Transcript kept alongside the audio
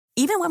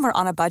Even when we're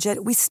on a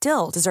budget, we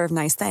still deserve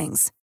nice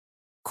things.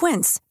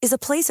 Quince is a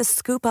place to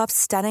scoop up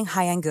stunning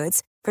high-end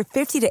goods for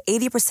 50 to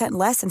 80%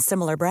 less than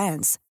similar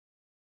brands.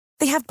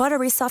 They have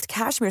buttery soft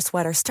cashmere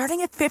sweaters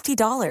starting at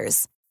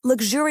 $50,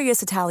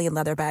 luxurious Italian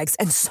leather bags,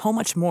 and so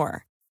much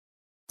more.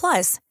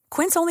 Plus,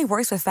 Quince only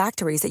works with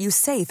factories that use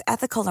safe,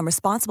 ethical, and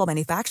responsible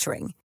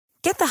manufacturing.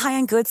 Get the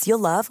high-end goods you'll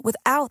love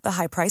without the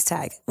high price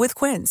tag with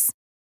Quince.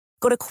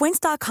 Go to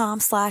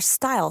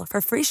quince.com/style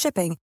for free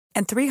shipping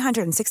and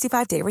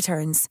 365-day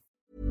returns.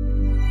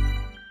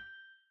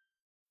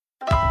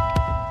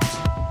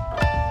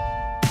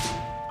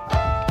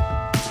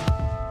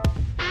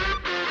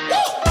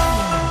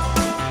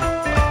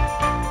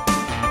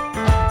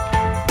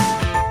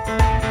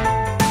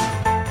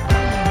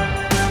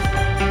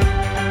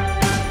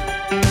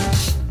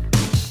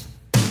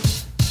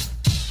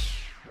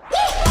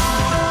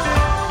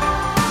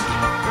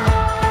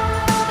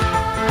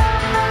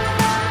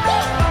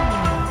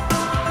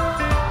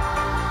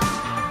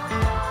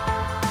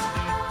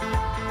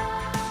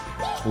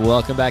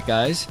 Welcome back,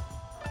 guys.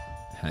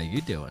 How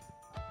you doing?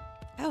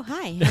 Oh,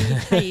 hi.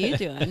 How you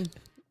doing?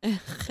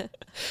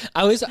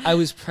 I was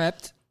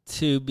prepped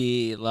to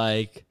be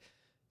like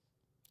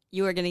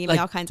you were going to give me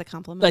all kinds of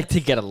compliments, like to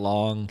get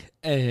along,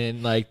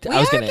 and like we I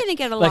was going to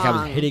get along. Like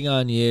I was hitting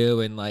on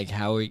you, and like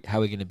how are we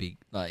going to be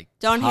like?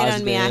 Don't positive. hit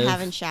on me. I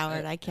haven't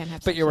showered. I can't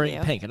have. But you're wearing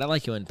you. pink, and I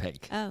like you in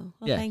pink. Oh,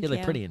 well, yeah, thank you you.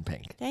 look pretty in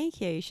pink.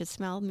 Thank you. You should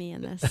smell me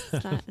in this.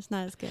 It's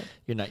not as good.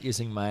 You're not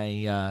using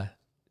my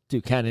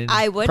Buchanan.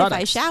 I would products.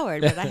 if I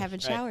showered, but I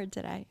haven't Right. showered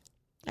today.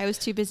 I was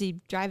too busy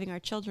driving our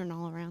children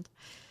all around.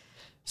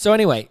 So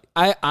anyway,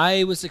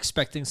 I was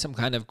expecting some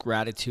kind of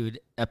gratitude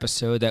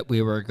episode that we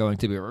were going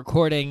to be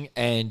recording,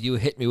 and you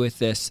hit me with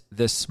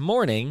this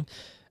morning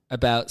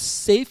about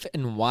Safe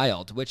and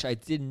Wild, which I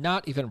did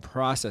not even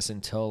process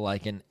until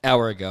like an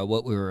hour ago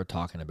what we were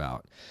talking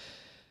about.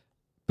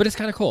 But it's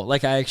kind of cool.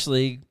 Like I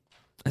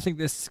think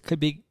this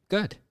could be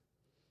good.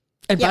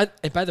 And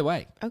by the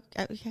way,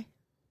 okay.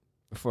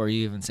 Before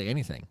you even say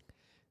anything,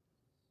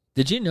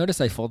 did you notice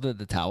I folded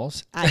the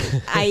towels?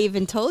 I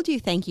even told you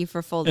thank you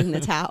for folding the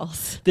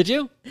towels. Did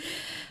you?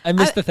 I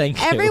missed the thank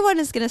you. Everyone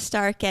is going to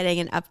start getting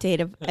an update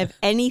of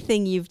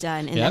anything you've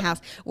done in the house.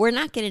 We're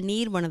not going to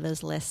need one of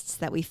those lists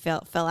that we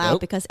fill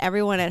out because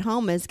everyone at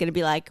home is going to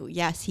be like,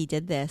 yes, he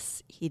did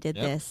this. He did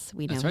this.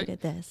 We know he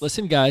did this.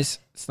 Listen, guys,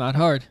 it's not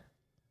hard.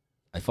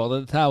 I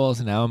folded the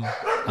towels, and now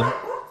I'm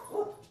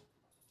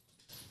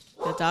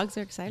The dogs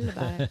are excited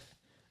about it.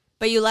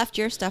 But you left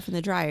your stuff in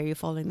the dryer. Are you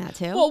folding that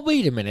too? Well,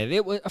 wait a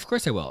minute. Of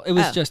course I will. It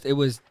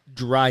was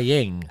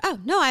drying. Oh,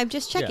 no, I'm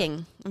just checking.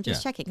 Yeah. I'm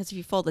just checking because if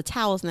you fold the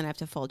towels and then I have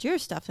to fold your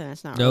stuff, then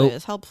it's not Nope. really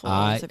as helpful.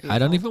 I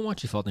don't even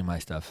want you folding my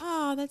stuff.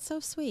 Oh, that's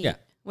so sweet. Yeah.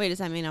 Wait, does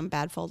that mean I'm a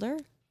bad folder?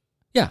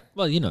 Yeah,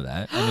 well, you know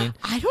that. I mean,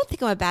 I don't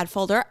think I'm a bad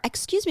folder.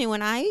 Excuse me,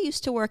 when I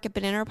used to work at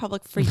Banana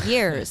Republic for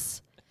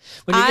years,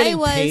 when you're I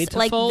getting paid was to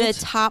like fold? the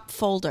top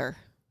folder.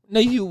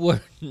 No, you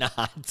were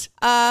not.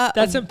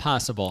 That's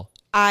impossible.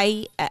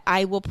 I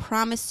will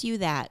promise you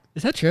that.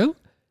 Is that true?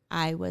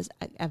 I was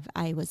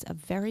a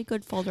very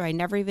good folder. I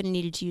never even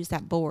needed to use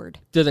that board.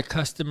 Do the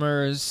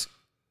customers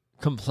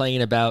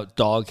complain about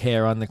dog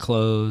hair on the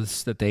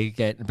clothes that they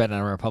get in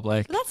Banana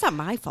Republic? Well, that's not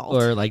my fault.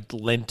 Or like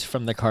lint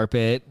from the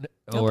carpet?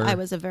 Nope, or I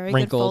was a very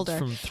good folder.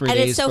 From 3 and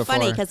days it's so before.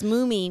 funny because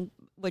Moomy,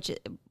 which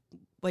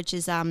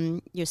is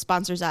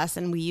sponsors us,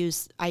 and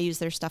I use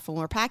their stuff when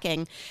we're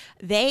packing.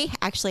 They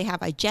actually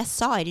have. I just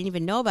saw. I didn't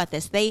even know about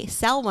this. They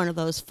sell one of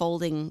those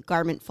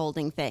garment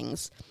folding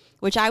things,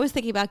 which I was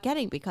thinking about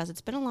getting because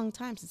it's been a long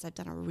time since I've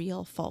done a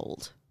real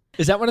fold.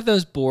 Is that one of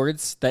those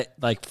boards that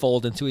like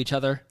fold into each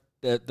other?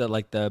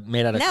 The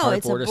made out of no,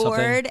 cardboard it's a or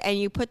something? board, and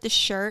you put the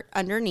shirt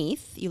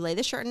underneath. You lay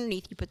the shirt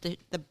underneath. You put the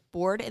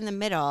board in the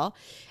middle,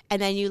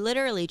 and then you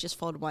literally just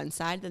fold one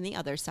side, then the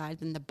other side,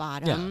 then the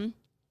bottom. Yeah.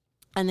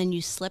 And then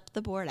you slip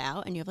the board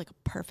out, and you have like a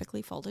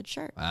perfectly folded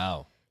shirt.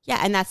 Wow.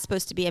 Yeah, and that's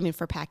supposed to be,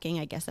 for packing,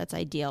 I guess that's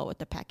ideal with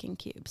the packing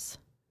cubes.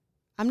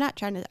 I'm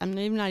not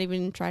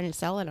even trying to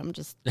sell it. I'm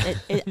just,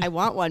 I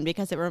want one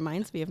because it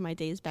reminds me of my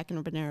days back in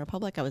Banana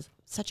Republic. I was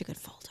such a good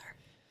folder.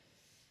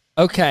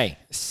 Okay,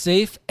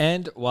 Safe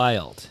and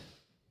Wild.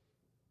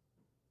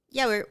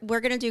 Yeah, we're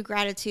going to do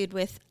gratitude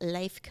with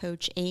life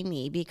coach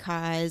Amy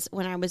because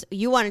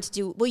you wanted to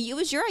do, it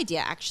was your idea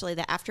actually,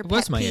 that after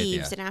pet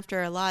peeves and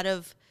after a lot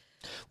of.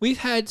 We've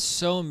had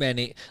so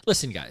many.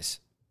 Listen, guys,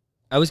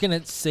 I was going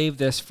to save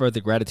this for the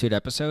gratitude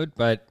episode,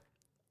 but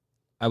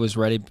I was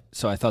ready,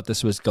 so I thought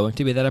this was going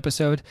to be that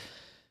episode.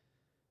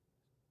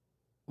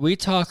 We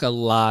talk a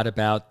lot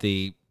about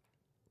the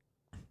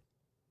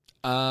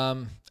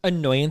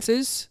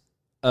annoyances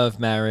of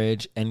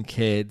marriage and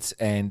kids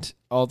and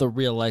all the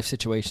real life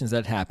situations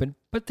that happen,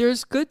 but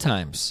there's good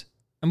times,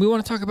 and we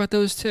want to talk about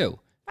those too.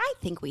 I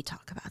think we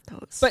talk about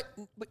those, but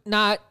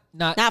not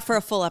for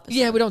a full episode.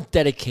 Yeah, we don't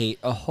dedicate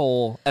a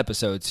whole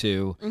episode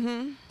to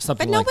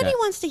something. But nobody like that.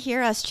 wants to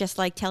hear us just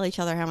like tell each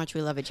other how much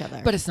we love each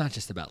other. But it's not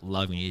just about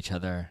loving each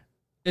other.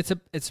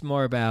 It's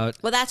more about.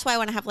 Well, that's why I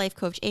want to have life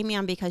coach Amy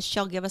on because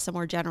she'll give us a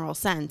more general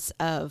sense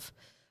of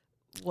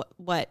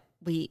what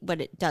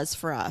it does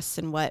for us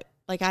and what.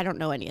 Like, I don't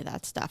know any of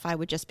that stuff. I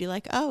would just be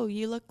like, oh,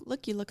 you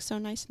look so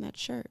nice in that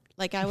shirt.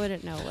 Like, I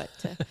wouldn't know what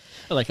to.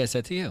 Like I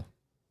said to you.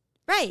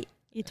 Right.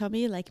 You told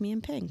me you like me in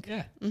pink.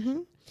 Yeah. Mm-hmm.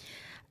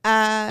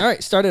 All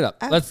right, start it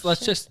up.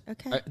 Let's just.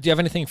 Okay. Do you have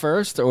anything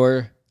first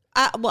or?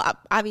 Well,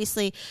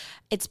 obviously,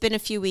 it's been a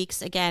few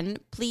weeks. Again,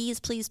 please,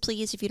 please,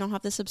 please, if you don't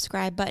have the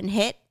subscribe button,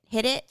 hit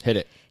it. Hit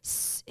it.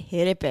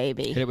 Hit it,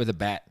 baby. Hit it with a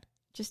bat.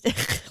 Just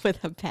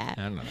with a bat.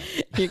 I don't know.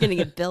 You're going to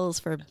get bills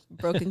for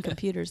broken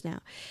computers now.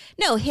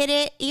 No, hit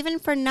it, even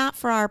for not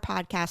for our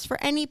podcast, for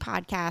any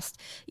podcast.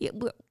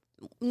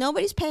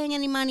 Nobody's paying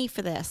any money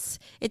for this.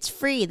 It's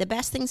free. The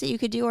best things that you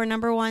could do are,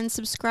 number one,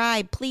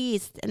 subscribe,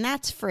 please. And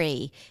that's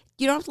free.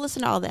 You don't have to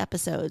listen to all the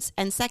episodes.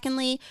 And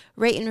secondly,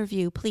 rate and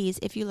review, please.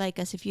 If you like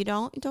us. If you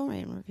don't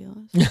rate and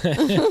review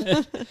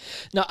us.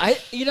 No,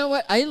 you know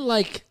what?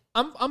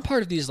 I'm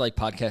part of these like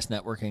podcast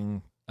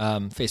networking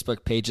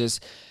Facebook pages.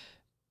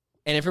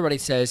 And everybody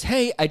says,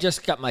 hey, I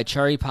just got my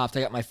cherry popped. I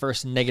got my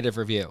first negative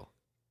review.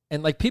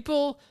 And like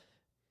people,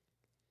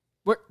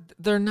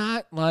 they're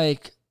not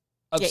like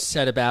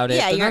upset about it.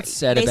 Yeah, they're not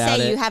sad about it.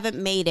 They say you haven't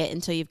made it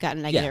until you've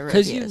gotten negative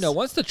reviews. Because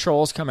once the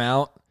trolls come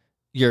out,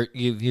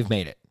 you've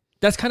made it.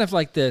 That's kind of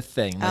like the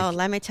thing. Like,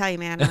 let me tell you,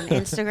 man. On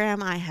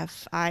Instagram,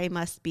 I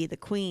must be the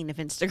queen of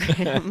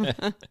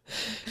Instagram.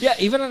 Yeah,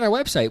 even on our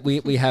website,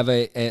 we have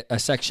a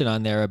section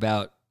on there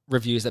about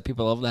reviews that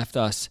people have left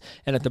us,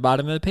 and at the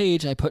bottom of the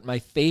page I put my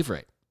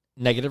favorite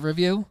negative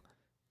review,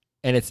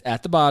 and it's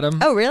at the bottom.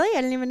 Oh, really?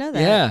 I didn't even know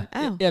that. Yeah.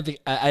 Oh.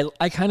 Yeah,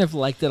 I kind of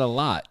liked it a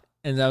lot,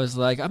 and I was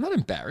like, I'm not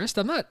embarrassed,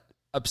 I'm not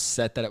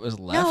upset that it was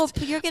left.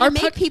 No, you're gonna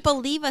make people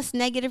leave us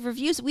negative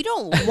reviews. We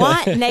don't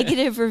want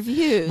negative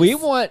reviews. We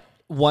want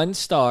 1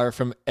 star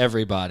from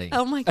everybody.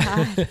 Oh my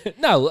god.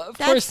 No, of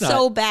course not. That's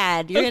so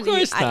bad. Of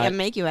course not. I can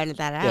make you edit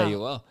that out. Yeah, you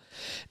will.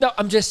 No,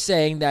 I'm just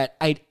saying that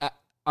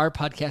our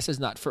podcast is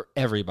not for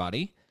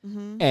everybody.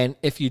 Mm-hmm. And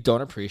if you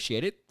don't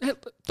appreciate it,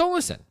 don't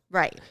listen.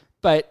 Right.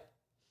 But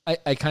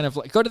I kind of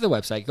like, go to the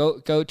website,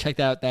 go check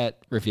out that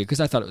review, because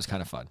I thought it was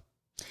kind of fun.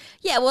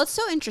 Yeah, well, it's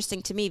so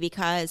interesting to me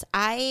because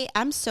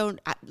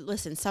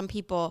listen, some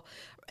people,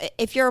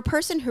 if you're a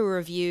person who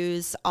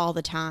reviews all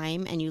the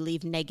time and you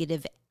leave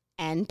negative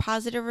and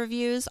positive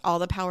reviews, all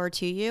the power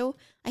to you.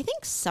 I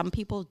think some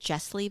people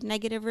just leave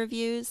negative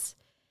reviews.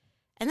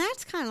 And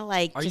that's kind of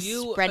like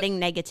spreading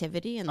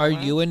negativity in the world.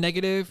 Are you a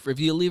negative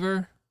review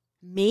leaver?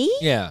 Me?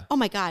 Yeah. Oh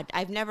my God.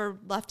 I've never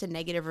left a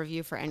negative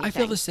review for anything. I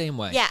feel the same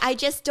way. Yeah. I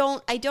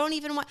don't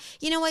even want,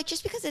 you know what?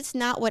 Just because it's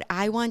not what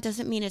I want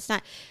doesn't mean it's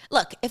not.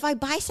 Look, if I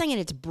buy something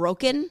and it's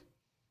broken,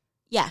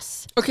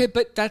 yes. Okay.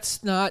 But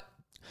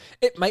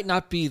it might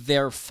not be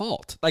their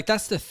fault. Like,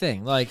 that's the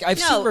thing. Like, I've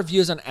seen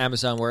reviews on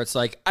Amazon where it's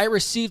like, I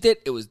received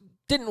it, it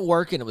didn't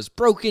work, and it was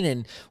broken,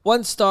 and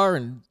 1 star,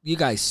 and you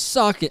guys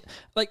suck.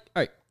 Like,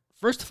 all right,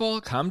 first of all,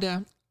 calm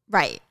down.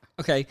 Right.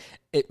 Okay,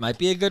 it might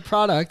be a good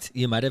product.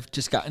 You might have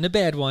just gotten a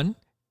bad one.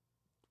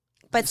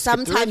 But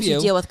sometimes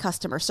you deal with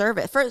customer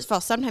service. First of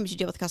all, sometimes you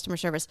deal with customer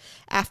service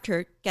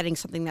after getting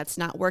something that's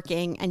not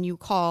working, and you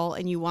call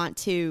and you want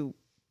to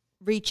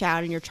reach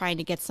out and you're trying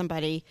to get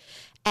somebody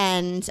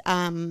and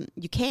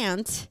you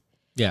can't.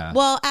 Yeah.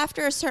 Well,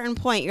 after a certain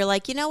point, you're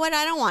like, you know what?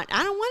 I don't want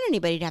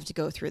anybody to have to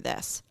go through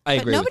this. I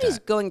agree. Nobody's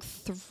going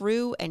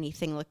through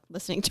anything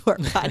listening to our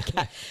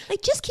podcast.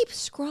 Like, just keep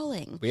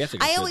scrolling. We have to.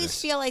 I always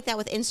feel like that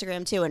with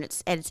Instagram too, and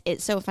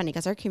it's so funny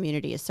because our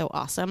community is so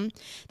awesome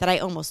that I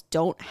almost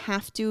don't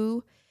have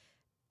to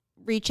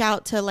reach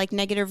out to like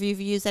negative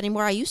reviews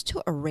anymore. I used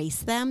to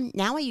erase them.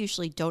 Now I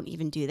usually don't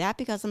even do that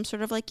because I'm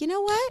sort of like, you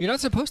know what? You're not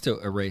supposed to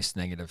erase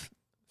negative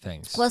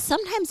things. Well,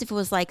 sometimes if it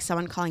was like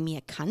someone calling me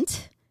a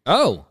cunt.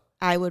 Oh.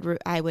 I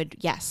would,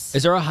 yes.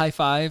 Is there a high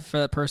five for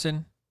that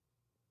person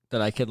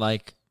that I could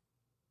like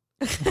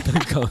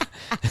go?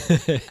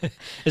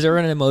 Is there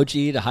an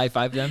emoji to high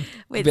five them?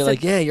 Wait, be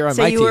like, yeah, you're on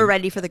my team. So you were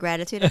ready for the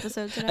gratitude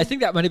episode today? I think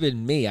that might have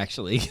been me,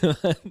 actually.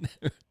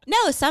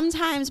 No,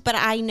 sometimes, but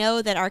I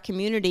know that our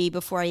community,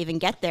 before I even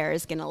get there,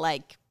 is going to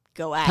like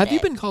go at it. Have you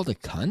been called a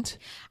cunt?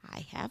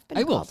 I have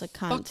been called a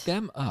cunt. Fuck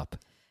them up.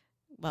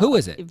 Well, who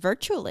is it?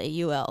 Virtually,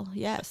 you will.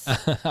 Yes.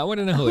 I want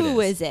to know who it is. Who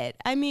is it?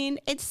 I mean,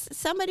 it's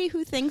somebody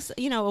who thinks,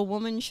 a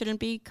woman shouldn't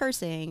be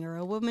cursing, or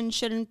a woman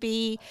shouldn't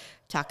be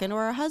talking to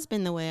her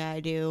husband the way I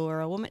do, or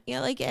a woman,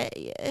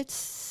 it's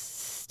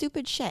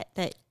stupid shit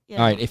that. All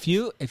right, if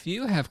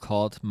you have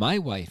called my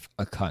wife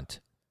a cunt,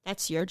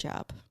 that's your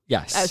job.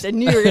 Yes. I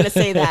knew you were going to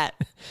say that.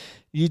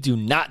 You do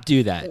not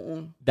do that.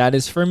 That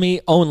is for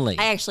me only.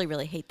 I actually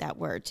really hate that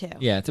word too.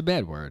 Yeah, it's a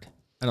bad word.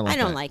 I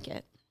don't like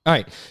it. All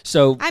right,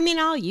 so... I mean,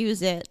 I'll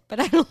use it, but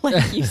I don't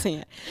like using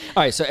it.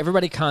 All right, so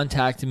everybody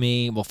contact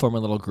me. We'll form a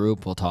little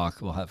group. We'll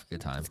talk. We'll have a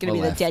good time. It's going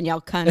to be the Danielle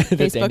Cunt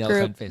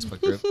Facebook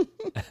group.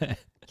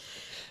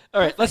 All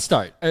right, let's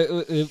start.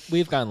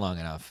 We've gone long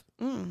enough,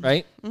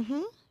 right?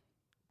 Mm-hmm.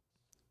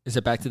 Is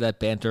it back to that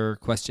banter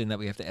question that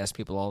we have to ask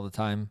people all the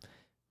time?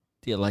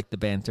 Do you like the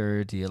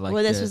banter? Do you like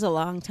this was a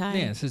long time.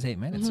 Yeah, this is 8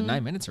 minutes. Mm-hmm.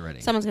 9 minutes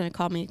already. Someone's going to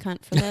call me a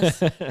cunt for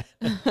this.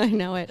 I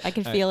know it. I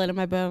can feel it in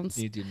my bones.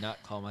 You do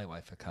not call my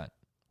wife a cunt.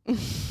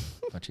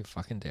 Don't you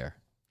fucking dare.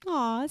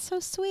 Aw, that's so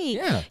sweet.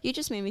 Yeah. You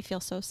just made me feel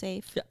so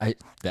safe.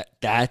 Yeah,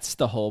 that's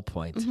the whole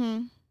point.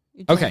 Mm-hmm.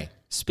 Okay,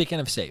 speaking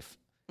of safe.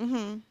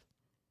 Mm-hmm.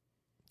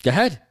 Go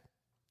ahead.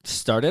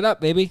 Start it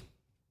up, baby.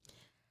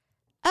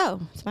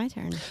 Oh, it's my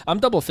turn. I'm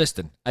double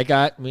fisting. I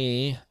got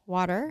me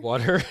Water.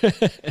 water.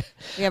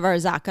 We have our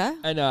Zaka.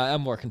 I know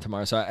I'm working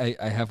tomorrow, so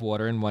I have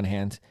water in one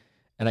hand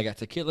and I got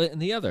tequila in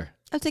the other.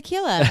 Oh,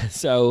 tequila.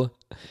 So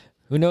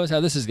who knows how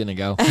this is going to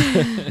go.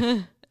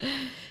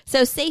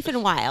 So safe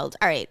and wild.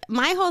 All right.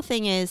 My whole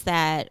thing is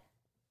that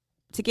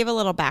to give a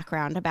little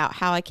background about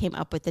how I came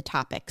up with the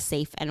topic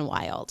safe and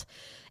wild.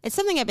 It's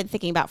something I've been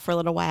thinking about for a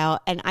little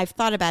while, and I've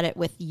thought about it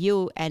with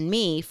you and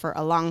me for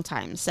a long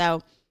time.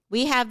 So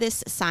we have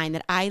this sign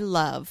that I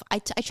love. I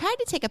tried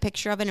to take a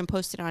picture of it and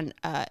post it on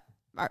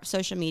our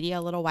social media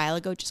a little while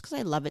ago just because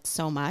I love it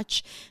so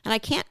much. And I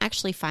can't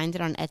actually find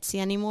it on Etsy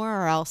anymore,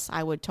 or else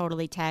I would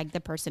totally tag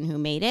the person who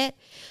made it.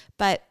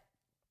 But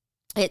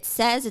it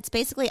says, it's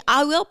basically,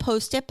 I will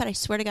post it, but I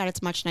swear to God,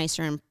 it's much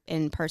nicer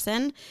in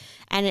person.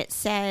 And it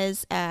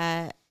says,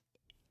 I'll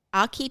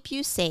keep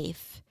you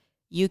safe.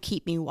 You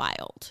keep me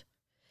wild.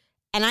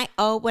 And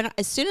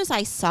as soon as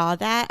I saw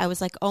that, I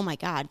was like, oh my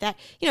God, that,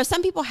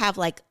 some people have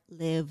like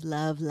live,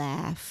 love,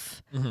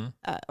 laugh,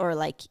 or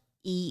like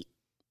eat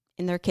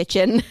in their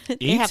kitchen.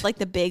 They have like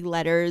the big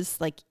letters,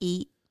 like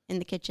eat in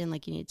the kitchen,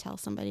 like you need to tell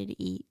somebody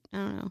to eat.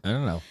 I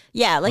don't know.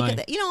 Yeah, like,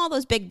 all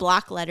those big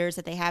block letters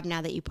that they have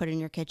now that you put in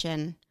your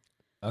kitchen.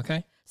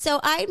 Okay. So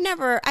I've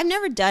never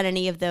done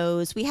any of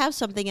those. We have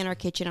something in our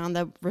kitchen on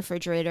the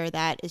refrigerator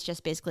that is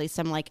just basically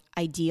some like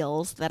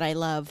ideals that I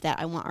love that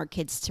I want our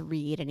kids to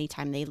read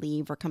anytime they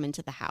leave or come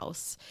into the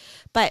house.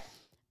 But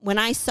when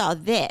I saw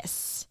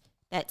this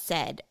that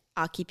said,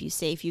 I'll keep you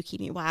safe, you keep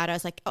me wild, I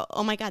was like,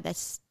 oh my God,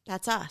 that's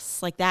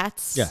us. Like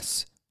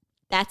yes,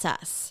 that's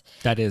us.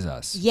 That is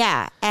us.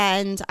 Yeah.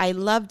 And I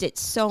loved it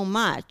so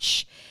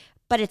much,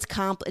 but it's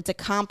a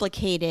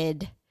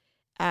complicated,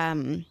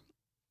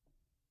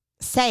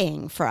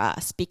 saying for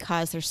us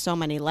because there's so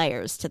many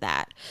layers to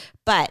that.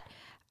 But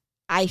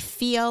I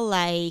feel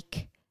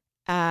like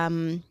I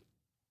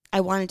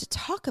wanted to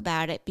talk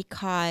about it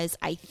because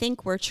I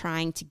think we're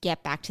trying to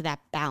get back to that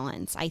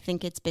balance. I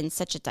think it's been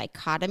such a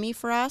dichotomy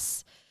for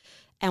us,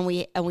 and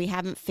we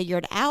haven't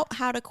figured out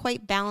how to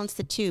quite balance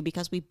the two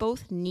because we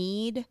both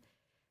need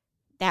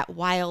that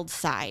wild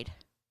side.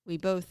 We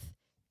both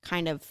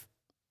kind of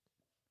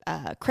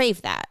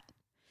crave that.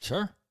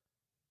 Sure.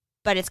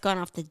 But it's gone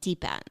off the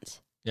deep end.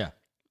 Yeah.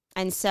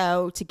 And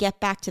so to get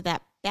back to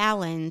that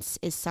balance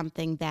is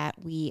something that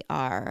we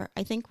are,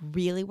 I think,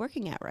 really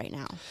working at right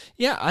now.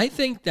 Yeah, I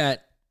think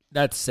that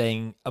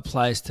saying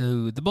applies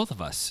to the both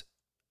of us.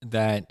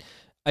 That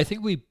I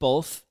think we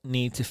both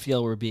need to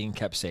feel we're being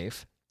kept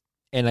safe.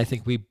 And I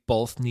think we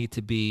both need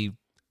to be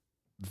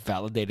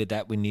validated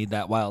that we need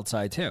that wild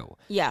side too.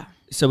 Yeah.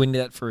 So we need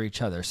that for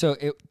each other. So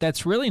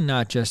that's really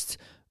not just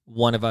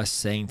one of us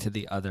saying to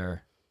the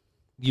other,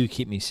 you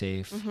keep me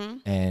safe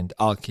and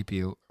I'll keep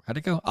you, how'd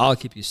it go? I'll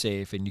keep you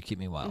safe and you keep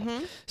me wild.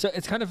 So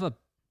it's kind of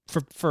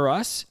for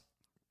us,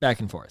 back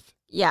and forth.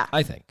 Yeah.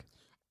 I think.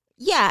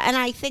 Yeah. And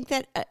I think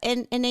that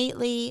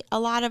innately a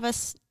lot of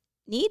us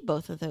need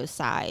both of those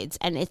sides.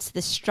 And it's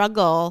the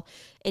struggle.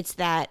 It's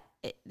that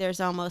there's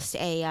almost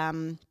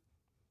a,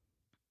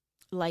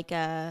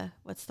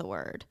 what's the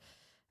word?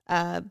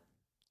 A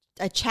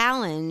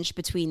challenge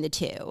between the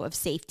two of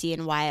safety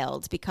and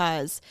wild,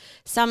 because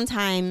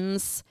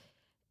sometimes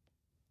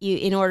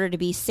in order to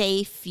be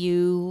safe,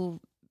 you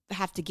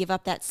have to give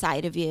up that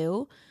side of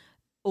you,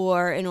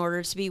 or in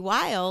order to be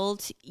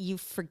wild, you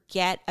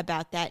forget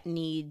about that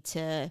need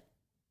to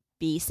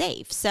be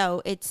safe.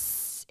 So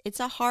it's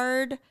a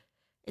hard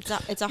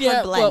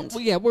hard blend.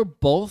 Well, we're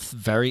both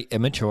very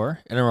immature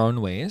in our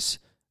own ways.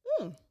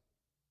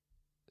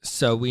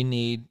 So we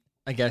need,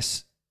 I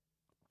guess,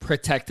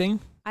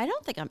 protecting. I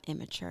don't think I'm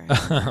immature.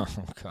 Oh,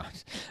 God.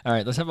 All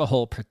right, let's have a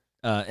whole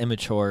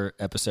immature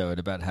episode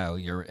about how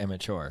you're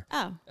immature.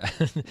 Oh,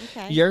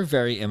 okay. You're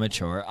very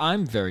immature.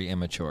 I'm very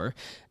immature.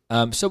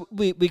 So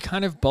we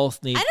kind of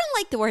both need... I don't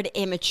like the word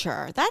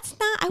immature. That's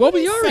not...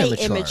 we are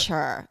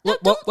immature. No,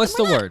 what's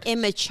the word?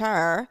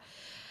 Immature.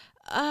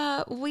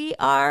 We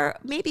are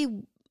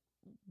maybe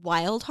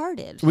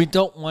wild-hearted. We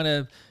don't want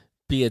to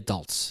be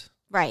adults.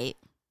 Right.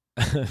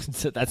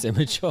 So that's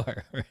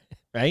immature,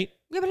 right?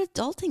 Yeah, but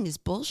adulting is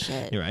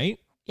bullshit. You're right?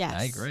 Yes.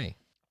 I agree.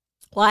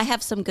 Well, I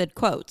have some good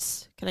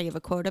quotes. Can I give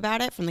a quote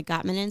about it from the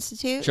Gottman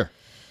Institute? Sure.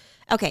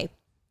 Okay.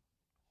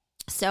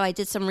 So I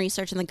did some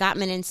research, and the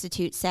Gottman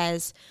Institute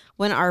says,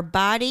 when our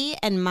body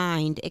and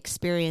mind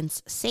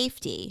experience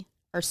safety,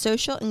 our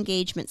social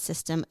engagement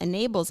system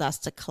enables us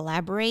to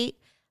collaborate,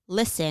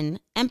 listen,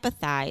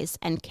 empathize,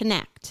 and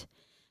connect,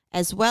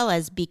 as well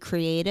as be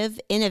creative,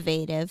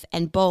 innovative,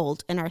 and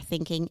bold in our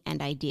thinking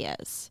and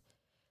ideas.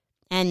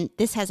 And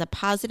this has a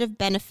positive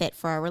benefit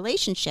for our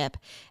relationship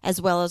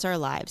as well as our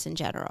lives in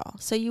general.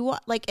 So you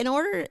want, like, in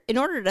order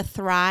to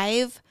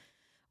thrive,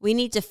 we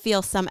need to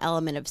feel some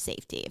element of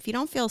safety. If you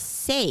don't feel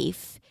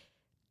safe,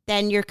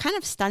 then you're kind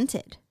of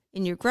stunted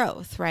in your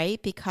growth,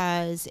 right?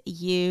 Because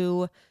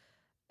you're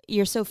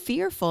so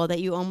fearful that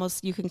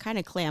you can kind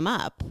of clam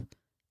up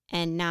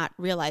and not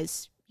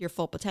realize your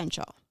full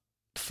potential.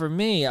 For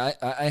me, I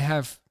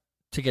have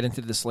to get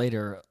into this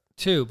later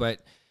too,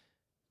 but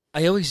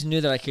I always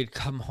knew that I could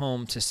come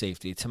home to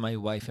safety, to my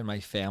wife and my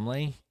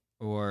family,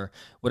 or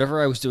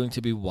whatever I was doing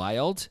to be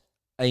wild.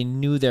 I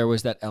knew there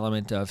was that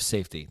element of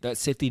safety. That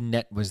safety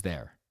net was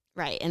there.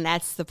 Right, and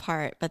that's the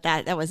part, but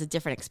that was a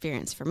different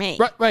experience for me.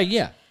 Right,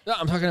 yeah. No,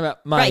 I'm talking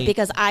about my... Right,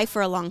 because I,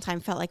 for a long time,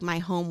 felt like my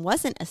home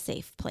wasn't a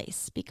safe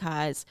place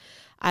because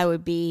I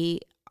would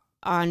be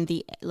on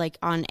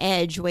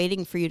edge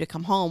waiting for you to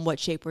come home. What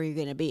shape were you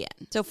going to be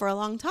in? So for a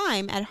long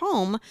time at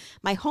home,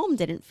 my home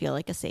didn't feel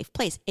like a safe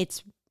place.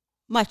 It's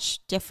much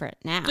different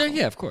now.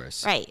 Yeah, of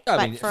course. Right.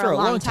 I mean, for a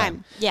long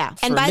time. Yeah.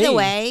 For And by the me,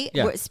 way,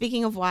 yeah.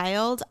 Speaking of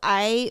wild,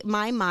 my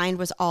mind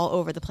was all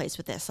over the place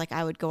with this. Like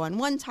I would go on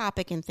one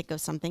topic and think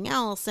of something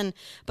else. And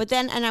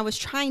I was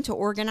trying to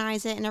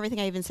organize it and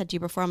everything. I even said to you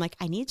before, I'm like,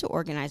 I need to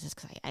organize this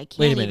because I can't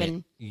Wait a minute.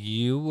 even.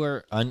 You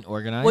were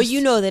unorganized? Well, you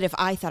know that if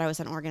I thought I was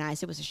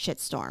unorganized, it was a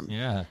shitstorm.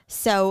 Yeah.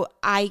 So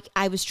I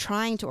was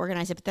trying to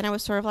organize it, but then I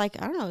was sort of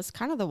like, I don't know, it's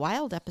kind of the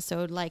wild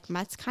episode. Like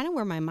that's kind of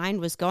where my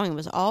mind was going. It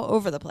was all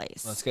over the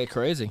place. Let's get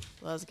crazy.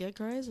 Let's get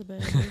crazy,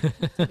 baby.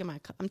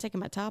 I'm taking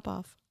my top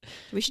off.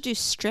 We should do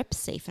strip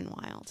safe and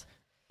wild.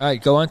 All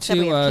right, go on to Except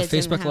we have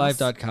kids in the house.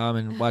 facebooklive.com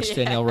and watch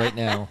Danielle right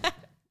now.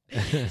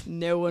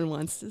 No one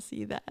wants to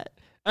see that.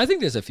 I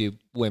think there's a few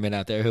women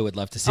out there who would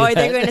love to see Oh, that.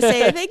 they're going to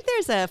say, I think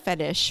there's a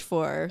fetish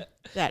for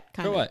that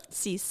kind For of what?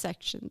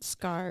 C-section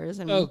scars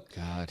and Oh,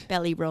 God.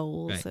 belly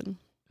rolls. Right. And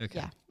Okay.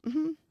 yeah.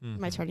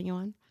 Am I turning you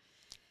on?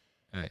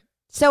 All right.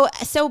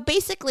 So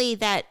basically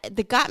that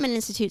the Gottman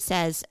Institute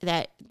says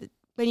that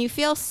when you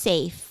feel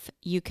safe,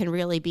 you can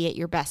really be at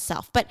your best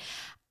self. But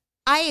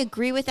I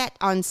agree with that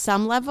on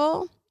some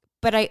level,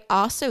 but I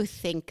also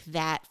think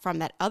that from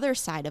that other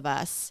side of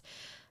us,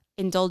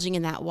 indulging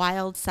in that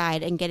wild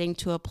side and getting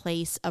to a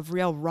place of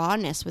real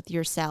rawness with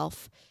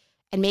yourself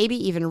and maybe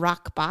even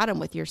rock bottom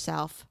with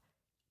yourself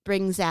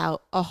brings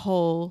out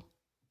some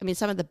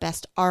of the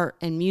best art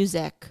and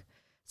music,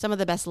 some of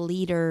the best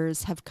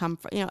leaders have come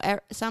from,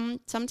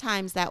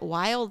 sometimes that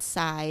wild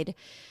side,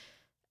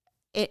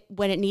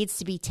 when it needs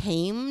to be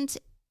tamed,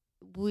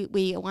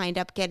 we wind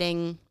up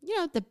getting,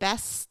 the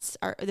best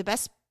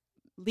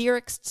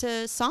lyrics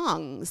to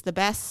songs, the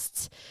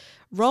best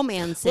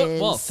romances.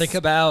 Well, think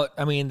about,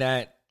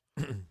 that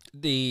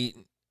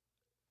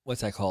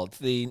what's that called?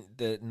 The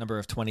number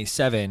of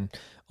 27,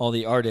 all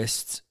the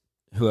artists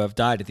who have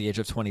died at the age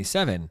of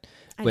 27.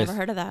 I never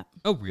heard of that.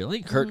 Oh,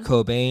 really? Kurt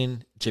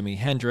Cobain, Jimi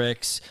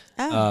Hendrix,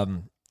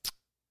 come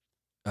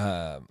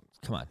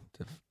on,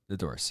 the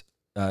Doors.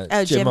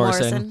 Jim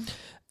Morrison.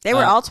 They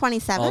were all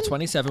 27? All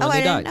 27 when they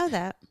I died. didn't know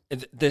that.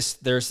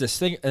 There's this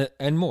thing,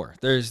 and more.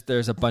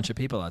 There's a bunch of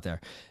people out there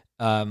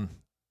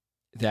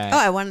that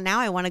I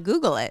want to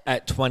Google it.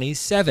 At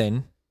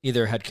 27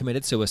 either had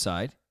committed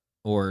suicide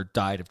or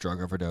died of drug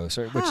overdose,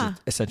 which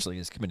essentially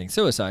is committing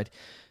suicide,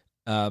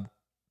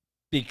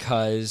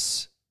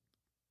 because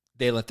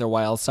they let their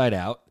wild side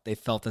out. They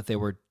felt that they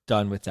were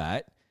done with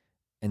that,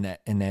 and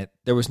that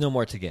there was no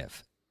more to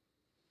give.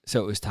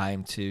 So it was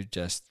time to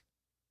just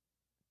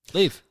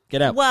leave,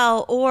 get out.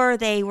 Well, or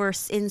they were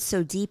in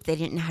so deep they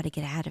didn't know how to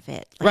get out of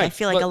it. Right. I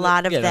feel like a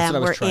lot of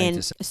them were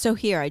in. say. So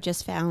here, I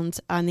just found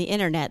on the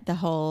internet the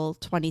whole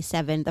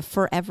 27, the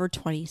Forever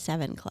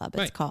 27 Club.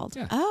 It's called.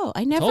 Yeah. Oh,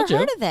 I never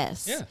heard of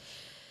this.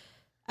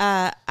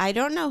 Yeah. I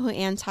don't know who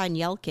Anton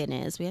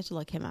Yelkin is. We have to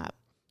look him up.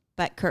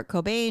 But Kurt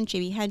Cobain,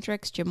 Jimi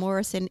Hendrix, Jim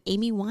Morrison,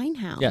 Amy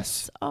Winehouse.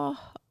 Yes. Oh,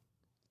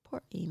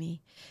 poor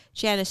Amy.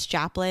 Janis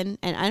Joplin,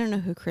 and I don't know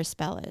who Chris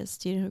Bell is.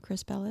 Do you know who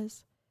Chris Bell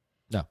is?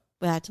 No.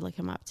 We'll have to look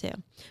him up too.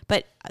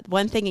 But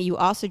one thing that you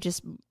also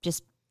just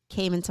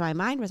came into my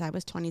mind was I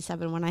was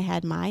 27 when I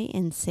had my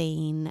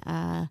insane,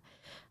 I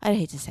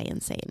hate to say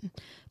insane,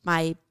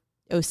 my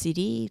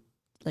OCD,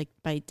 like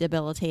my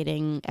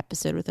debilitating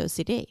episode with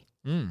OCD.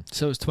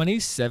 So is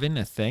 27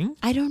 a thing?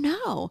 I don't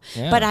know.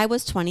 Yeah. But I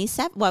was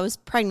 27. Well, I was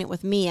pregnant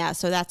with Mia,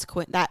 so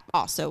that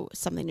also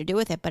something to do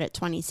with it. But at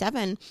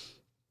 27,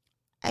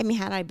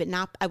 had I been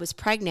not, I was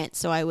pregnant,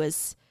 so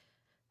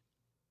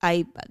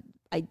I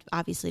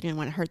obviously didn't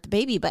want to hurt the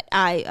baby, but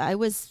I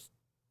was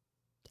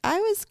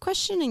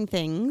questioning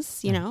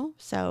things,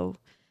 So,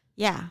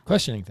 yeah.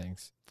 Questioning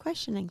things.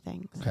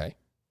 Okay. Okay.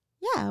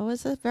 Yeah, it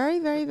was a very,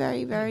 very,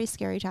 very, very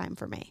scary time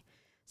for me.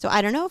 So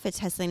I don't know if it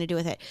has something to do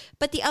with it.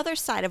 But the other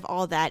side of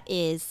all that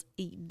is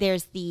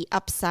there's the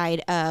upside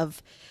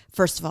of,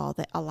 first of all,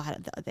 that a lot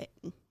of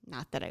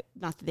not that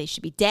they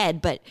should be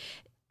dead, but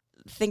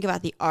think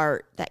about the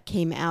art that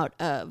came out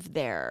of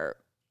their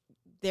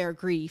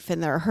grief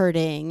and their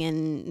hurting,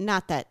 and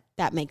not that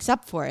makes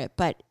up for it,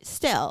 but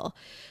still,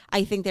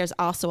 I think there's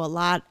also a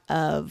lot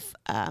of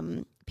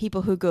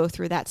people who go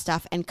through that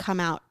stuff and come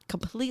out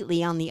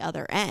completely on the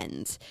other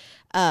end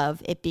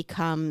of it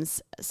becomes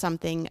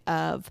something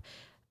of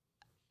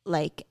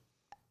like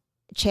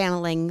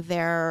channeling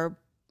their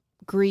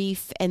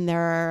grief and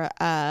their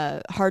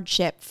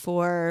hardship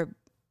for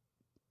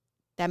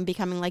them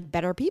becoming like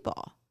better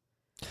people.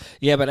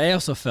 Yeah, but I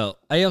also feel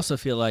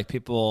like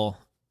people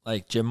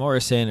like Jim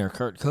Morrison or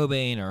Kurt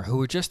Cobain or who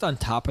were just on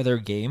top of their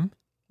game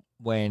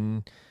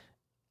when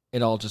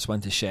it all just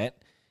went to shit.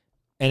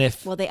 And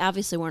if Well, they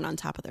obviously weren't on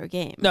top of their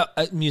game. no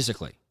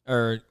musically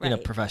or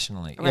Right.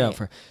 professionally, Right.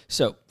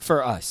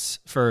 for us,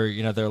 for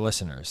their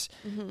listeners,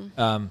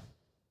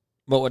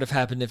 what would have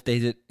happened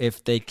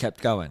if they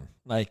kept going?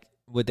 Like,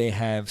 would they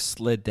have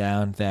slid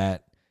down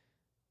that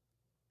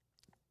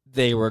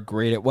they were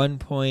great at one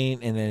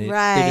point and then they just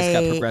got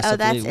Right. progressively Oh,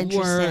 that's worse?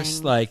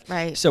 interesting. Like,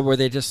 Right. so were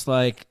they just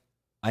like,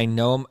 I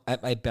know I'm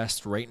at my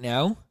best right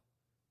now.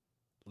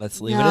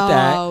 Let's leave it at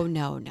that.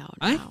 No.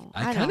 I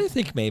I kind don't- of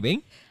think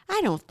maybe.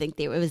 I don't think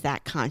it was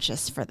that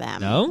conscious for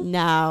them.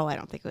 No? I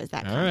don't think it was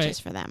that All conscious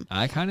right. for them.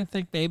 I kind of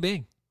think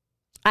maybe.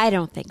 I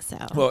don't think so.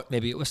 Well,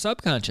 maybe it was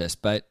subconscious,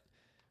 but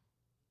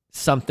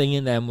something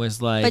in them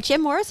was like, But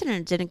Jim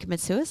Morrison didn't commit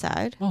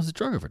suicide. well, it's a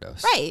drug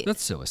overdose. Right.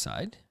 That's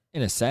suicide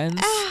in a sense.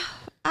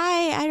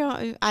 I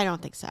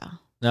don't think so.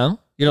 No?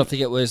 You don't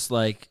think it was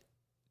like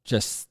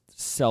just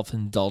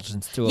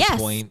self-indulgence to a Yes,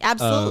 point?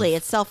 absolutely. of-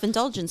 It's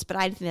self-indulgence, but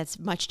I think that's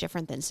much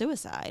different than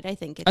suicide. I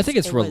think it's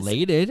it's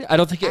related. I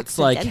don't think it's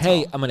like, hey,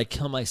 accidental. I'm going to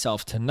kill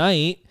myself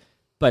tonight,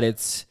 but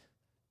it's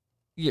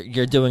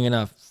you're doing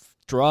enough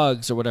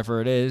drugs or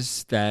whatever it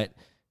is that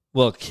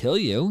will kill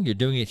you. You're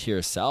doing it to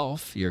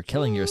yourself. You're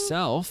killing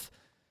yourself.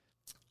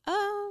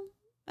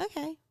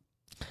 Okay.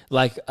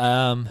 Like,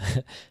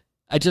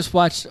 I just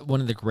watched one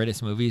of the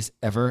greatest movies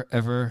ever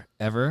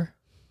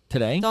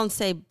today. Don't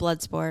say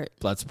Bloodsport.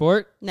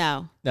 Bloodsport?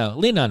 No. No,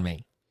 Lean on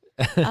Me.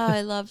 Oh,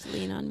 I loved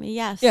Lean on Me.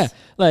 Yes. Yeah,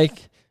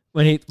 like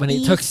when he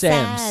took East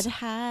Sam's. Side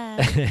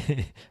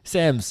High.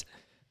 Sam's.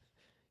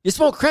 You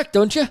smoke crack,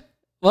 don't you?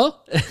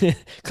 Well,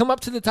 come up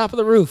to the top of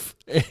the roof.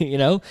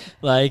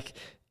 Like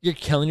you're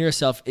killing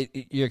yourself.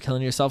 You're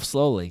killing yourself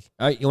slowly.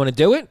 All right, you want to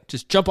do it?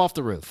 Just jump off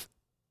the roof.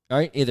 All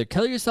right, either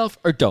kill yourself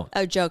or don't.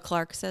 Oh, Joe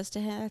Clark says to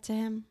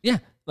him. Yeah,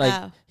 like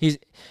Oh. he's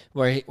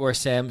where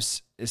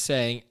Sam's is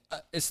saying,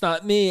 "It's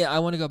not me. I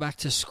want to go back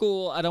to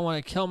school. I don't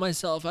want to kill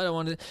myself. I don't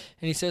want to."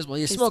 And he says, "Well,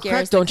 you He smoke scares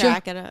crack, the don't you?"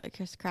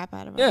 crap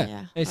out of him. Yeah. Yeah.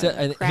 And he said,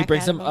 and he Crack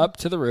brings out him of up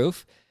to the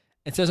roof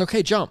and says,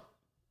 "Okay, jump."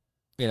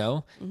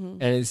 Mhm.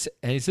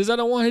 And he says, "I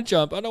don't want to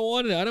jump. I don't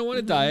want to. I don't want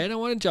to die. I don't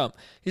want to jump."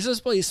 He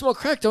says, "Well, you smoke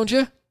crack, don't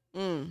you?"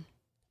 Mm.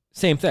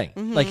 Same thing.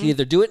 Like you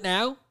either do it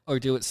now or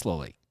do it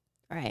slowly.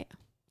 Right.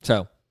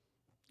 So,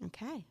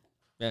 Okay.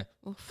 yeah,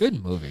 Oof.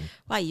 good movie.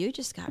 Wow, you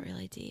just got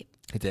really deep.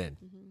 I did.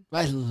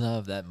 I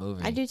love that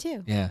movie. I do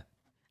too. Yeah.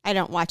 I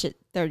don't watch it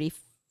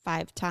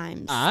 35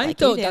 times. I like you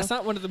don't. do. That's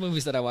not one of the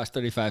movies that I watched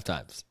 35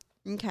 times.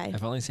 Okay.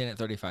 I've only seen it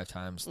 35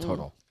 times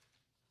total.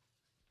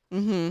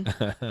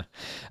 Mm-hmm.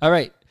 All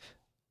right.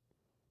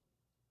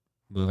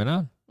 Moving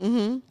on.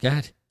 Mm-hmm. Go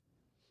ahead.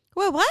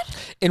 Well,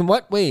 what? In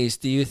what ways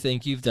do you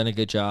think you've done a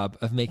good job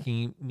of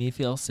making me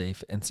feel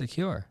safe and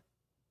secure?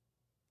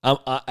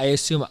 I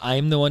assume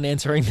I'm the one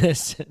answering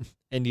this,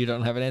 and you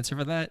don't have an answer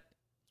for that.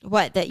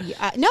 What that you?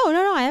 No.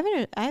 I have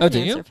an do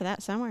you? answer for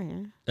that somewhere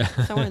here.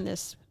 Somewhere in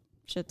this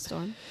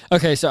shitstorm.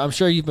 Okay, so I'm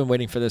sure you've been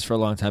waiting for this for a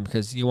long time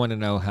because you want to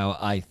know how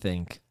I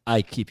think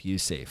I keep you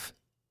safe,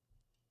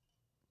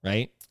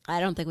 right? I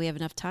don't think we have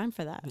enough time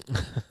for that.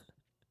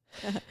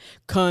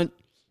 Cunt.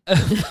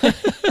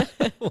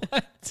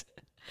 What?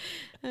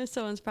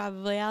 Someone's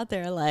probably out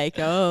there like,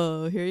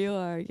 oh, here you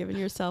are, giving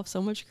yourself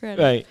so much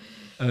credit. Right.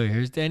 Oh,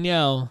 here's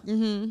Danielle.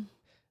 Mm-hmm.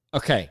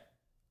 Okay.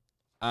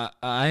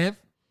 I have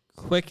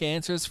quick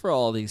answers for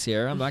all these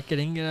here. I'm not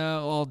getting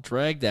all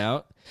dragged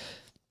out.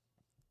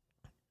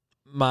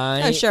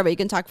 Oh, sure, but you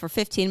can talk for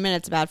 15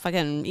 minutes about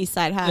fucking East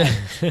Side High.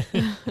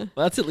 Well,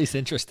 that's at least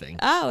interesting.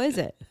 Oh, is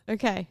it?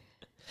 Okay.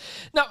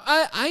 No,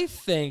 I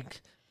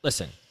think,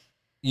 listen,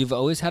 you've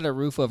always had a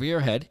roof over your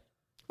head.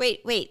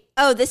 Wait.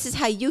 Oh, this is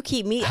how you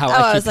keep me. How I I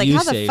keep was like, you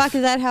how the safe. fuck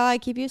is that how I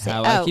keep you safe?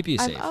 How oh, I keep you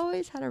safe. I've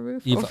always had a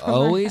roof You've over my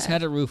always head.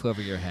 had a roof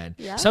over your head.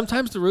 Yeah.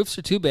 Sometimes the roofs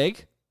are too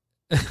big.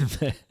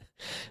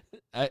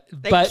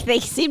 They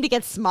seem to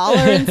get smaller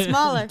and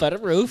smaller. But a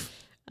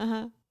roof.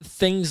 Uh-huh.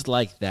 Things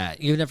like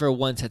that. You never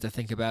once had to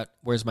think about,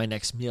 where's my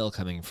next meal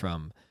coming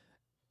from?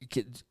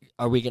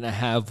 Are we going to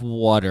have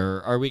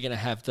water? Are we going to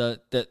have the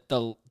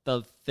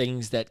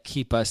things that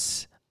keep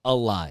us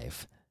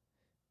alive?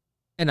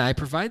 And I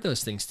provide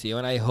those things to you,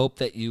 and I hope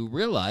that you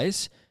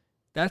realize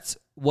that's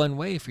one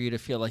way for you to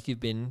feel like you've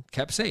been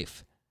kept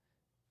safe.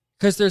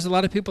 Because there's a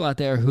lot of people out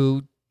there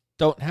who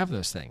don't have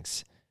those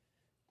things.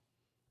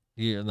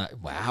 You're like,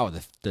 wow,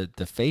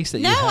 the face that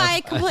you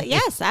have.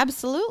 Yes,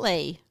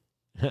 absolutely.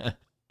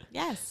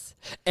 Yes.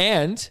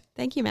 And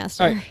Thank you,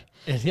 Master. all right,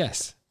 and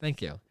yes,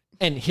 thank you.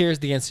 And here's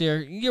the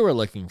answer you were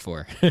looking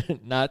for,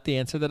 not the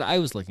answer that I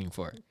was looking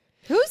for.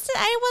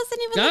 I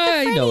wasn't even looking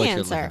I for know what any you're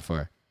answer. looking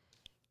for.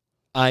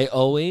 I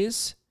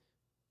always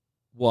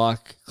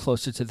walk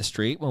closer to the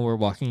street when we're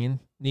walking in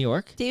New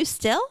York. Do you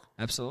still?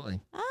 Absolutely.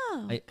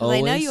 Oh, I 'cause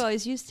I know always- you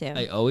always used to.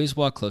 I always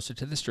walk closer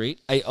to the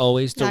street. I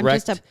always I'm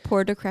direct. just a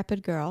poor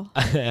decrepit girl.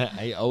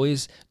 I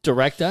always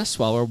direct us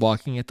while we're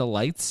walking at the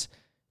lights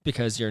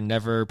because you're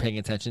never paying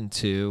attention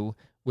to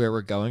where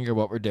we're going or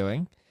what we're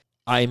doing.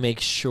 I make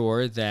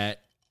sure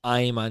that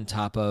I am on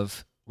top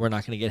of, we're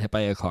not going to get hit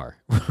by a car.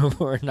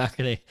 We're not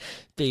going to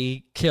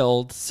be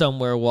killed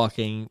somewhere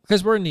walking,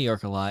 because we're in New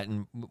York a lot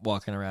and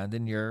walking around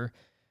and you're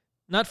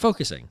not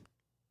focusing.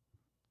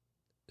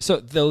 So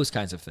those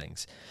kinds of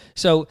things.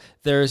 So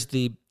there's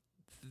the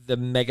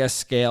mega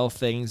scale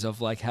things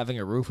of like having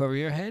a roof over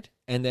your head,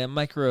 and then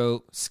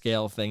micro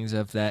scale things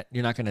of that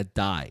you're not going to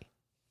die.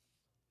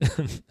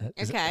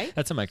 Okay.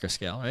 That's a micro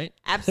scale, right?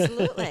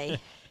 Absolutely.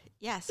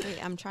 Yes.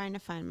 Wait, I'm trying to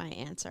find my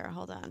answer.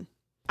 Hold on.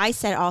 I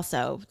said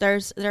also, there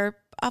are,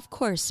 of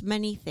course,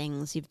 many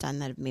things you've done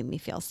that have made me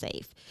feel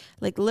safe.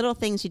 Like little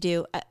things you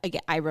do.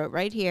 Again, I wrote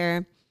right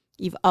here.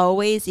 You've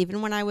always,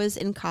 even when I was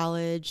in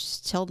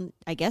college, till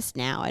I guess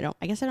now,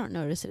 I guess I don't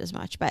notice it as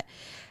much, but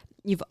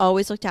you've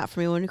always looked out for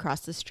me when we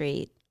cross the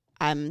street.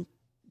 I'm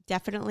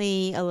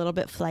definitely a little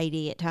bit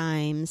flighty at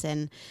times,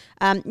 and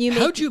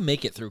how'd you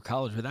make it through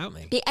college without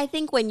me? I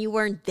think when you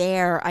weren't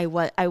there, I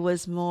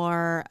was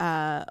more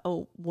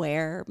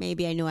aware.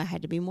 Maybe I knew I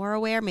had to be more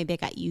aware. Maybe I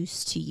got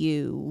used to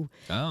you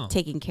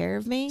taking care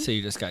of me. So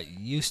you just got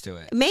used to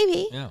it.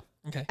 Maybe. Yeah.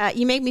 Okay.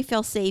 You make me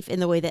feel safe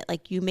in the way that,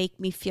 like, you make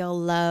me feel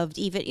loved.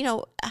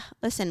 Even,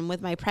 listen, with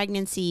my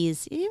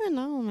pregnancies,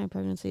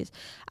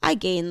 I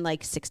gained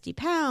like 60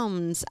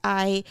 pounds.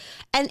 And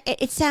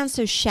it sounds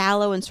so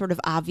shallow and sort of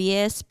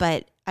obvious,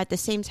 but at the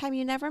same time,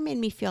 you never made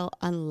me feel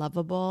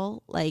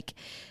unlovable. Like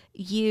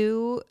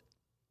you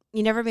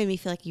never made me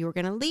feel like you were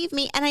going to leave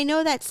me. And I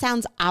know that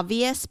sounds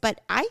obvious, but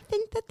I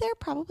think that there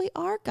probably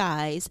are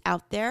guys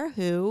out there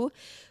who,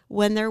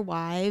 when their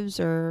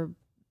wives or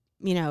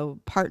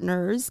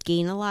partners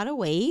gain a lot of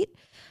weight,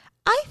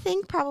 I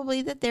think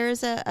probably that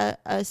there's a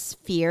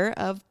fear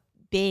of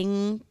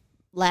being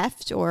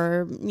left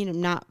or,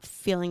 not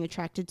feeling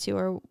attracted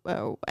to,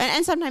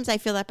 and sometimes I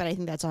feel that, but I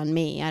think that's on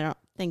me. I don't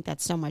think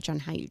that's so much on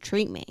how you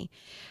treat me.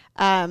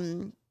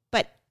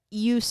 But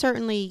you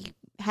certainly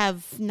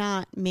have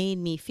not made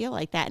me feel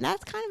like that. And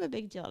that's kind of a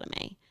big deal to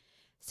me.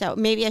 So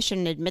maybe I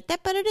shouldn't admit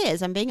that, but it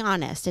is. I'm being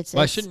honest.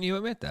 Why shouldn't you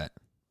admit that?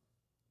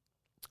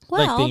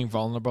 Well, like being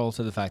vulnerable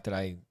to the fact that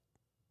I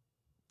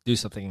do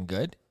something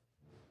good?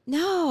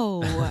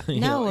 No,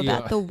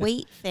 about the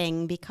weight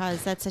thing,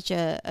 because that's such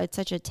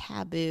a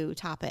taboo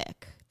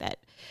topic that,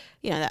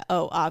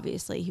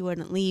 obviously he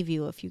wouldn't leave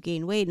you if you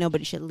gain weight.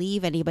 Nobody should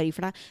leave anybody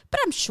for that.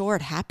 But I'm sure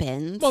it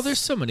happens. Well, there's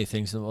so many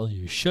things that,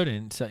 you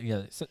shouldn't. So,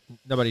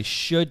 nobody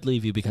should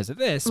leave you because of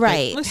this.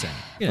 Right. But listen,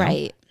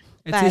 right.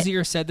 It's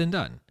easier said than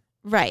done.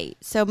 Right.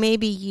 So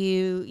maybe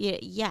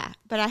yeah,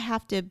 but I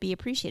have to be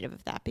appreciative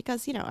of that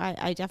because,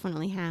 I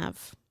definitely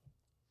have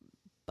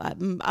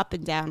up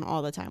and down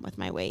all the time with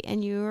my weight,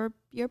 and you're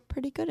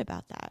pretty good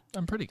about that.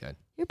 I'm pretty good.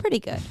 You're pretty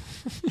good.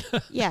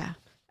 Yeah.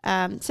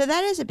 So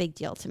that is a big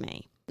deal to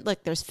me.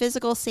 Look, there's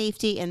physical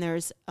safety and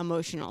there's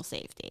emotional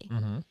safety.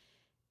 Mm-hmm.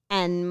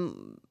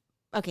 And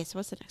okay, so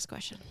what's the next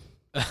question?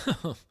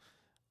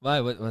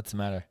 Why? What's the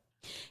matter?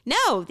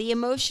 No, the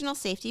emotional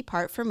safety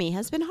part for me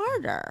has been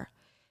harder.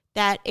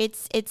 That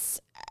it's.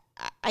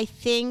 I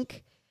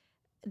think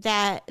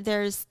that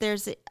there's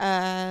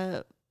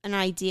an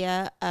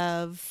idea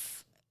of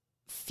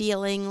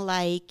feeling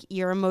like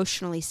you're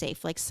emotionally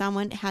safe, like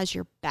someone has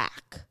your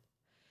back.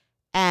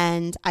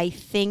 And I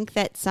think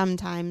that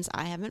sometimes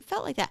I haven't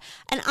felt like that.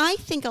 And I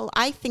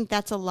think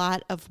that's a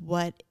lot of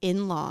what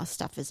in-law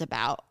stuff is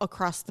about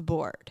across the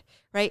board,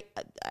 right?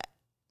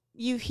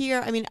 You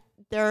hear,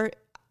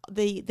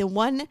 the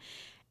one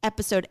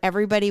episode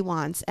everybody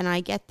wants, and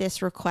I get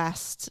this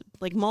request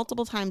like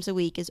multiple times a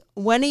week, is,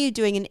 when are you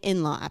doing an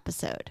in-law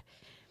episode?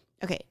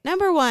 Okay,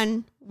 number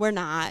one, we're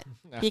not,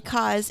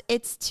 because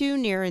it's too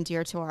near and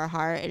dear to our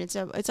heart, and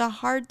it's a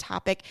hard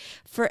topic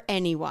for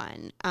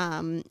anyone.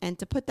 And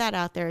to put that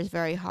out there is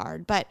very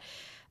hard. But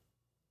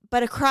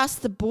across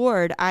the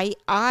board,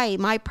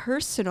 my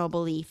personal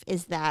belief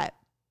is that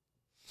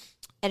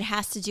it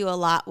has to do a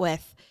lot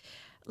with,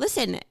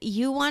 listen,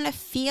 you want to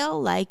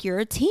feel like you're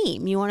a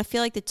team. You want to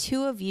feel like the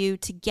two of you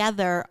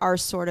together are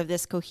sort of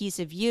this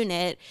cohesive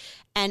unit,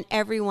 and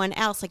everyone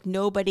else, like,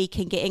 nobody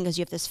can get in because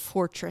you have this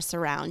fortress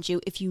around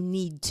you if you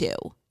need to.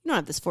 You don't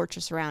have this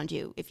fortress around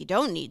you if you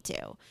don't need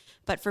to.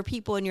 But for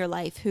people in your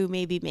life who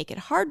maybe make it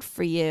hard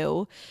for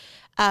you,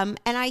 and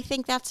I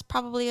think that's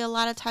probably a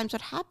lot of times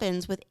what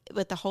happens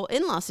with the whole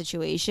in-law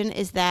situation,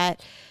 is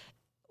that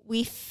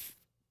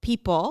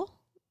people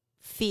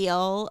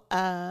feel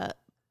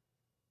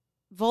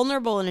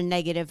vulnerable in a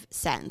negative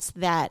sense,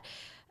 that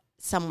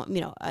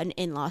someone, an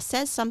in-law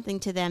says something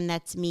to them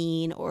that's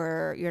mean,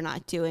 or you're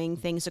not doing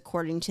things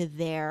according to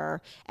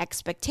their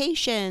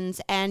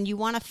expectations, and you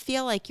want to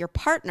feel like your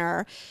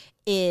partner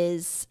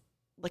is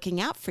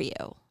looking out for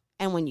you.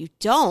 And when you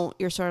don't,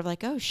 you're sort of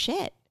like, oh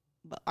shit,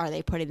 are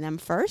they putting them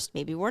first?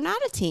 Maybe we're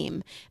not a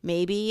team.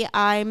 Maybe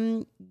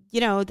I'm,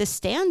 the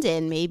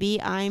stand-in. Maybe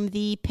I'm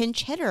the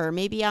pinch hitter.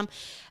 Maybe I'm,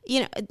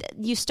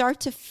 you start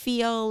to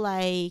feel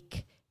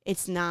like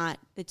it's not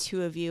the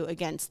two of you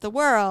against the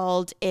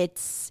world.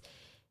 It's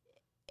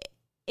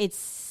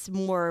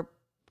more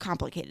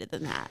complicated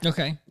than that.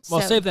 Okay.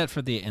 Well, So- save that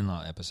for the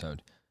in-law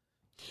episode.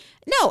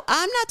 No,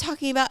 I'm not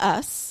talking about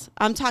us.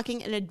 I'm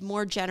talking in a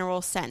more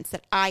general sense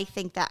that I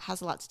think that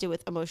has a lot to do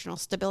with emotional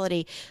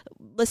stability.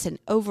 Listen,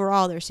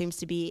 overall, there seems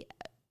to be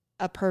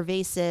a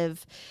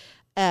pervasive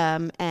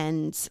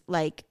and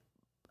like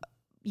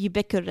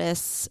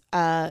ubiquitous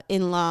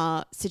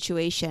in-law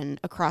situation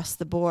across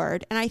the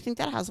board. And I think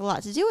that has a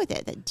lot to do with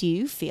it. That do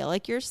you feel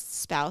like your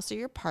spouse or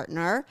your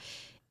partner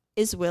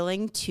is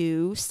willing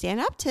to stand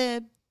up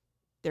to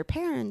their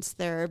parents,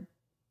 their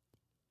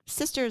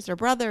sisters, their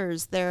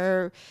brothers,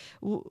 their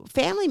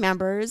family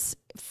members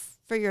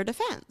for your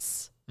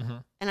defense? Mm-hmm.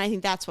 And I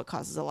think that's what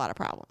causes a lot of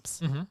problems.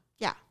 Mm-hmm.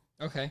 Yeah.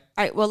 Okay.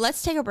 All right. Well,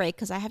 let's take a break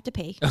because I have to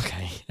pee.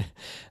 Okay.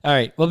 All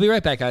right. We'll be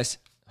right back, guys.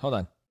 Hold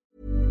on.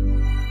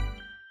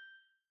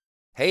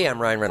 Hey, I'm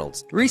Ryan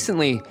Reynolds.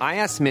 Recently, I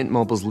asked Mint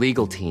Mobile's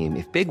legal team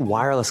if big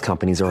wireless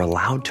companies are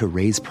allowed to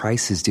raise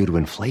prices due to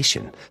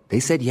inflation. They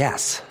said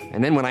yes.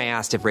 And then when I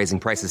asked if raising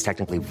prices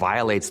technically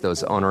violates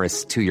those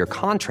onerous 2-year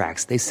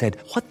contracts, they said,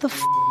 "What the f***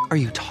 are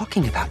you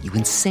talking about, you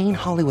insane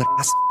Hollywood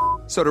ass?"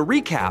 So to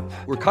recap,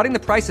 we're cutting the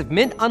price of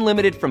Mint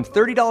Unlimited from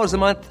 $30 a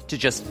month to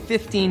just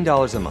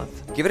 $15 a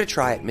month. Give it a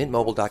try at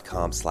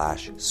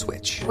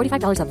mintmobile.com/switch.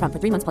 $45 up front for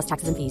 3 months plus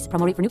taxes and fees.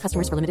 Promo rate for new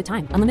customers for limited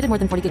time. Unlimited more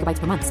than 40 gigabytes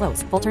per month.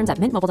 Slows full terms at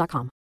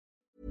mintmobile.com.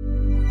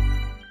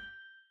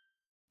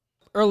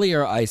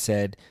 Earlier, I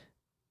said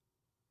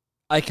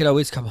I could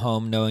always come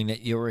home knowing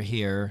that you were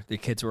here, the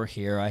kids were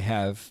here. I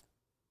have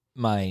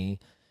my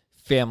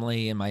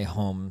family and my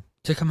home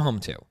to come home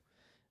to.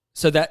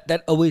 So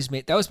that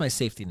was my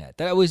safety net.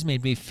 That always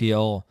made me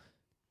feel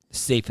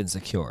safe and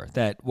secure.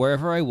 That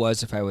wherever I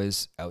was, if I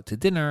was out to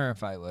dinner,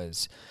 if I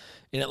was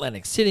in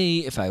Atlantic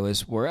City, if I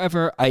was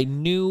wherever, I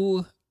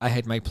knew I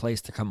had my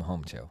place to come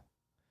home to.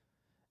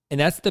 And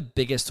that's the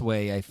biggest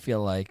way I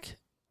feel like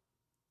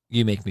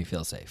you make me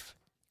feel safe.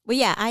 Well,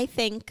 yeah, I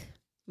think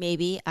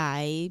maybe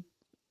I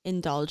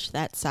indulged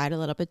that side a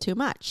little bit too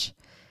much.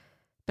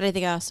 But I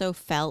think I also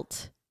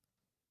felt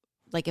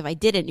like if I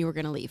didn't, you were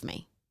going to leave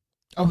me.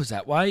 Oh, is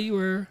that why you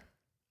were,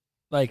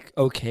 like,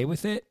 okay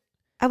with it?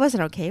 I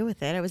wasn't okay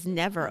with it. I was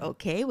never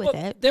okay with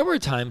it. There were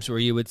times where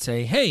you would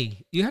say,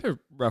 hey, you had a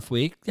rough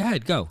week. Go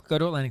ahead, go to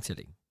Atlantic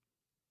City.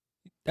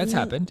 That's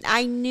happened.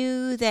 I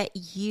knew there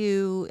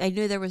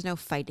was no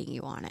fighting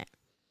you on it.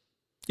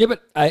 Yeah,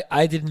 but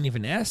I didn't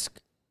even ask.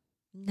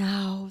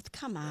 No,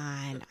 come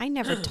on. I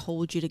never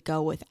told you to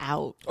go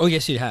without. Oh,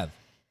 yes, you have.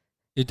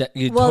 You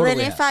well, totally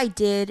then if have. I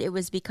did, it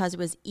was because it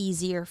was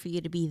easier for you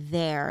to be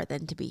there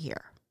than to be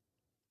here.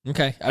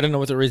 Okay. I don't know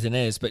what the reason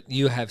is, but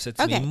you have said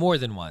to me more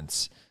than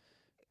once.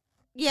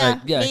 Yeah.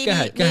 Right, yeah. Maybe, go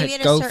ahead.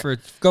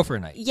 Go for a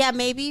night. Yeah.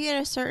 Maybe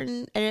at a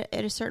certain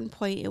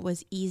point, it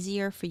was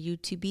easier for you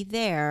to be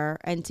there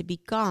and to be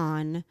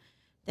gone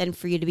than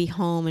for you to be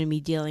home and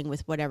be dealing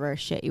with whatever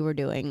shit you were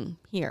doing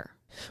here.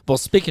 Well,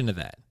 speaking of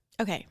that.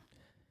 Okay.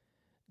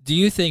 Do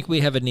you think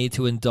we have a need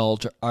to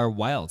indulge our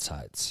wild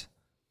sides?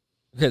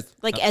 Because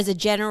as a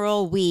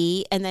general,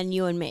 we, and then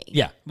you and me.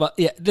 Yeah. Well,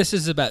 yeah, this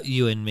is about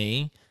you and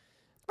me.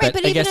 Right,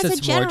 but I even guess as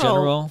it's a general, more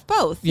general.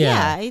 Both.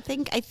 Yeah. I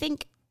think.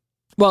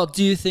 Well,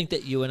 do you think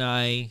that you and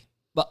I?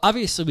 Well,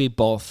 obviously, we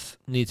both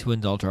need to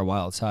indulge our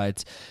wild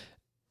sides.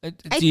 But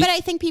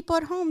I think people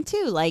at home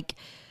too. Like,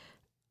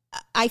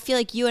 I feel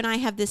like you and I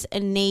have this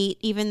innate,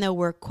 even though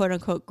we're quote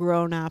unquote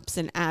grown ups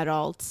and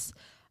adults.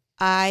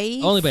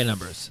 Only by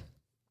numbers.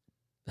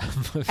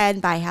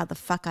 And by how the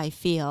fuck I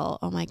feel.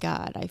 Oh my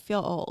God, I feel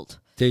old.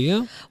 Do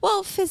you?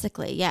 Well,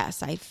 physically,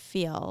 yes, I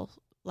feel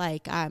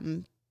like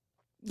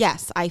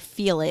yes, I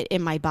feel it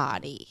in my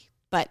body.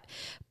 But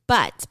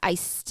I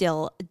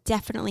still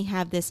definitely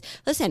have this.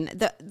 Listen,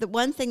 the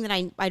one thing that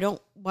I don't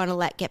want to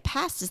let get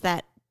past is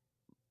that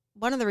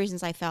one of the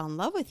reasons I fell in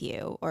love with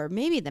you, or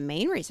maybe the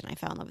main reason I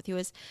fell in love with you,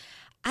 is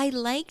I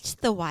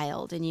liked the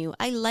wild in you.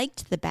 I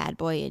liked the bad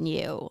boy in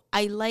you.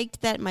 I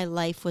liked that my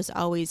life was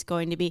always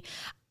going to be.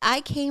 I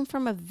came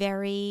from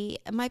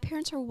my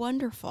parents are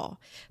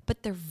wonderful,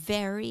 but they're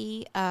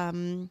very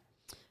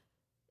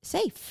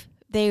safe.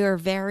 They are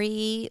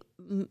very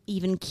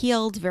even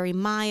keeled, very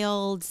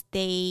mild.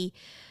 They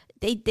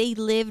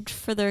lived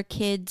for their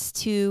kids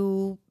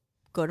to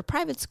go to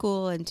private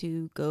school and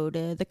to go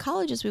to the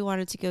colleges we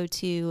wanted to go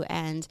to.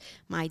 And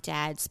my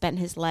dad spent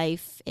his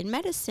life in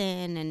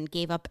medicine and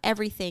gave up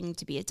everything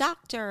to be a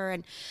doctor.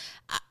 And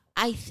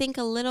I think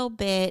a little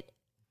bit,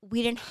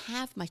 we didn't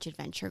have much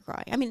adventure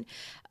growing. I mean,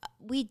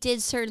 we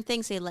did certain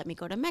things. They let me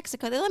go to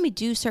Mexico. They let me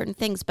do certain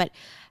things, but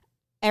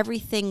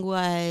everything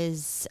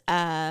was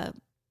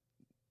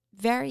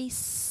very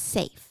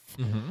safe.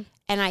 Mm-hmm.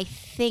 And I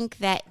think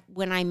that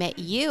when I met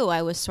you,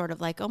 I was sort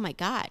of like, oh my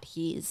God,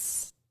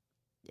 he's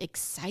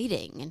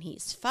exciting and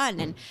he's fun.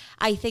 And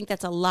I think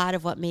that's a lot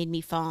of what made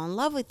me fall in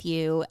love with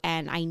you.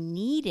 And I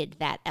needed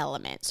that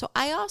element. So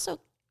I also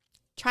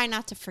try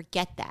not to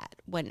forget that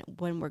when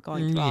we're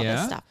going through all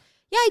this stuff.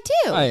 Yeah, I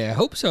do. I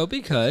hope so,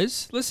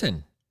 because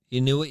listen,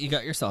 you knew what you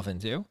got yourself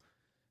into.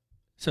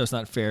 So it's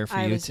not fair for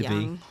you to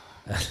be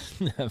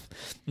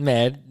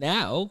mad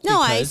now. No,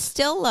 I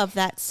still love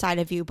that side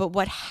of you. But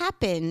what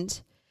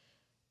happened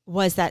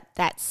was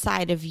that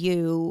side of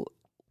you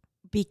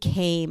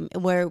became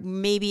where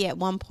maybe at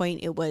one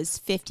point it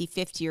was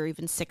 50-50 or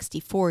even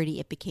 60-40,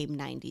 it became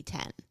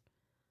 90-10.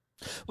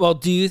 Well,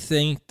 do you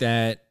think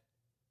that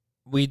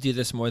we do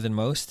this more than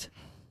most?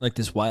 Like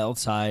this wild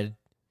side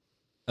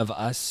of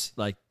us,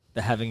 like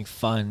the having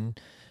fun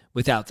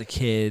without the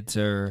kids,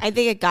 or I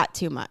think it got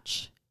too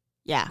much.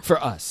 Yeah.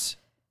 for us?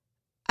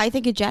 I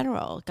think in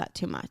general it got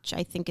too much.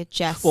 I think it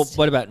just Well,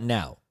 what about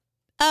now?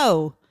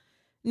 Oh.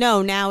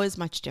 No, now is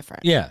much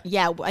different. Yeah.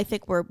 Yeah, I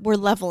think we're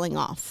leveling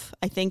off.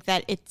 I think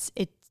that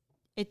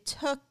it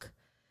took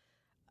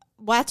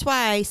that's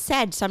why I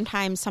said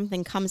sometimes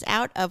something comes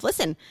out of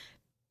listen,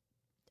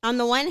 on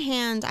the one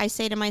hand, I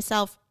say to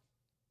myself,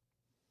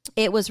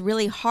 it was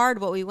really hard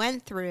what we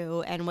went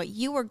through and what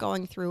you were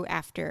going through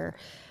after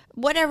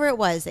whatever it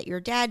was that your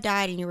dad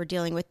died and you were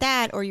dealing with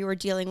that, or you were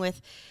dealing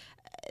with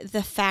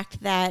the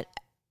fact that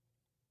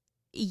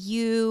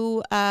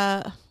you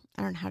I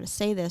don't know how to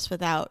say this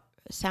without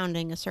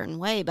sounding a certain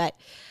way, but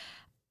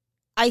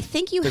I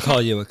think you They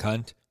call you a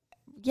cunt?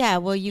 yeah,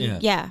 well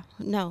Yeah.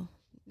 no,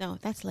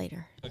 that's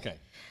later. Okay.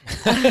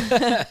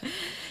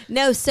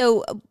 No,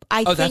 so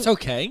I think That's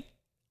okay?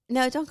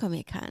 no, don't call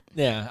me a cunt.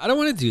 Yeah, I don't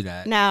want to do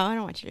that. No, I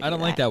don't want you to I do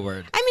don't like that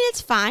word. I mean,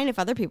 it's fine if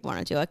other people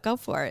want to do it. Go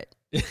for it.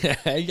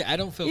 I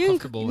don't feel You can-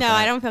 comfortable with no, that.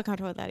 I don't feel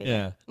comfortable with that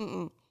either. Yeah.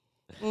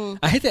 Mm.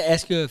 I had to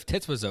ask you if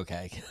tits was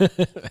okay.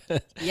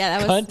 Yeah,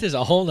 that was Cunt is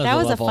a whole nother that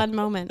was level. a fun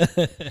moment.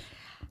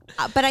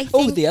 But I think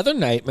Oh, the other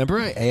night, remember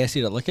I asked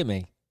you to look at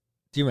me.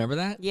 Do you remember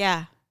that?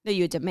 yeah, no,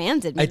 you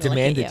demanded me. I to look at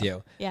demanded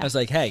you. Yeah, I was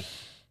like, hey,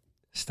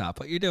 stop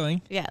what you're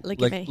doing. yeah, look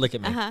Look- at me. look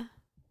at me. Uh-huh.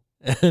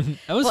 That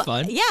was Well,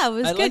 fun. Yeah, it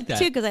was I good like that.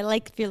 too because I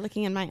like if you're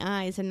looking in my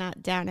eyes and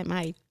not down at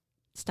my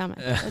stomach.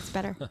 That's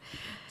better.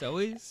 It's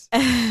always.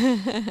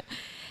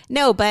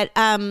 No, but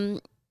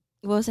what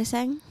was I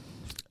saying?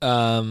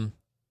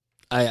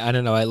 I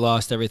don't know. I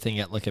lost everything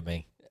at look at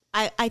me.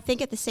 I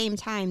think at the same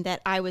time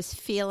that I was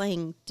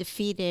feeling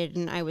defeated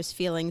and I was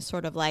feeling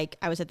sort of like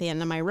I was at the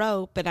end of my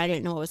rope, but I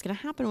didn't know what was going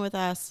to happen with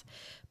us,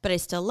 but I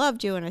still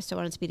loved you and I still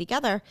wanted to be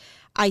together.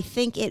 I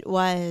think it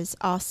was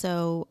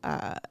also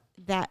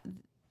that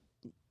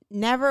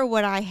never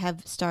would I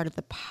have started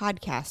the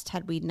podcast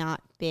had we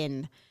not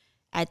been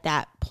at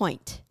that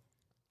point.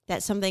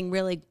 That something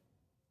really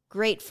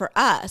great for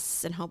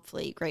us and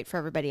hopefully great for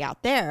everybody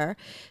out there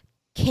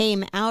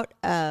came out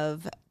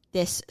of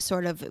this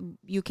sort of,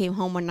 you came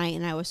home one night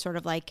and I was sort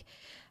of like,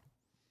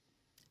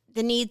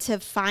 the need to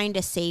find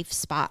a safe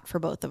spot for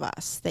both of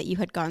us, that you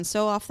had gone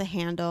so off the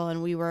handle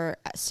and we were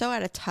so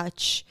out of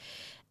touch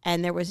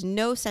and there was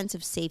no sense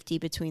of safety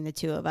between the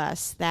two of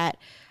us, that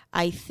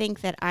I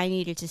think that I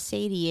needed to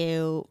say to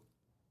you,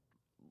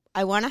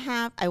 I want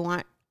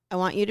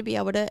you to be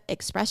able to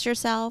express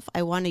yourself.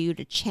 I want you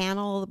to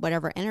channel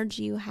whatever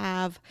energy you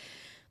have.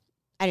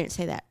 I didn't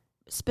say that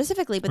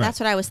specifically, but that's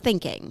what I was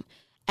thinking.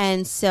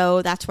 And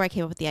so that's where I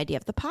came up with the idea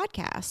of the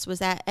podcast, was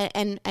that,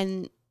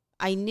 and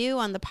I knew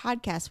on the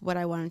podcast what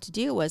I wanted to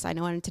do was I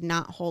wanted to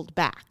not hold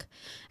back.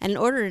 And in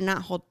order to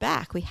not hold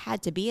back, we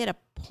had to be at a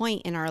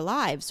point in our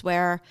lives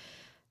where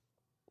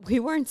we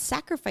weren't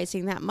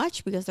sacrificing that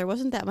much because there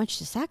wasn't that much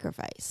to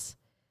sacrifice.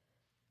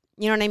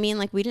 You know what I mean?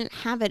 Like we didn't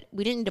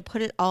need to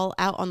put it all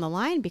out on the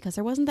line because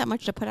there wasn't that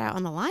much to put out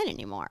on the line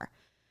anymore.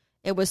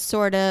 It was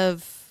sort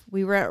of,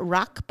 we were at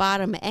rock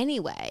bottom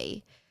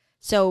anyway.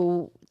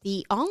 So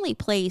the only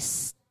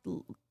place,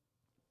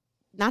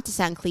 not to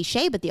sound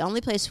cliche, but the only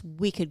place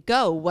we could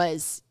go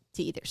was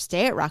to either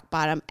stay at rock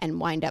bottom and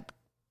wind up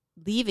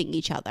leaving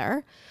each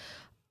other,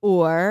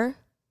 or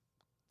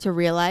to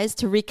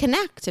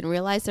reconnect and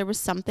realize there was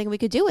something we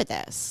could do with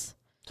this.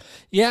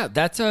 Yeah,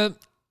 that's a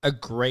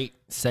great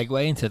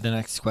segue into the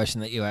next question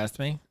that you asked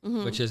me,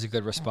 which is a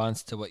good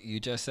response to what you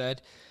just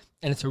said.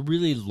 And it's a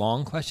really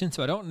long question,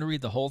 so I don't want to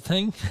read the whole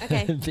thing.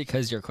 Okay.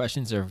 Because your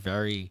questions are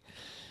very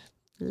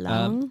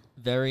Long,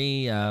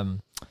 very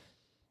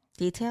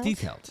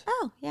detailed.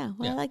 Oh, yeah.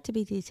 Well, Yeah. I like to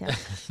be detailed.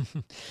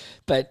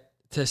 But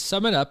to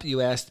sum it up,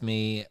 you asked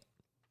me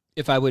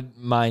if I would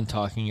mind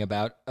talking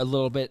about a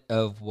little bit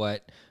of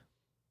what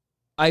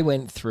I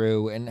went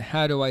through and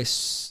how did I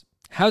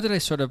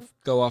sort of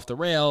go off the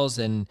rails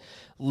and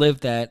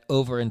live that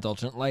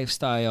overindulgent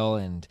lifestyle,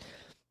 and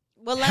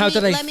Well, how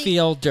did I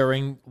feel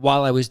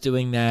while I was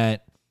doing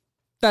that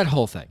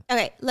whole thing.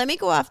 Okay, let me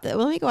go off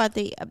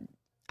the.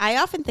 I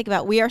often think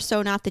about, we are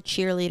so not the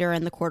cheerleader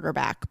and the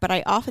quarterback, but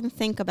I often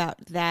think about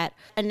that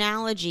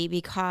analogy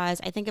because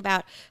I think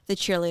about the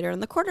cheerleader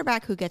and the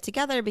quarterback who get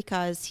together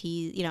because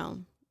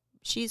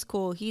she's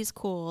cool, he's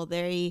cool.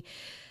 They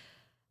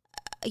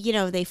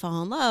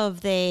fall in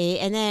love.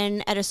 And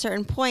then at a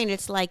certain point,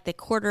 it's like the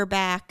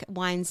quarterback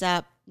winds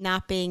up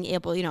not being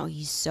able,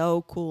 he's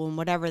so cool and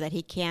whatever that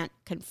he can't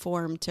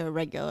conform to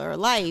regular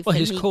life. Well,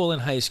 and he's cool in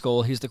high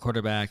school. He's the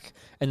quarterback,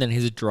 and then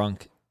he's a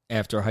drunk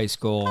after high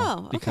school.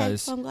 Oh,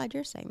 because okay. Well, I'm glad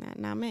you're saying that,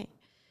 not me.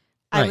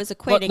 Right. I was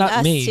equating Well, not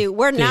us me to.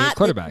 We're being a not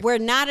quarterback. We're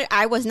not.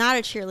 I was not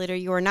a cheerleader.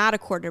 You were not a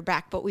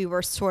quarterback, but we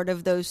were sort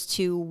of those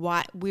two.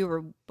 We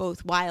were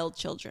both wild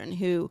children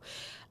who,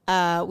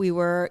 we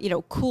were,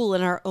 cool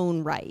in our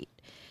own right.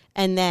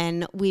 And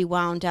then we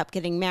wound up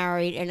getting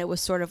married, and it was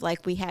sort of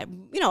like we had,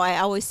 I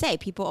always say,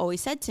 people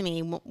always said to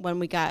me when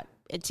we got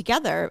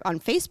together on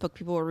Facebook,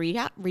 people will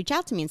reach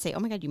out to me and say, "Oh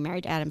my God, you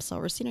married Adam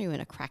Silverstein? Are you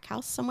in a crack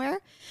house somewhere?"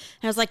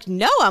 And I was like,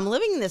 "No, I'm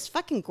living in this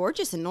fucking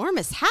gorgeous,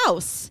 enormous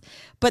house."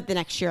 But the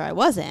next year I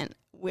wasn't.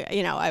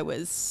 I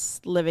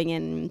was living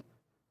in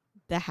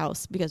the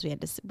house because we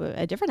had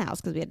a different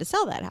house because we had to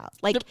sell that house.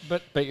 Like,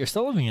 but you're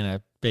still living in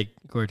a big,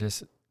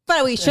 gorgeous.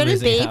 But we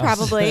shouldn't be. House.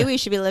 Probably we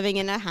should be living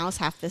in a house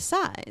half this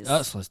size.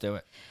 Oh, so let's do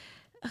it.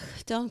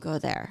 Don't go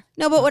there.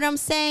 No, but what I'm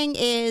saying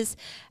is,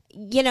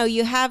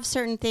 you have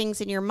certain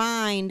things in your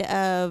mind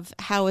of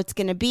how it's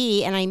going to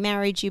be. And I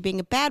married you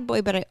being a bad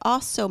boy, but I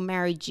also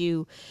married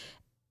you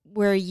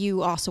where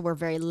you also were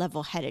very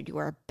level-headed. You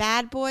were a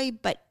bad boy,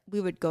 but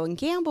we would go and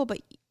gamble,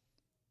 but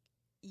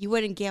you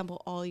wouldn't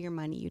gamble all your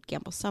money. You'd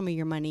gamble some of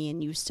your money,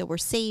 and you still were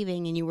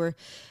saving, and you were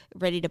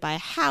ready to buy a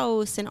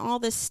house and all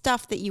this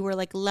stuff that you were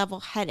like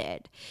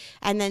level-headed.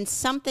 And then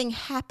something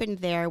happened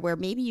there where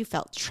maybe you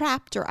felt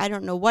trapped, or I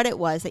don't know what it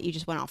was, that you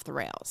just went off the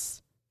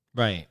rails.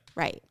 Right.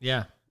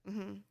 Yeah.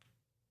 Mm-hmm.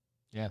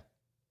 Yeah.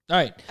 All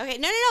right. Okay.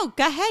 No.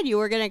 Go ahead. You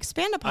were going to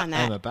expand upon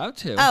that. I'm about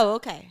to. Oh,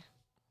 okay.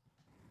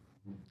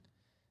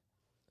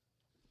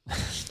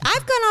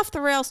 I've gone off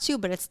the rails too,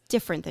 but it's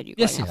different than you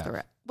going off the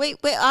rails. Wait.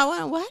 I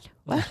want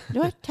what?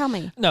 What? Tell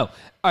me. No. All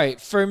right.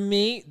 For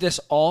me, this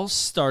all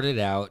started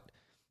out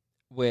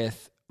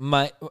with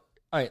my. All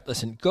right.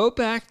 Listen. Go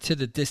back to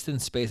the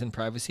distance, space, and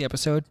privacy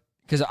episode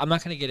because I'm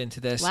not going to get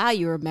into this. Wow,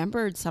 you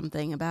remembered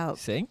something about.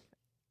 See,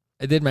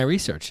 I did my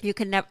research. You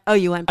can never. Oh,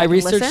 you went back I and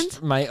researched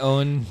listened? my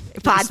own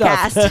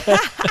podcast.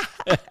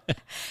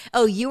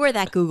 Oh, you were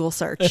that Google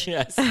search.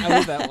 Yes, I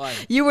was that one.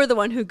 You were the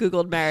one who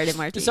Googled Married and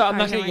Martinez. So I'm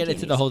not going to get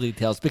into the whole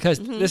details because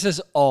this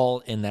is all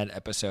in that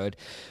episode.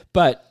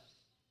 But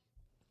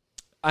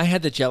I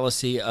had the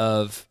jealousy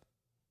of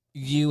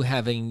you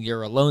having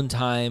your alone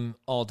time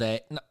all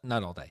day.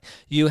 Not all day.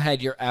 You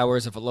had your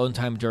hours of alone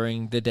time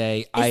during the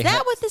day. Is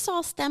that what this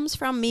all stems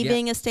from? Me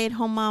being a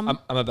stay-at-home mom?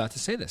 I'm about to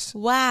say this.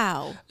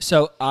 Wow.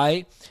 So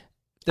I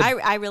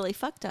really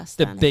fucked us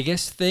then. The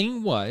biggest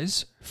thing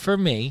was, for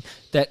me,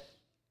 that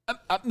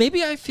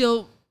maybe I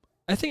feel...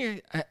 I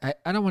think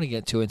I don't want to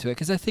get too into it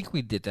because I think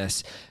we did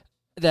this,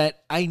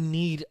 that I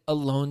need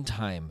alone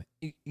time.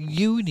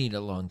 You need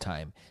alone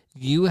time.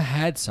 You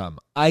had some.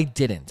 I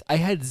didn't. I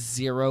had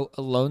 0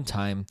 alone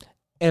time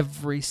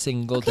every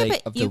single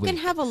day of the week. You can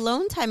have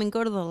alone time and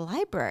go to the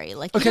library.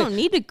 Like, you don't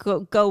need to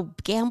go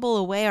gamble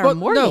away our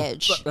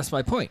mortgage. No, that's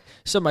my point.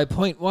 So my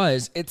point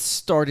was, it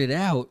started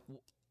out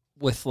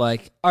with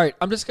like, all right,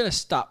 I'm just going to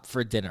stop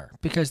for dinner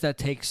because that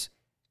takes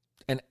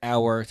an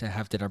hour to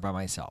have dinner by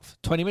myself.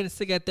 20 minutes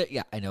to get there.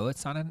 Yeah, I know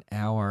it's not an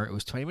hour. It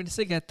was 20 minutes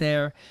to get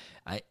there.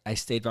 I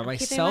stayed by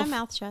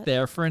myself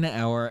there for an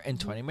hour and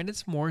 20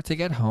 minutes more to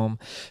get home.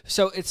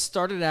 So it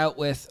started out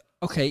with,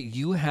 okay,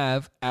 you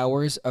have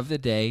hours of the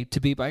day to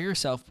be by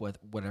yourself with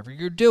whatever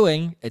you're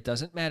doing. It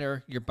doesn't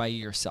matter. You're by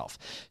yourself.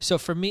 So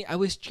for me, I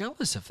was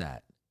jealous of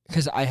that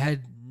because I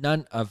had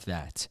none of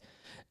that.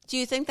 Do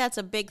you think that's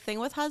a big thing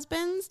with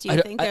husbands? Do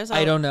you think there's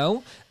I don't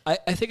know. I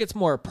think it's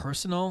more a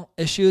personal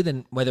issue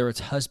than whether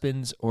it's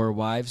husbands or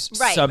wives.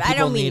 Right. Some people I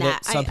don't mean need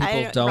that. it. Some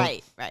people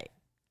don't. Right.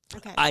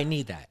 Okay. I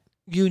need that.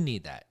 You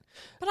need that.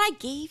 But I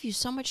gave you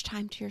so much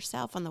time to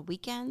yourself on the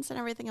weekends and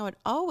everything. I would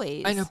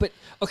always. I know, but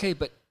okay,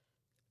 but.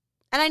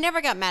 And I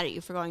never got mad at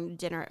you for going to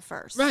dinner at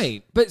first.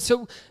 Right. But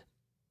so,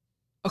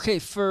 okay,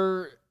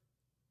 for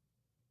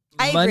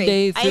I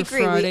Monday agree. through I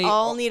agree. Friday We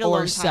all need alone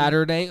or time.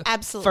 Saturday.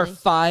 Absolutely. For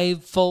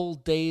 5 full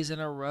days in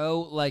a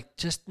row, like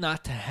just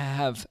not to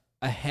have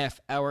a half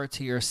hour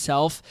to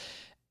yourself.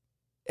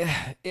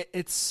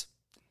 It's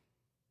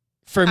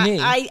for me.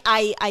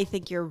 I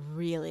think you're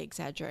really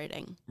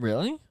exaggerating.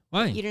 Really?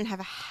 Why? You didn't have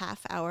a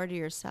half hour to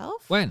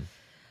yourself? When?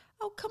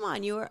 Oh, come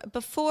on. You were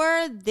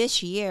before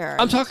this year.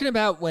 I'm talking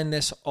about when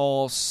this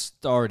all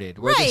started,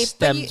 where this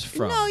stems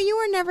from. No, you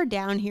were never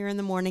down here in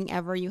the morning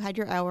ever. You had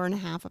your hour and a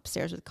half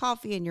upstairs with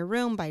coffee in your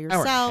room by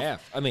yourself. Hour and a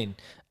half. I mean,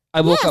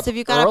 I woke up if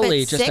you got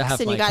early up at just 6 to have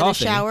and my you got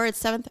coffee. in the shower at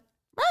 7.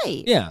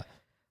 Right. Yeah.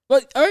 Well,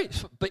 all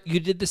right, but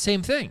you did the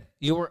same thing.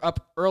 You were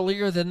up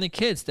earlier than the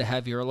kids to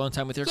have your alone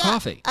time with your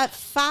coffee. At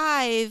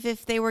 5,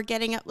 if they were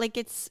getting up, like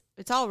it's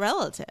all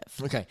relative.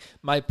 Okay.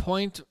 My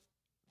point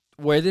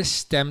where this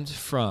stemmed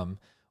from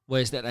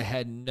was that I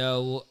had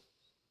no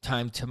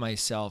time to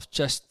myself,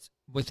 just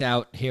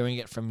without hearing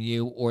it from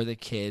you or the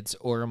kids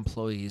or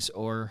employees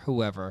or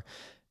whoever,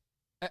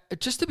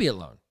 just to be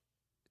alone.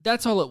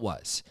 That's all it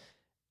was.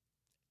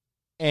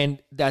 And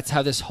that's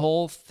how this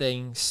whole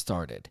thing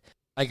started.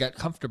 I got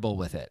comfortable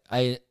with it.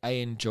 I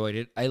enjoyed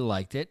it. I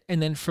liked it.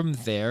 And then from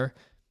there,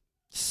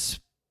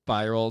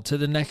 spiraled to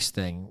the next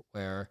thing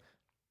where,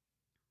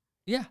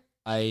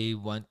 I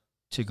went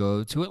to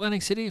go to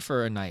Atlantic City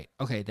for a night.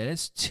 Okay, that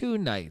is 2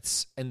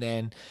 nights. And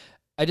then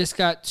I just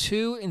got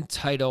too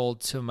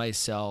entitled to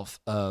myself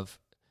of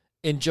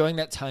enjoying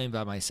that time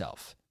by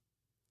myself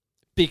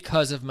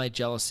because of my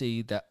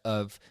jealousy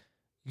of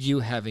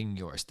you having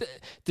yours.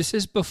 This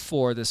is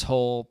before this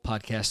whole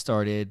podcast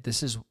started.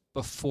 This is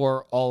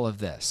before all of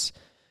this.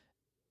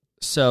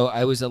 So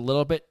I was a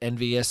little bit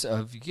envious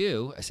of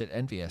you. I said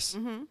envious,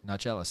 not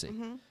jealousy.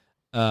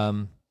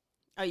 Oh,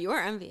 you were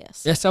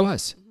envious. Yes, I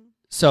was.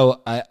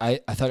 So I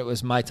thought it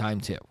was my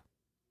time too.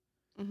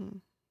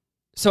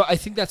 So I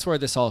think that's where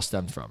this all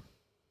stemmed from.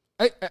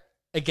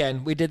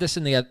 Again, we did this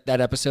in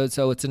that episode,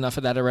 so it's enough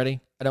of that already.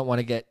 I don't want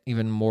to get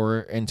even more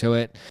into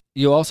it.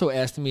 You also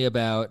asked me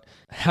about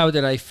how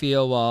did I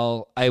feel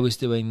while I was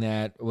doing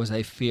that? Was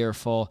I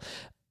fearful?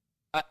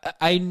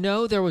 I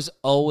know there was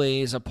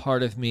always a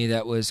part of me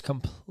that was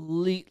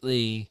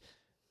completely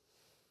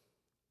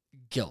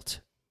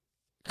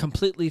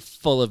completely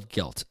full of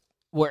guilt.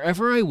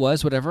 Wherever I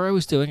was, whatever I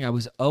was doing, I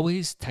was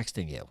always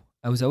texting you.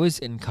 I was always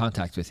in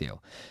contact with you.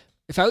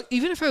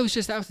 Even if I was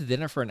just out to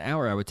dinner for an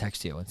hour, I would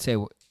text you and say,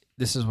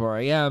 this is where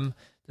I am.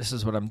 This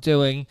is what I'm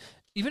doing.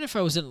 Even if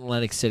I was in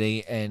Atlantic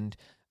City, and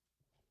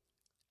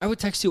I would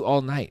text you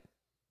all night,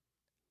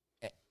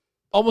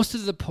 almost to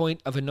the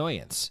point of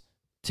annoyance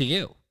to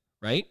you,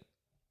 right?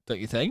 Don't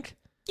you think?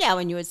 Yeah,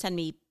 when you would send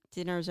me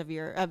dinners of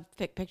your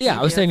pictures. Yeah,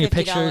 I was sending you $50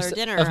 pictures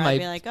dinner, of my I'd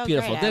be like, oh,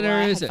 beautiful great,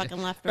 dinners. I had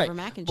fucking leftover Right.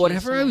 mac and cheese.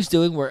 Whatever I was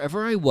doing,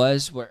 wherever I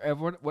was,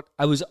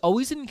 I was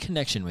always in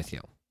connection with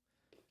you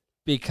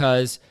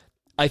because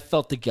I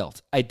felt the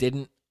guilt.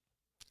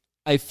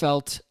 I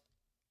felt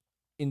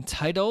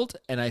entitled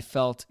and I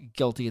felt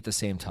guilty at the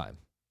same time.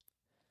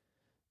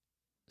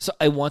 So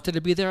I wanted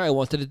to be there. I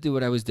wanted to do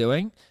what I was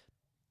doing,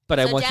 but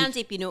so I wanted. Down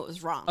deep, you knew it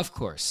was wrong. Of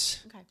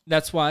course. Okay.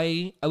 That's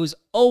why I was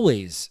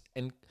always,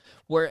 and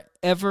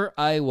wherever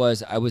I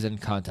was in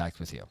contact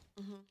with you.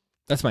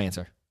 That's my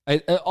answer.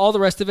 All the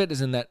rest of it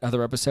is in that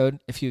other episode.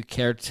 If you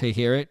care to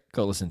hear it,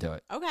 go listen to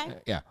it. Okay.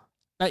 Yeah.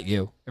 Not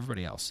you,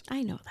 everybody else.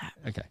 I know that.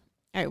 Okay.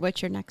 All right,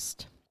 what's your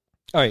next?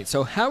 All right.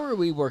 So how are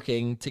we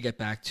working to get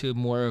back to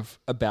more of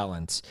a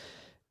balance?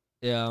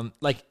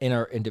 Like in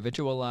our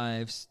individual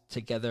lives,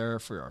 together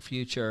for our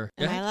future.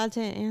 Am I allowed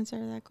to answer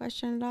that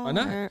question at all? Why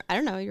not? Or, I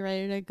don't know. You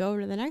ready to go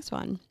to the next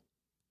one?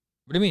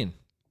 What do you mean?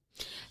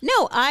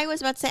 No, I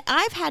was about to say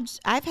I've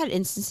had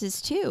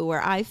instances too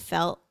where I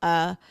felt.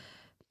 I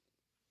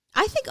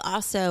think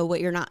also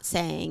what you're not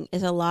saying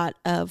is a lot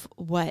of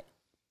what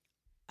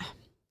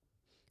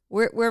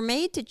we're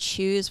made to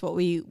choose what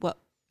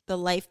the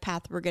life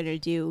path we're going to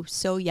do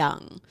so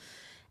young.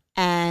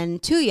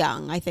 And too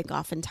young, I think,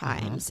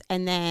 oftentimes.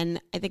 And then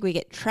I think we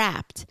get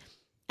trapped.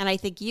 And I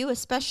think you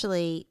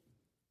especially,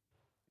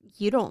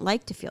 you don't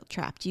like to feel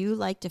trapped. You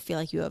like to feel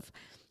like you have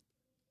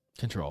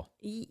Control.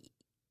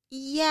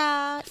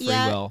 Yeah. Free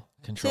will.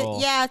 Control.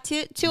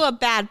 To a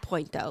bad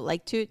point, though.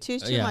 Like, too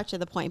much of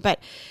the point. But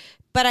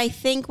I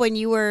think when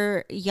you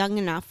were young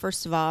enough,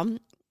 first of all,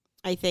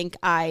 I think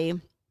I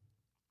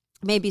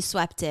maybe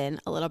swept in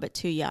a little bit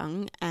too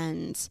young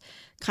and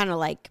kind of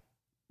like,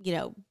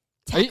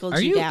 tackled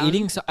are you down.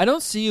 eating? I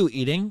don't see you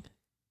eating.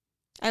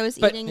 I was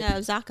eating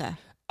Zaka.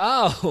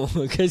 Oh,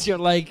 because you're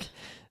like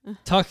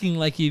talking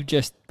like you've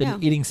just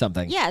been eating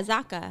something. Yeah,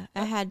 Zaka.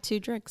 I had 2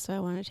 drinks, so I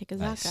wanted to take a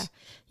Nice. Zaka.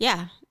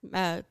 Yeah.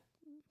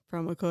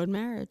 Promo code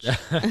marriage. Just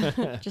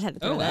had to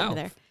throw that in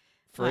there.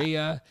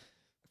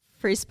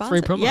 Free sponsor.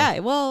 Free promo. Yeah.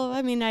 Well,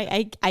 I mean,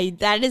 I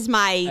that is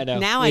my, I know.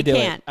 now We I do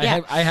can't. it.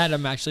 Yeah. I had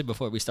them actually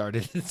before we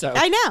started. So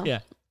I know.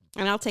 Yeah.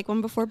 And I'll take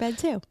one before bed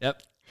too.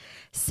 Yep.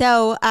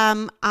 So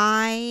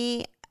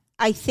I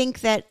think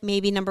that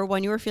maybe number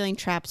one, you were feeling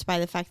trapped by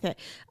the fact that,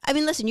 I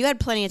mean, listen, you had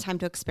plenty of time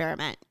to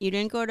experiment. You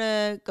didn't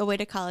go away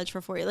to college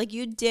for 4 years. Like,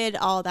 you did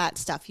all that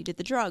stuff. You did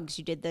the drugs,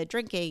 you did the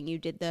drinking, you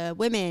did the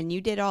women,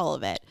 you did all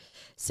of it.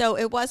 So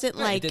it wasn't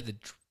like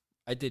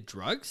I did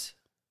drugs.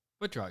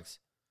 What drugs?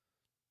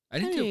 I I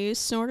didn't don't know, do. you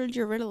snorted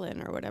your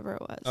Ritalin or whatever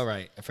it was. Oh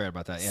right, I forgot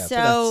about that. Yeah, So-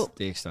 but that's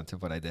the extent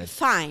of what I did.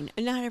 Fine.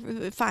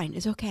 Fine.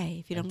 It's okay.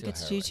 If you I don't do get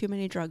to do heroin. too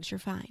many drugs, you're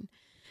fine.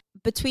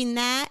 Between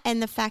that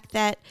and the fact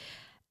that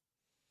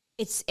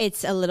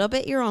it's a little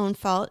bit your own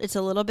fault. It's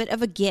a little bit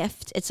of a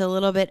gift. It's a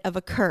little bit of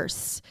a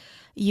curse.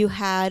 You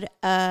had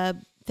a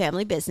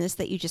family business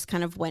that you just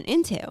kind of went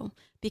into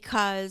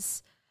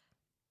because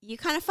you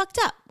kind of fucked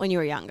up when you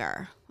were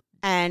younger.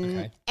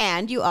 And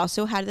you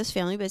also had this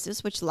family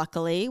business, which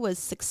luckily was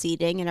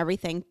succeeding and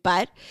everything.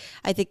 But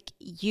I think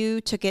you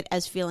took it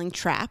as feeling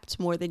trapped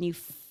more than you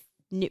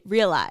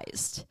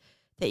realized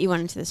that you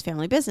went into this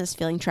family business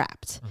feeling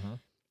trapped. Mm-hmm.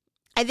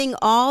 I think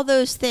all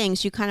those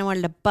things you kind of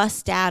wanted to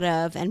bust out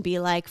of and be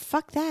like,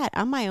 fuck that.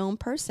 I'm my own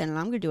person and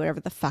I'm going to do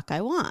whatever the fuck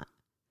I want.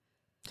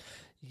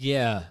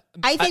 Yeah.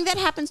 I think that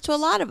happens to a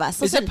lot of us.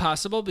 Is Listen, it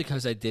possible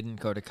because I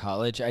didn't go to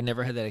college? I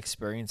never had that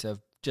experience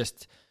of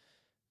just.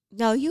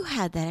 no, you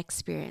had that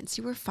experience.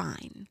 You were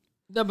fine.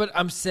 No, but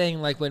I'm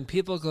saying like when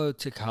people go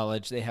to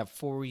college, they have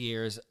 4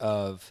 years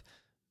of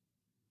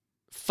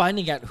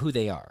finding out who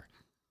they are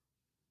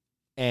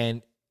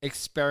and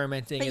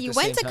experimenting. But at you the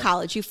went same to time.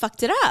 college. You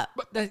fucked it up.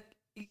 But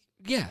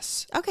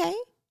yes. Okay.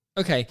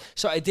 Okay.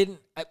 So I didn't.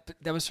 But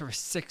that was for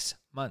 6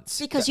 months.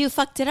 Because you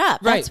fucked it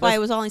up. Right, That's why but- it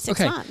was only 6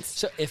 okay. months.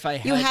 So if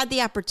I You had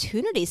the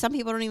opportunity. Some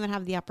people don't even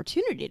have the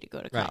opportunity to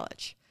go to Right.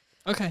 college.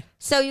 Okay.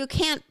 So you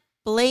can't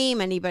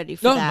blame anybody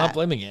for No, that. I'm not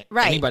blaming it.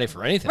 Right. Anybody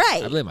for anything.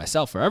 Right. I blame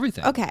myself for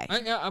everything. Okay.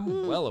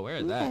 I'm well aware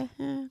of that.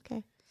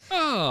 Okay.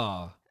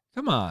 Oh,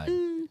 come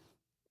on.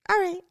 All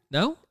right.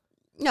 No?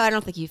 No, I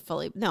don't think you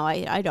fully. No,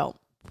 I don't.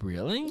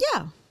 Really?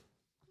 Yeah.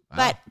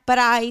 Wow. But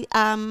I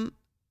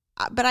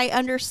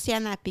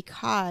understand that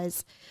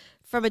because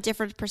from a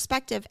different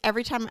perspective,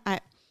 every time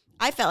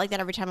I felt like that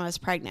every time I was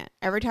pregnant.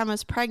 Every time I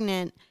was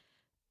pregnant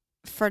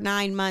for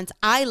 9 months,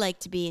 I like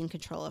to be in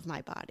control of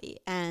my body.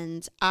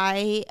 And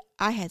I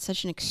had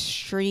such an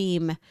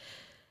extreme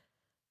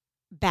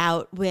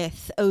bout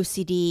with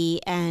OCD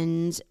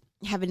and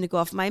having to go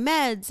off my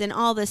meds and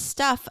all this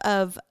stuff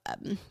of,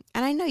 and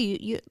I know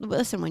you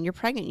listen, when you're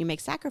pregnant, you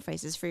make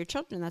sacrifices for your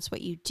children. That's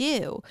what you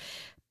do.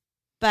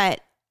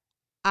 But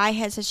I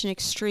had such an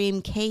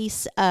extreme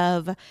case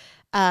of,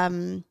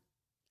 I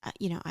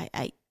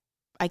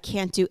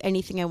can't do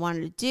anything I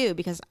wanted to do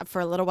because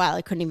for a little while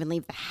I couldn't even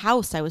leave the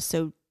house. I was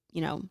so,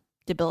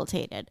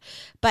 debilitated.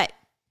 But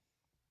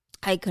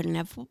I couldn't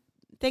have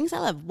things I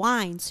love: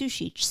 wine,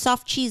 sushi,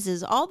 soft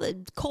cheeses, all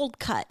the cold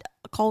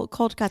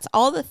cuts,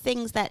 all the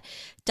things that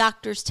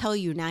doctors tell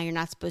you now you're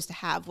not supposed to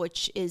have,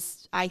 which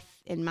is,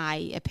 in my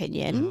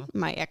opinion,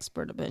 my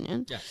expert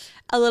opinion,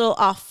 a little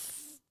off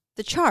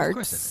the charts. Of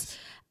course it is.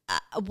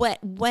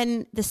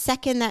 When the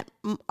second that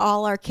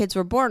all our kids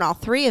were born, all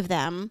three of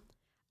them,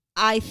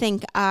 I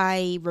think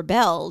I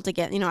rebelled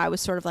again. I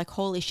was sort of like,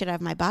 holy shit, I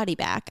have my body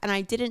back. And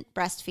I didn't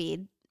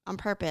breastfeed on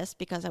purpose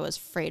because I was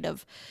afraid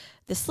of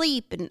the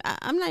sleep. And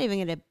I'm not even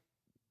going to,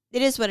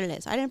 it is what it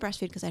is. I didn't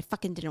breastfeed because I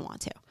fucking didn't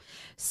want to.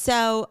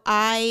 So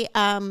I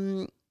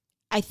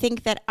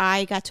think that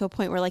I got to a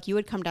point where like you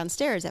would come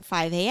downstairs at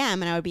 5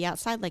 a.m. and I would be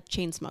outside like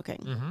chain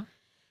smoking. Mm-hmm.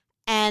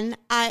 And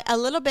I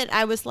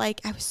was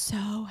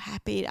so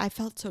happy. I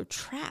felt so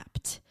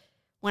trapped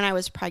when I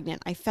was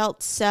pregnant. I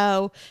felt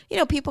so,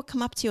 people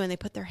come up to you and they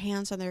put their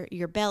hands on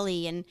your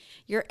belly and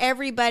you're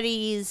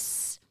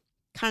everybody's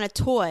kind of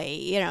toy.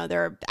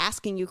 They're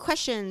asking you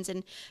questions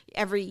and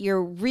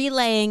you're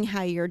relaying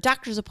how your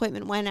doctor's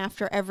appointment went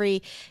after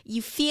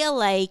you feel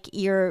like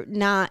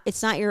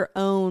it's not your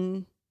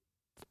own.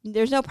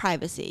 There's no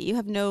privacy.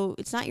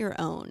 It's not your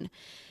own.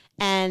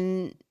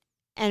 And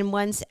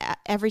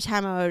every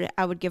time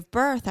I would give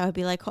birth, I would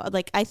be like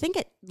I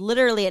think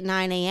literally at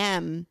 9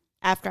 a.m.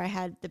 after I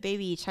had the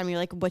baby, each time you're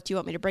like, what do you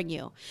want me to bring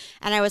you?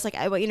 And I was like,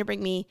 I want you to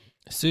bring me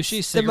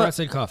sushi, cigarettes,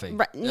 and coffee.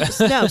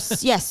 Yes,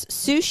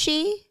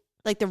 sushi,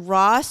 like the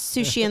rawest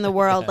sushi in the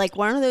world, like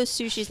one of those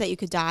sushis that you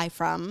could die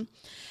from.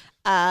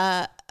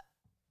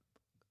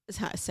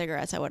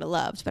 Cigarettes I would have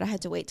loved, but I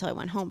had to wait till I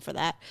went home for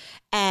that.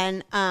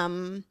 And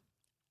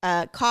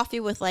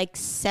coffee with like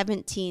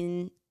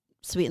 17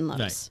 sweet and lows.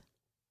 Nice.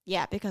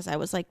 Yeah, because I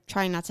was like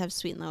trying not to have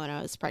sweet and low when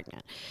I was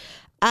pregnant.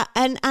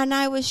 And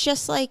I was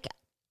just like,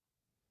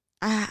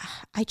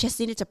 I just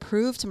needed to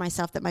prove to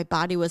myself that my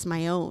body was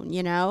my own,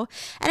 And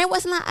it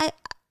wasn't that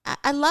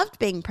I loved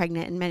being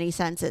pregnant in many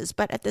senses,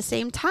 but at the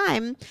same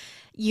time,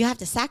 you have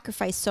to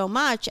sacrifice so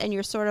much, and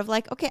you're sort of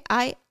like, okay,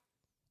 I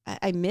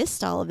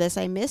missed all of this.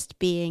 I missed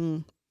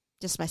being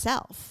just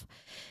myself.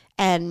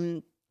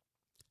 And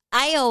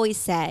I always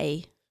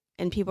say,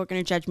 and people are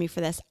going to judge me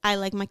for this, I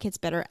like my kids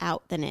better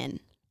out than in.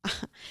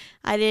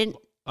 I didn't.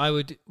 Why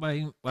would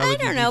I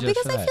don't know,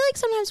 because I feel like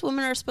sometimes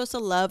women are supposed to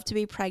love to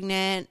be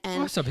pregnant,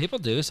 and some people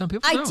do, some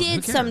people don't. I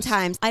did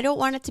sometimes. I don't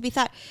want it to be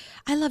thought.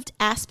 I loved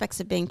aspects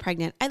of being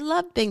pregnant. I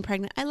loved being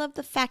pregnant. I loved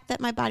the fact that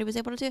my body was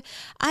able to do.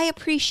 I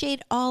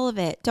appreciate all of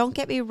it. Don't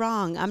get me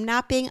wrong. I'm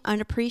not being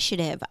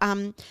unappreciative.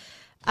 I'm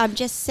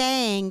just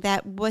saying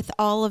that with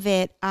all of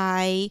it,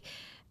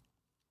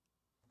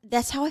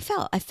 that's how I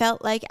felt. I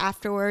felt like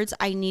afterwards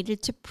I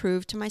needed to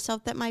prove to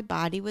myself that my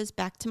body was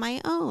back to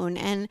my own.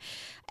 And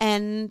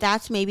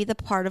that's maybe the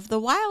part of the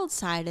wild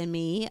side in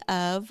me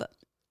of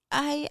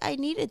I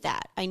needed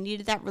that. I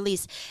needed that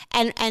release.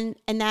 And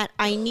that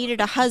I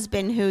needed a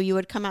husband who you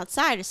would come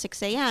outside at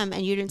 6 a.m.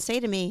 and you didn't say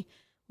to me,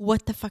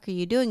 what the fuck are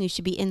you doing? You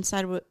should be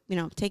inside,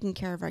 taking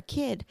care of our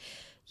kid.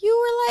 You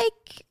were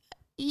like,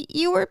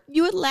 you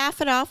would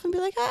laugh it off and be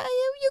like,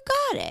 oh, you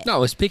got it. No, I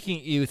was peeking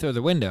at you through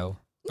the window.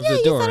 Yeah,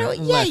 the door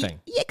and laughing.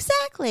 Yeah,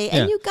 exactly.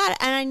 And you got it.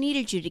 And I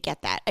needed you to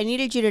get that. I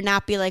needed you to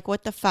not be like,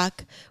 what the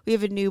fuck? We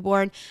have a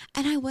newborn.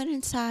 And I went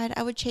inside.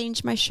 I would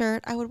change my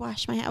shirt. I would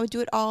wash my hair. I would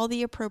do all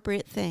the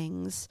appropriate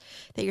things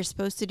that you're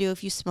supposed to do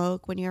if you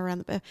smoke when you're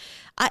around the...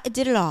 I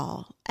did it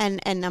all.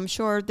 And I'm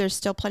sure there's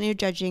still plenty of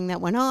judging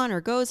that went on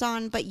or goes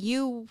on, but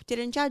you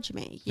didn't judge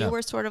me. You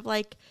were sort of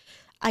like,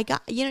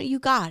 you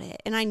got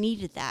it. And I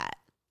needed that.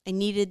 I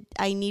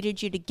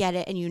needed you to get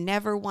it, and you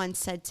never once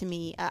said to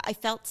me, I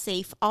felt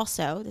safe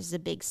also, this is a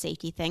big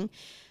safety thing,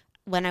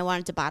 when I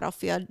wanted to bottle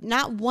feed.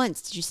 Not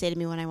once did you say to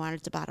me when I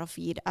wanted to bottle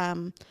feed,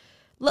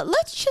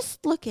 let's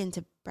just look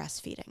into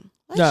breastfeeding.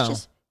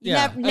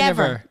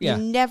 Never. You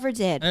never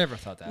did. I never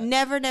thought that.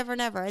 Never.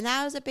 And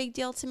that was a big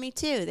deal to me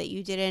too, that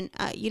you didn't,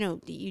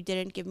 you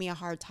didn't give me a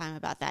hard time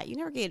about that. You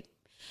never get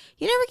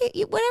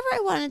whatever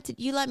I wanted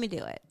to, you let me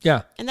do it.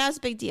 Yeah. And that was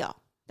a big deal.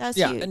 That's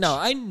huge. No,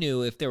 I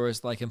knew if there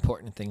was like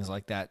important things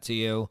like that to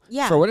you.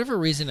 Yeah. For whatever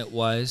reason it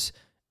was,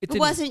 It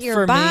wasn't your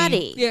for me,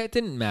 body. yeah, it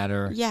didn't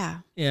matter. Yeah.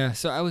 Yeah,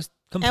 so I was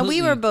completely... And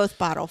we were both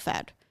bottle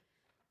fed,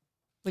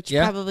 which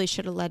Yeah. probably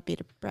should have led me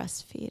to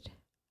breastfeed.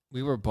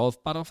 We were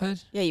both bottle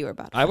fed? Yeah, you were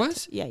bottle I fed.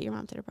 was? Yeah, your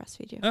mom did a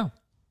breastfeed you. Oh.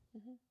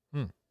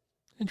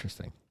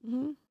 Interesting.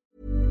 Mm-hmm.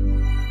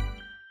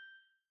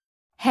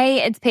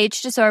 Hey, it's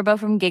Paige DeSorbo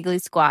from Giggly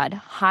Squad.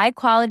 High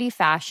quality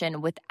fashion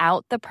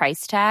without the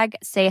price tag.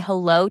 Say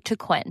hello to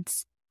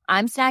Quince.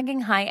 I'm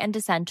snagging high-end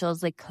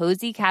essentials like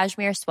cozy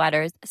cashmere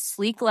sweaters,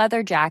 sleek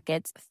leather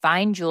jackets,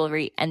 fine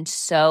jewelry, and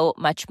so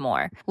much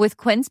more. With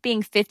Quince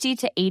being 50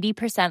 to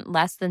 80%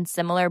 less than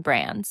similar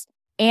brands.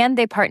 And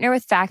they partner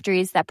with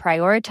factories that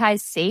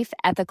prioritize safe,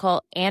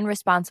 ethical, and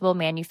responsible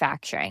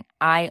manufacturing.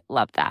 I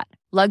love that.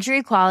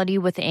 Luxury quality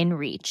within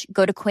reach.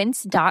 Go to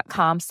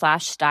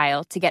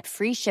quince.com/style to get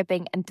free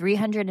shipping and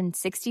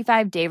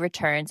 365-day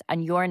returns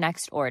on your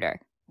next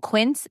order.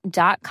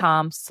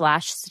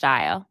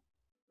 Quince.com/style.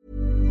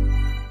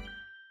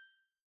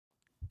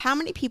 How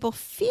many people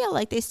feel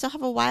like they still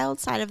have a wild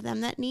side of them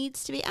that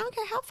needs to be, I don't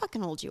care how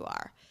fucking old you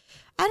are.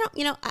 I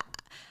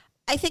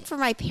think for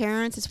my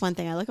parents, it's one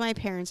thing. I look at my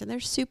parents and they're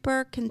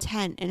super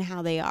content in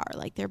how they are.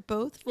 Like they're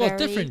both very... Well,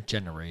 different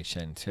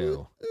generation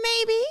too.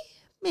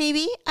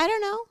 Maybe. I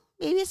don't know.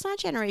 Maybe it's not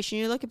generation.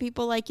 You look at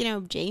people like,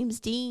 James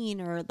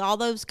Dean or all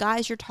those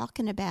guys you're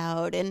talking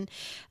about, and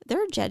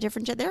they're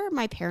different. They're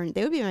my parent.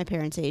 They would be my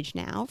parents' age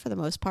now for the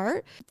most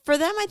part. For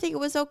them, I think it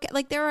was okay.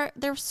 Like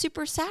they're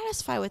super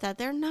satisfied with that.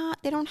 They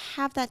don't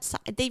have that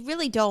side. They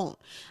really don't.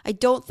 I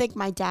don't think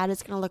my dad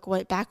is going to look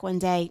back one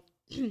day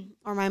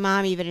or my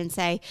mom even and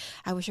say,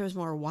 I wish I was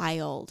more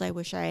wild. I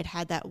wish I had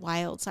had that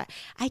wild side.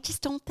 I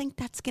just don't think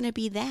that's going to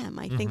be them.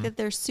 I think that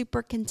they're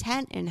super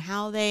content in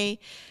how they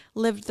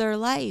lived their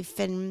life.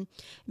 And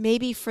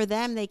maybe for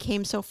them, they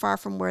came so far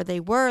from where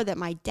they were that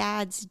my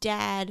dad's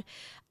dad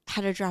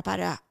had to drop out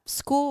of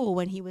school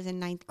when he was in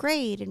 9th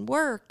grade and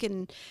work.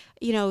 And,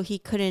 he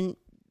couldn't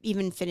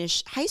even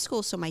finish high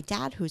school. So my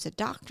dad, who's a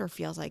doctor,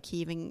 feels like he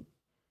even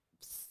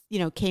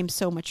came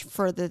so much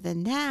further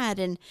than that.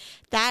 And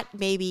that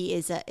maybe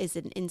is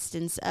an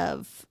instance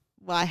of,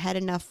 well, I had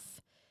enough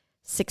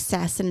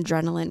success and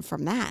adrenaline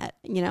from that.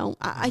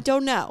 I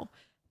don't know.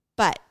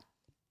 But,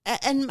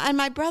 and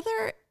my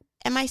brother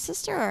and my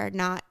sister are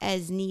not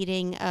as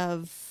needing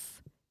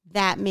of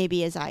that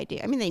maybe as I do.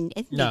 I mean,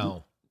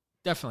 No,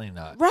 definitely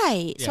not.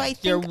 Right. Yeah, So I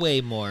think you're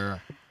way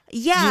more...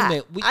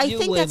 Yeah, I you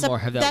think way that's more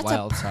have that that's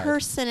wild a side.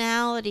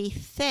 personality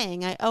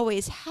thing. I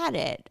always had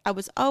it. I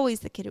was always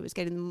the kid who was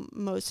getting the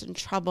most in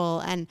trouble,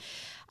 and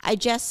I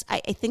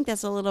think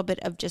that's a little bit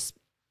of just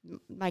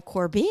my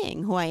core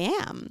being, who I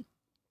am.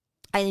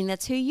 I think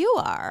that's who you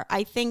are.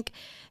 I think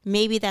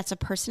maybe that's a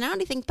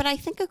personality thing, but I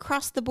think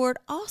across the board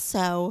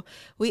also,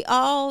 we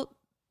all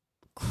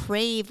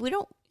crave. I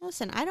don't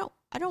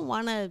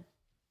want to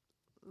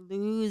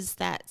lose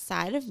that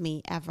side of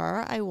me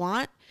ever. I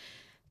want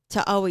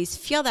to always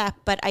feel that,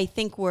 but I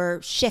think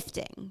we're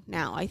shifting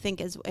now. I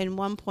think as in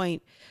one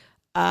point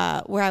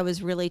where I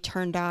was really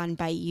turned on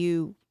by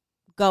you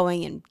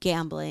going and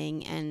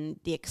gambling and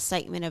the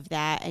excitement of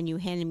that, and you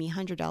handed me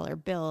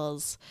 $100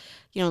 bills,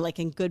 like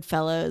in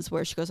Goodfellas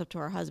where she goes up to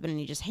her husband and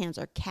he just hands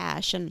her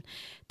cash, and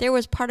there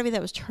was part of me that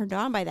was turned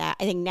on by that.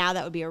 I think now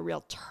that would be a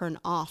real turn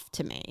off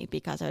to me,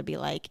 because I would be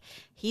like,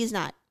 he's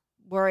not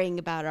worrying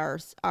about our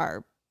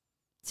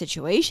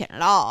situation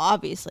at all.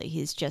 Obviously,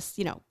 he's just,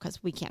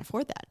 because we can't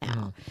afford that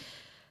now.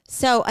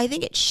 So I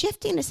think it's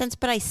shifting in a sense,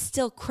 but I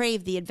still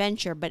crave the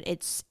adventure, but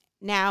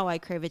now I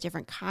crave a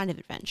different kind of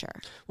adventure.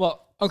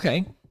 Well,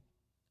 okay.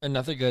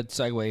 Another good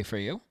segue for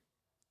you.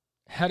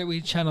 How do we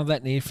channel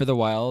that need for the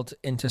wild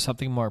into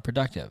something more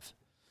productive?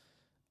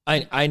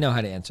 I know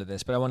how to answer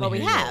this, but I want to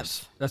hear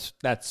yours.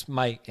 That's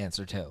my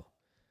answer too.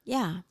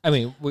 Yeah. I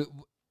mean,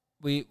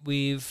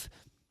 we've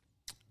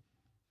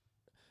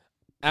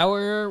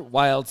our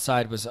wild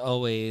side was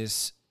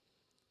always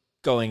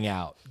going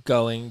out,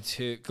 going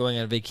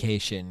on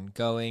vacation,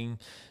 going,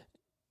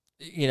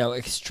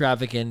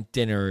 extravagant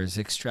dinners,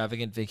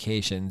 extravagant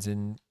vacations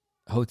and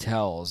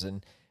hotels.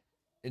 And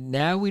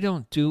now we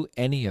don't do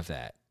any of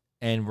that.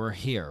 And we're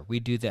here. We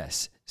do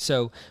this.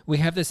 So we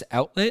have this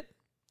outlet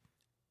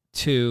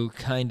to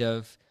kind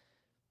of,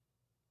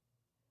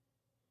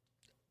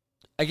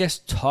 I guess,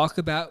 talk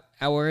about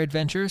our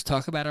adventures,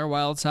 talk about our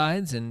wild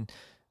sides, and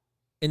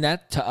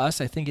that, to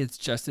us, I think it's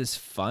just as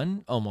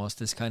fun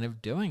almost as kind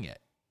of doing it.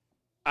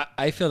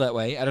 I feel that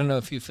way. I don't know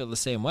if you feel the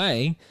same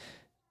way.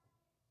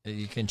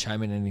 You can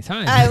chime in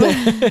anytime.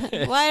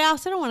 Well, I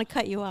also don't want to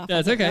cut you off.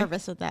 That's I'm okay.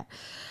 nervous with that.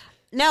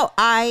 No,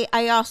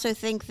 I also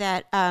think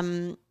that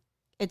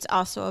it's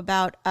also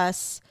about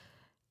us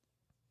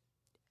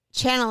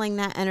channeling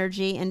that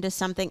energy into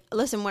something.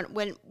 Listen,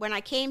 when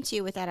I came to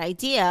you with that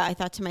idea, I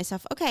thought to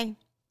myself, okay,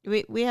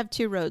 we have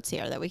two roads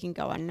here that we can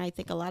go on, and I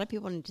think a lot of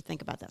people need to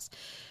think about this.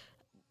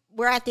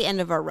 We're at the end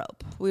of our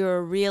rope. We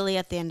were really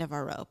at the end of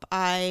our rope.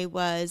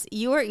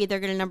 You were either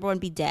going to, number one,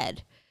 be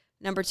dead.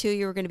 Number two,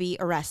 you were going to be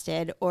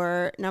arrested.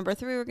 Or number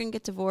three, we were going to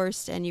get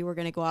divorced and you were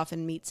going to go off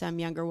and meet some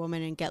younger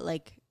woman and get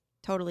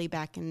totally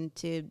back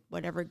into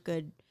whatever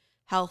good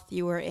health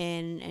you were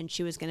in, and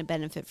she was going to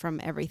benefit from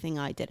everything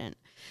I didn't.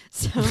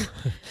 So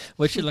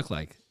What'd she look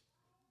like?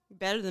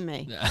 better than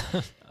me.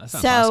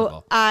 That's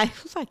not possible.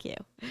 Fuck you.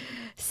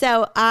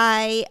 So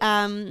I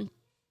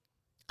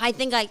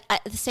think the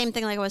same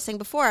thing like I was saying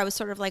before. I was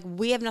sort of like,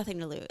 we have nothing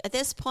to lose at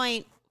this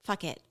point.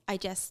 Fuck it.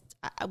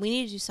 We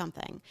need to do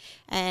something,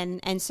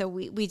 and so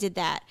we did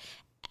that.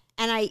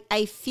 And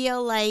I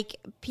feel like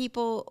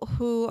people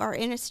who are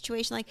in a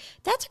situation like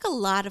that took a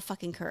lot of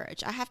fucking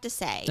courage, I have to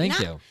say. Thank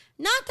you.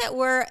 Not that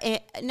we're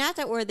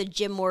the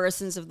Jim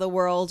Morrisons of the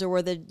world, or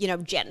we're the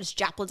Janis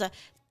Joplins.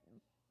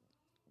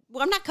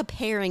 Well, I'm not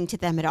comparing to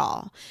them at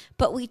all.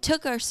 But we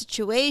took our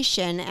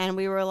situation and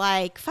we were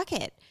like, fuck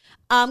it.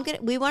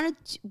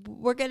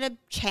 We're gonna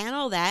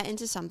channel that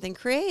into something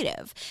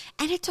creative,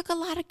 and it took a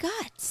lot of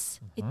guts.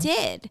 It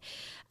did,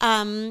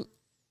 and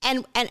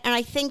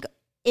I think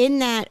in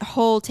that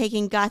whole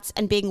taking guts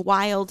and being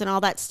wild and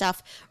all that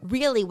stuff,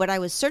 really what I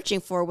was searching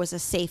for was a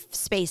safe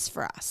space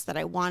for us. That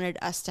I wanted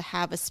us to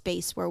have a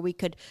space where we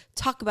could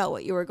talk about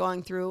what you were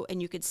going through,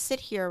 and you could sit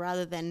here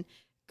rather than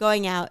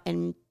going out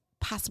and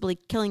possibly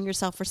killing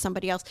yourself for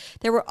somebody else.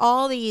 There were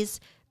all these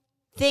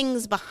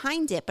things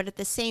behind it, but at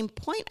the same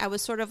point I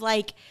was sort of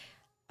like,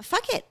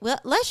 fuck it, well,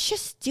 let's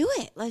just do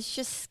it.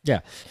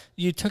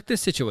 You took the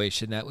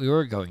situation that we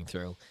were going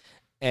through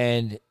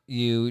and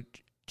you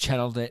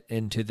channeled it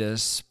into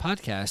this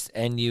podcast,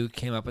 and you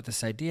came up with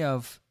this idea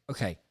of,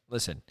 okay,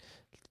 listen,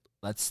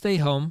 let's stay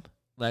home,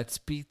 let's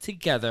be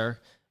together,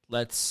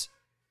 let's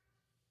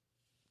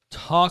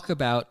talk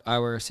about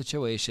our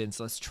situations,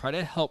 let's try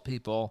to help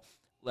people,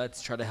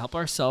 let's try to help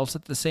ourselves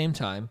at the same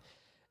time.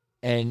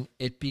 And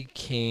it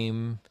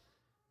became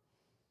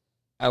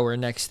our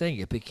next thing.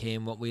 It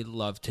became what we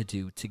love to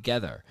do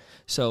together.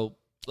 So,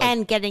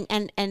 and getting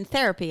and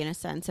therapy in a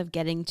sense of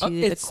getting to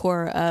the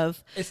core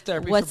of it's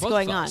therapy what's for both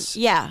going of on. us.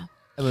 Yeah.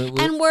 I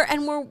mean,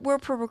 we're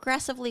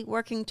progressively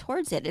working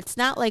towards it. It's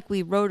not like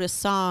we wrote a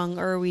song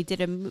or we did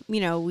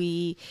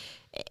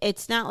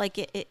it's not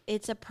like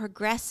it's a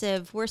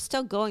progressive. We're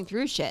still going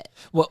through shit.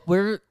 Well,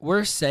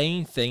 we're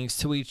saying things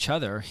to each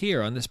other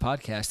here on this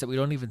podcast that we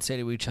don't even say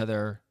to each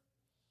other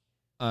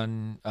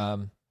on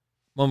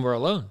when we're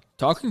alone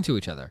talking to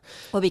each other.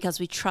 Well, because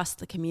we trust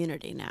the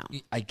community now.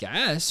 I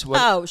guess.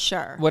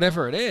 Sure.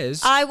 Whatever it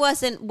is. I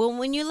wasn't. Well,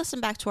 when you listen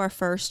back to our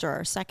first or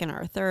our second or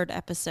our third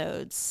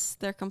episodes,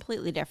 they're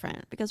completely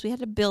different because we had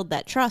to build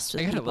that trust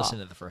with I gotta people. listen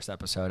to the first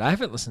episode. I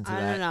haven't listened to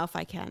that. I don't know if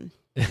I can.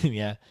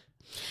 Yeah.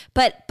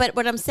 But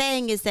what I'm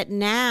saying is that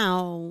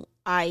now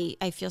I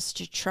feel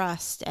such a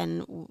trust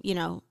and,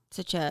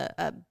 such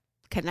a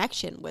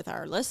connection with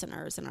our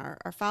listeners and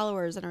our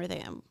followers and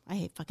everything.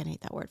 I fucking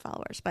hate that word,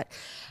 followers, but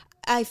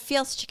I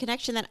feel such a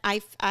connection that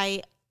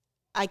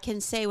I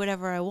can say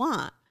whatever I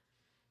want,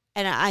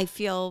 and I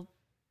feel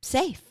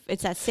safe.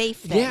 It's that safe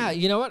thing. Yeah,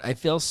 you know what? I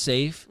feel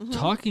safe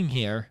talking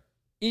here,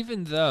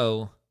 even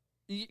though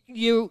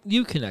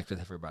you connect with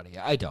everybody.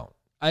 I don't.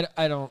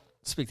 I don't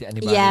speak to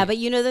anybody. Yeah, but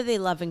you know that they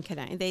love and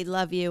connect. They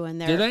love you, and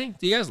they're. Do they?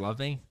 Do you guys love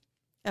me?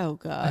 Oh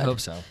God. I hope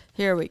so.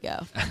 Here we go.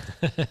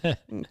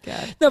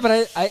 God. No,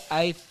 but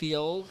I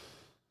feel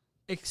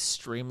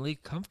extremely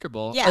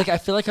comfortable. Yeah. Like I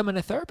feel like I'm in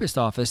a therapist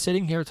office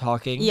sitting here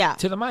talking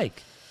to the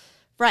mic.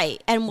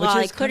 Right. And while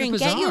I couldn't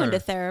get you bizarre. into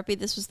therapy,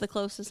 this was the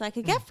closest I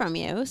could get from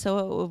you.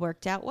 So it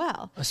worked out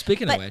well.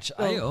 Speaking of which,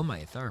 I owe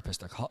my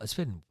therapist a call. It's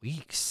been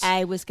weeks.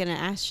 I was going to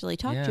actually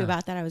talk to you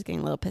about that. I was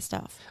getting a little pissed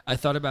off. I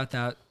thought about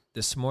that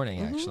this morning,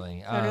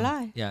 actually. So did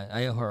I. Yeah,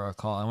 I owe her a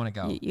call. I want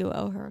to go. You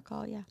owe her a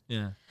call, yeah.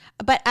 Yeah.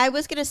 But I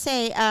was going to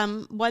say,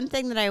 one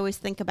thing that I always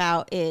think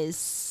about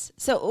is,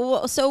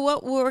 so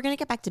what we're going to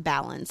get back to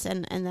balance.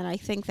 And then I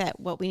think that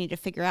what we need to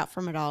figure out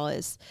from it all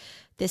is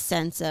this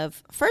sense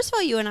of, first of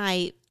all, you and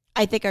I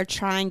think are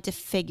trying to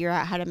figure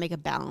out how to make a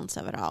balance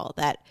of it all.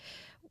 That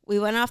we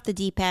went off the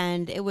deep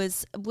end. It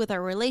was with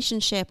our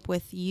relationship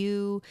with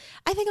you.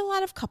 I think a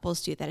lot of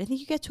couples do that. I think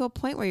you get to a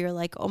point where you're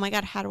like, oh my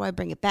God, how do I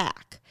bring it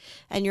back?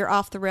 And you're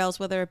off the rails,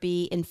 whether it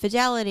be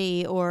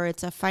infidelity or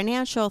it's a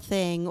financial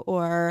thing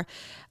or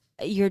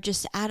you're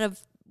just out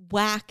of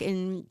whack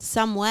in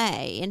some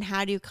way. And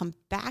how do you come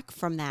back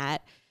from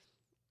that?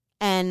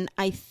 And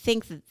I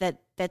think that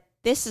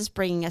this is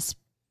bringing us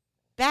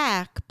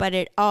back, but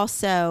it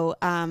also,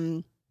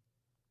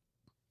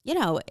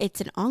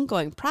 it's an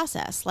ongoing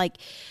process. Like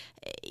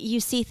you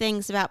see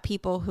things about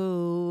people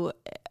who,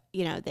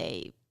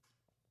 they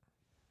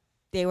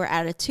were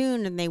out of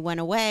tune and they went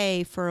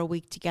away for a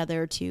week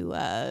together to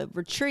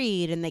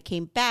retreat, and they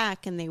came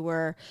back and they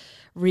were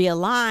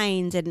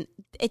realigned, and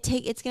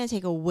it's going to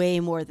take a way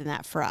more than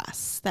that for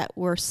us, that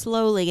we're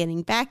slowly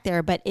getting back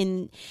there. But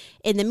in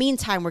the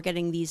meantime, we're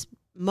getting these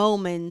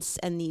moments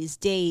and these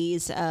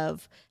days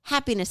of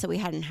happiness that we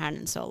hadn't had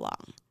in so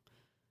long.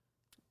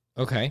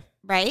 Okay.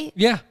 Right?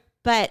 Yeah.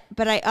 But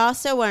I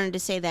also wanted to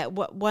say that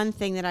one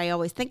thing that I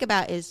always think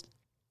about is,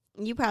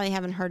 you probably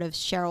haven't heard of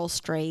Cheryl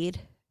Strayed.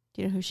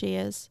 Do you know who she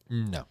is?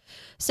 No.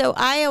 So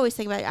I always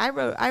think about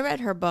it. I read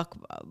her book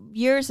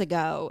years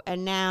ago,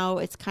 and now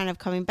it's kind of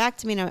coming back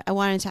to me. And I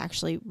wanted to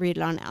actually read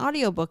it on an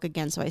audiobook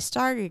again, so I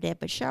started it.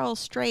 But Cheryl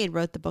Strayed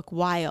wrote the book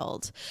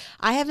Wild.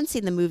 I haven't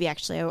seen the movie,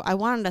 actually. I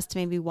wanted us to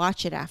maybe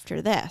watch it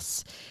after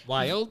this.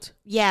 Wild?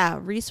 Yeah,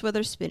 Reese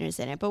Witherspoon is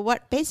in it. But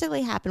what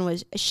basically happened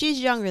was,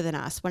 she's younger than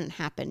us when it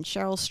happened.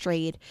 Cheryl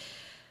Strayed,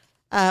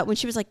 when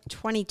she was like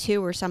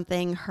 22 or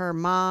something, her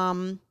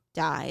mom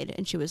died,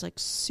 and she was like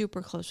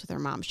super close with her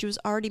mom. She was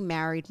already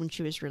married when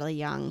she was really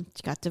young.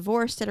 She got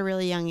divorced at a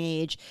really young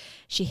age.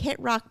 She hit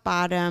rock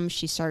bottom.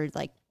 She started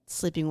like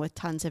sleeping with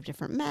tons of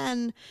different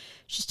men.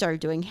 She started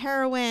doing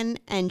heroin,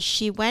 and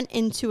she went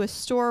into a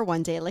store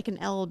one day, like an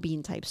L.L.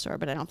 Bean type store,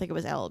 but I don't think it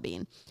was L.L.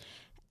 Bean.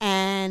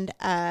 And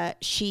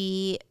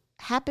she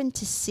happened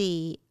to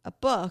see a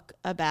book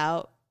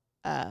about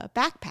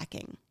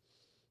backpacking.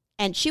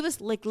 And she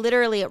was like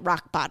literally at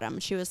rock bottom.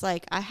 She was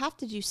like, I have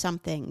to do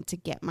something to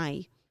get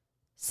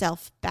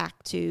myself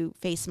back to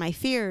face my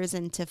fears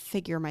and to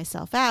figure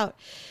myself out.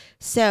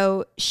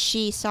 So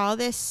she saw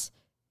this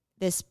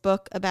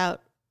book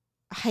about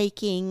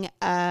hiking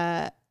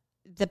the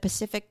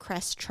Pacific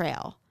Crest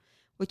Trail,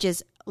 which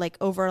is like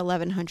over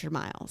 1,100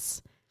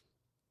 miles.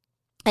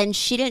 And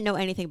she didn't know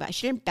anything about it.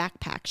 She didn't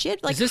backpack. She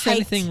had like Is this hiked,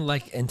 anything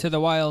like Into the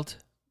Wild?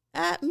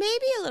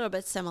 Maybe a little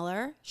bit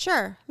similar.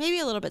 Sure. Maybe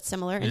a little bit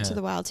similar Yeah. Into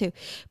the Wild too.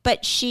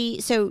 But she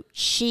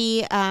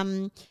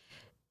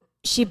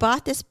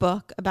bought this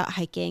book about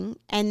hiking,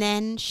 and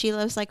then she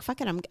was like,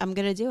 fuck it, I'm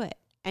going to do it.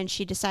 And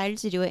she decided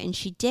to do it, and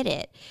she did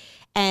it.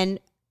 And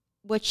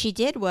what she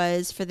did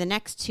was, for the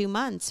next 2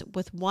 months,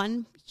 with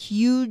one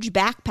huge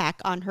backpack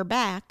on her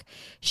back,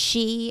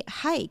 she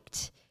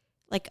hiked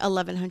like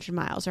 1,100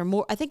 miles or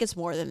more. I think it's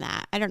more than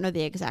that. I don't know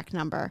the exact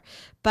number,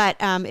 but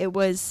it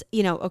was,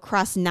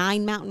 across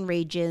 9 mountain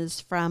ranges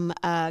from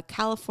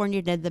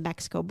California to the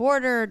Mexico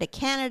border to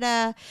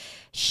Canada.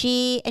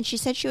 She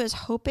said she was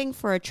hoping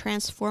for a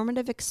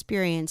transformative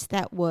experience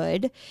that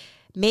would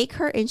make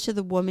her into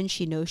the woman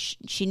she knew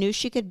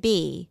she could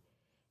be,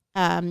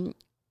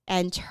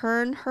 and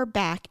turn her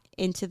back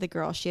into the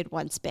girl she had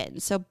once been.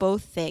 So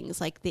both things,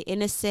 like the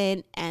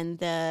innocent and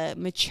the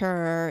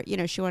mature,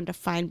 she wanted to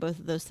find both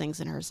of those things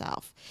in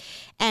herself.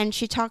 And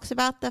she talks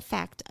about the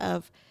fact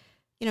of,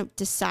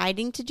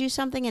 deciding to do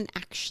something and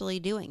actually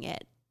doing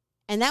it.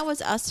 And that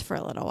was us for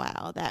a little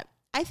while. That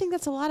I think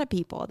that's a lot of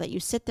people, that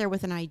you sit there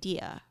with an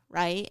idea,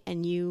 right?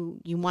 And you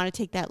want to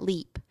take that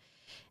leap,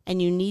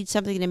 and you need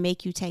something to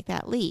make you take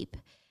that leap.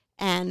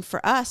 And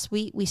for us,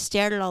 we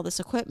stared at all this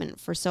equipment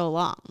for so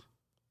long.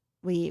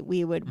 We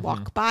would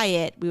walk by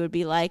it. We would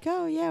be like,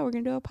 oh, yeah, we're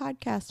going to do a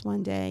podcast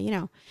one day,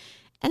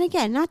 And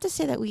again, not to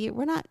say that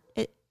we're not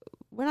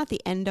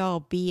the end all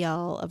be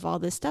all of all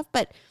this stuff,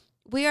 but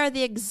we are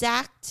the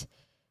exact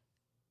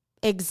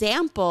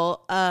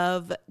example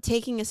of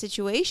taking a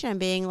situation and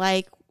being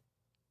like,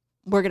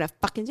 we're going to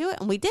fucking do it.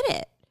 And we did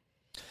it.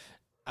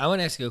 I want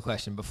to ask you a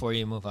question before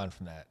you move on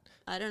from that.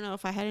 I don't know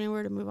if I had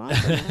anywhere to move on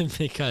from that.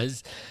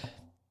 Because,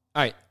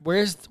 all right,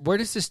 where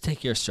does this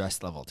take your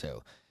stress level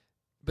to?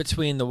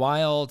 Between the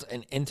Wild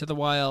and Into the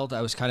Wild,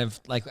 I was kind of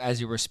like, as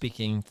you were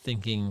speaking,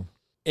 thinking,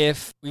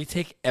 if we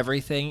take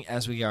everything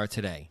as we are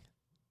today,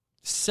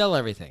 sell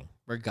everything,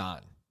 we're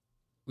gone.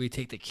 We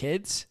take the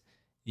kids,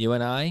 you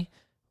and I,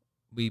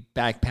 we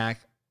backpack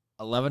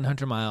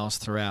 1,100 miles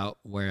throughout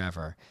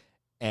wherever,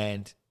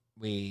 and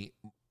we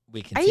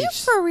can. Are teach, you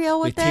for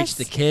real with we this?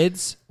 teach the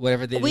kids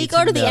whatever they need to know. We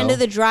go to the end of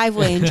the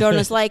driveway, and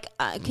Jonah's like,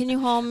 can you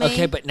hold me?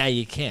 Okay, but now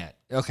you can't.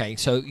 Okay,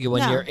 so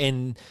when No. you're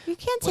in, You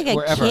can't take a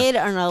wherever, kid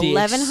on an the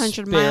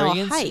 1,100-mile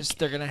experiences hike.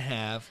 They're gonna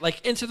have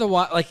like Into the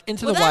Wild, Well,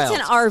 that's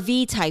an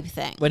RV type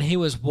thing. When he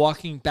was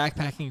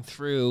backpacking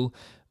through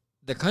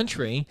the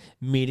country,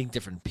 meeting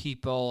different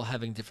people,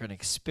 having different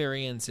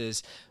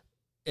experiences,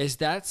 is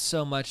that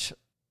so much?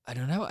 I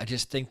don't know. I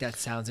just think that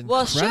sounds incredible.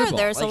 Well, sure,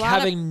 there's like a lot of-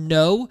 having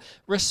no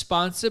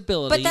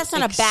responsibility. But that's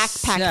not a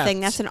backpack thing.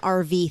 That's an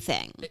RV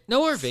thing.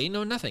 No RV,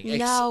 no nothing.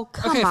 No,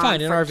 come okay, on,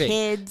 fine, an for RV.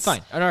 kids.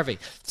 Fine, an RV.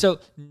 So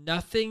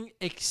nothing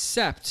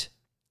except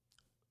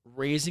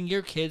raising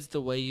your kids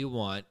the way you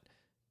want,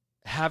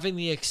 having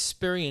the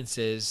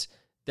experiences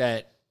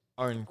that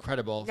are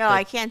incredible. No, that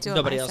I can't do it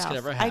nobody myself. else could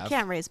ever have. I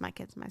can't raise my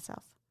kids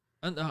myself.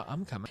 No,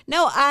 I'm coming.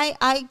 No,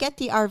 I get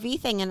the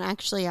RV thing, and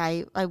actually,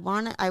 I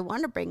want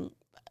to bring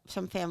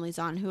some families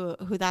on who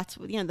that's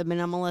the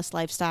minimalist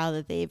lifestyle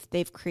that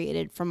they've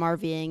created from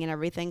RVing and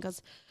everything,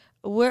 because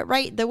we're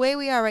right the way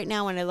we are right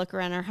now. When I look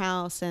around our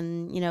house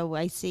and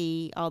I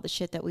see all the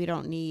shit that we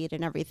don't need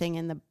and everything,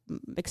 and the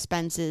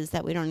expenses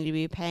that we don't need to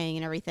be paying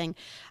and everything,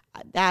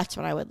 that's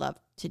what I would love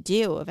to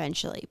do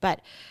eventually.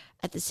 But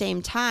at the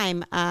same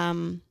time,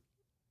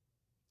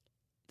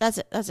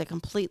 that's a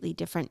completely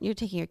different. You're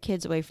taking your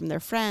kids away from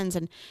their friends,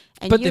 and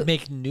But they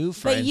make new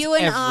friends. But you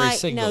and every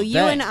single day. you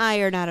and I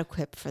are not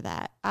equipped for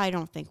that. I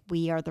don't think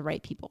we are the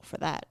right people for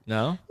that.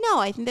 No. No,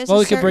 I think there's. Well, a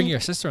we certain, could bring your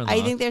sister-in-law.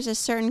 I think there's a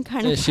certain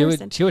kind Yeah, of she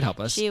person. would help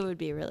us. She would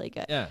be really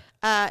good. Yeah.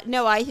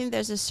 No, I think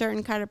there's a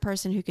certain kind of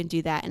person who can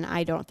do that, and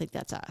I don't think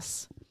that's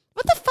us.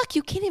 What the fuck fuck?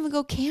 You can't even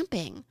go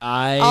camping.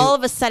 I All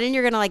of a sudden,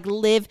 you're going to like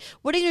live.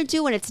 What are you going to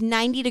do when it's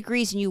 90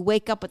 degrees and you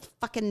wake up with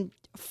fucking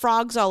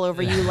frogs all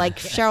over you like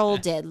Cheryl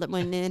did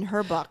when in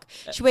her book?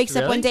 She wakes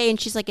up Really? one day and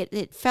she's like,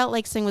 it felt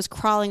like something was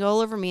crawling all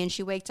over me. And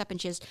she wakes up and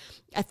she has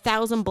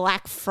 1,000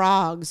 black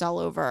frogs all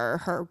over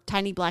her,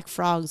 tiny black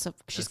frogs.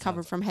 She's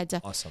covered from head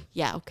to. awesome.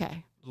 Yeah.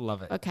 Okay.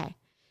 Love it. Okay.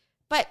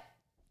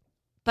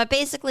 But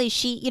basically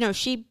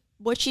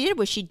what she did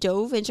was she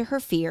dove into her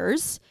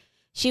fears.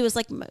 She was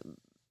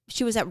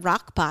at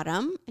rock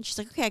bottom and she's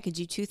like, okay, I could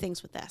do two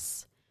things with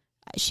this.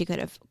 She could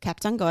have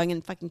kept on going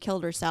and fucking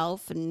killed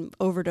herself and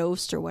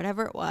overdosed or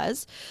whatever it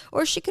was,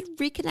 or she could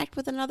reconnect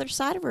with another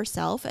side of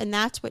herself. And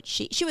that's what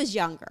she was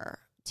younger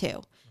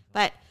too,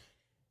 but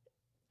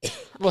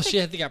Well, she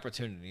had the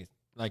opportunity.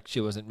 Like,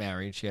 she wasn't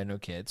married. She had no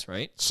kids,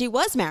 right? she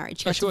was married.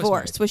 She got she was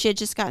divorced. married. Well, she had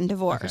just gotten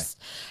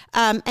divorced.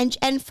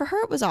 And for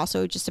her, it was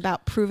also just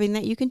about proving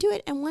that you can do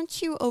it. And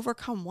once you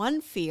overcome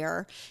one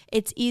fear,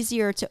 it's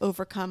easier to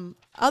overcome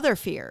other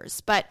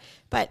fears. But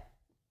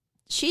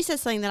she said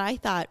something that I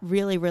thought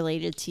really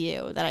related to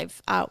you, that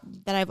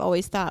I've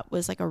always thought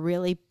was like a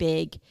really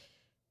big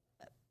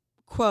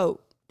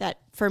quote that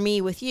for me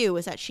with you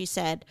was that she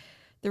said,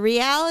 "The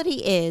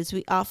reality is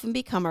we often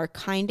become our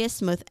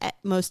kindest,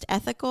 most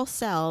ethical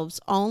selves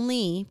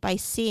only by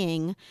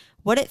seeing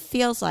what it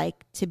feels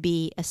like to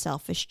be a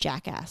selfish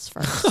jackass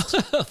first."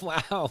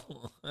 Wow.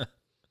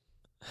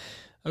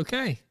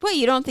 Okay. Wait,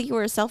 you don't think you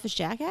were a selfish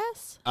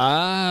jackass?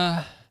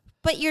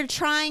 But you're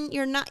trying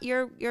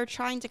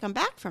to come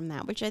back from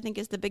that, which I think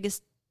is the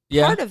biggest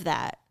part of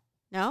that.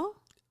 No?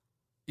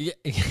 Yeah,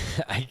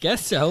 I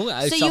guess so.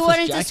 So you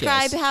want to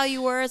describe how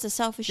you were as a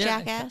selfish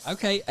jackass?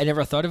 Okay, I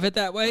never thought of it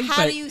that way.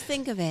 How do you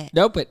think of it?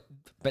 No, but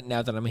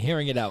now that I'm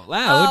hearing it out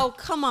loud. Oh,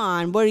 come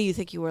on. What do you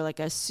think you were,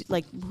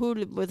 who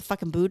with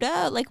fucking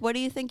Buddha? Like, what do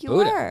you think you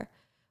Buddha. were?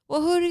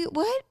 Well,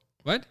 what?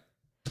 What?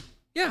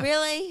 Yeah.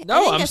 Really?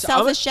 No, I think a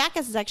selfish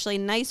jackass is actually a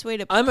nice way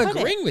to I'm put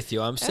agreeing it. with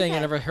you. I'm saying I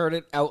Okay. never heard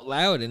it out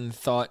loud and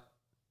thought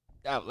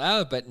out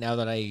loud, but now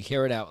that I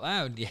hear it out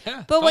loud,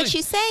 yeah. But what fine.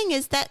 she's saying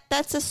is that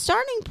that's a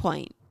starting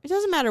point. It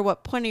doesn't matter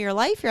what point of your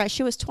life you're at.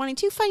 She was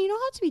 22. Fine, you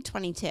don't have to be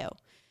 22.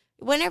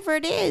 Whenever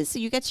it is,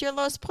 you get to your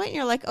lowest point and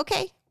you're like,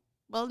 okay,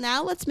 well,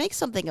 now let's make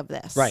something of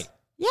this. Right.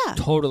 Yeah.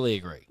 Totally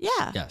agree.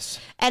 Yeah. Yes.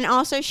 And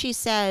also she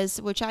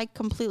says, which I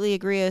completely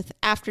agree with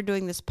after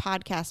doing this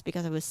podcast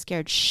because I was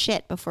scared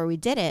shit before we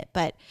did it,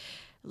 but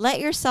let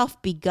yourself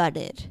be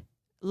gutted.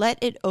 Let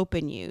it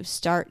open you.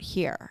 Start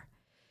here.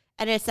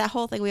 And it's that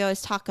whole thing we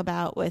always talk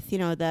about with,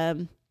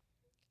 the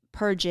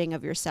purging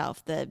of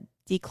yourself, the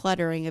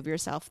decluttering of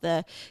yourself,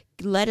 the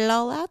let it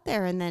all out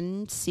there and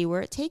then see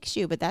where it takes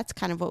you. But that's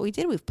kind of what we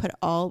did. We've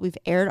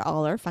aired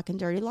all our fucking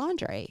dirty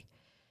laundry.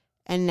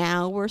 And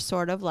now we're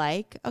sort of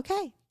like,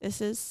 okay,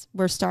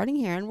 we're starting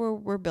here and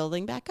we're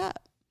building back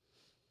up.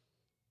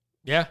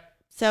 Yeah.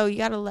 So you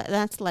got to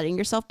that's letting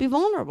yourself be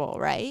vulnerable,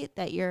 right?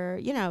 That you're.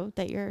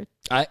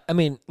 I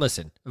mean,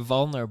 listen,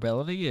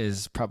 vulnerability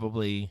is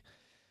probably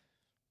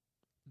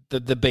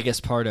the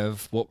biggest part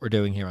of what we're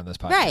doing here on this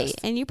podcast. Right.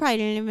 And you probably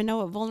didn't even know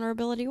what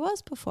vulnerability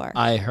was before.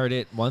 I heard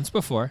it once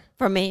before.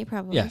 From me,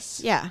 probably.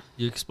 Yes. Yeah.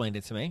 You explained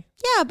it to me.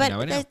 Yeah, Now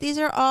I know. but these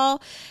are all,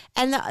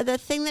 and the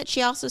thing that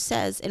she also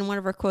says in one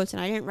of her quotes,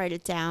 and I didn't write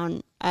it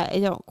down. I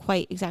don't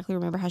quite exactly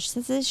remember how she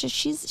says it. It's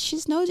just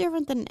she's no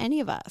different than any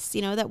of us.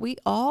 That we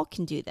all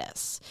can do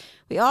this.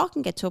 We all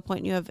can get to a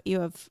point. You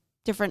have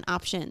different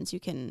options. You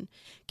can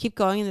keep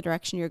going in the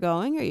direction you're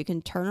going, or you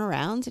can turn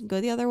around and go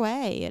the other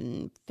way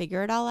and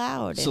figure it all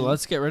out. So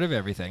let's get rid of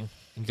everything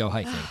and go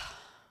hiking.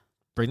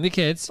 Bring the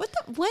kids.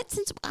 What?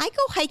 Since I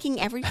go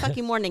hiking every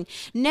fucking morning,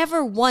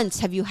 never once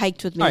have you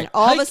hiked with me. All And right,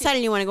 all of a hiking-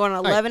 sudden you want to go on an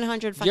All right,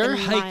 1,100 fucking Your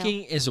mile.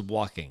 hiking is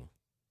walking.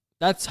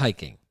 That's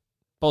hiking.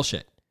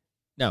 Bullshit.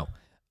 No.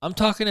 I'm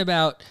talking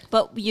about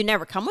But you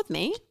never come with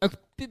me.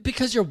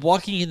 because you're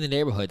walking in the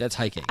neighborhood. That's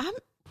hiking.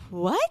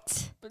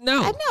 What?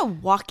 No. I'm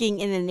not walking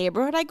in the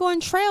neighborhood. I go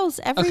on trails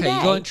every day. Okay,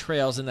 you go on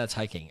trails and that's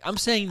hiking. I'm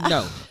saying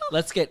no.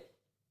 Let's get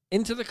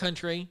into the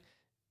country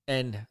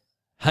and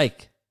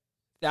hike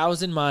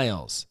 1,000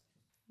 miles.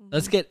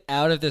 Let's get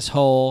out of this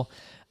hole.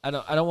 I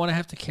don't want to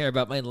have to care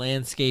about my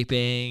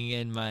landscaping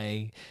and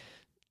my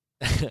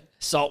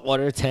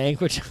saltwater tank,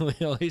 which we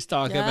always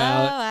talk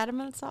about. Oh, Adam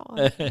and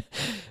saltwater.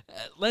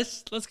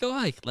 Let's go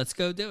hike. Let's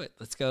go do it.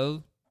 Let's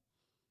go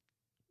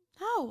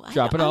No,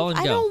 Drop it all and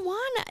I go. don't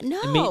want to.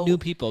 No, and meet new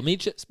people.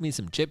 Meet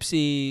some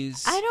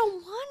gypsies. I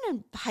don't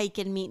want to hike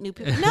and meet new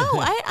people. No,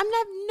 I'm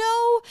not.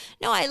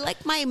 No. I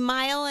like my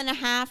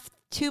 1.5,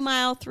 2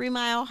 mile, 3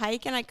 mile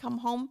hike, and I come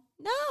home.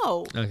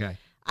 No, Okay.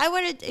 I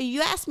would have.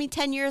 You asked me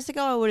 10 years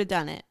ago, I would have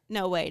done it.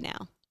 No way.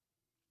 Now,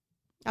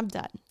 I'm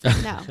done.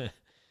 No,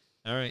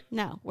 All right.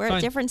 no. We're Fine.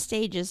 at different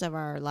stages of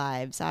our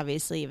lives,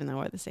 obviously, even though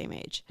we're the same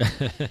age.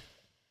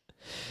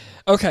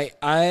 Okay.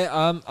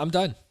 I'm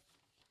done.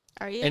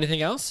 Are you?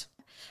 Anything else?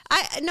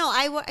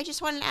 I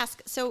just wanted to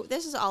ask. So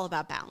this is all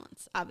about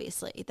balance,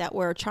 obviously, that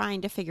we're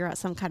trying to figure out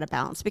some kind of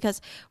balance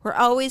because we're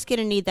always going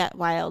to need that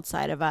wild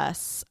side of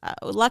us.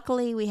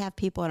 Luckily, we have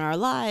people in our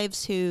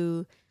lives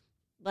who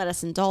let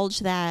us indulge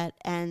that.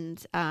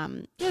 And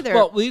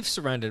well, we've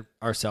surrounded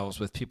ourselves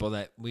with people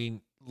that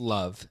we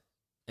love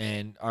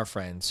and our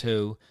friends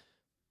who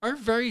are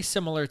very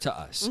similar to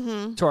us,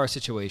 to our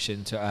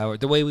situation, to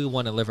the way we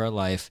want to live our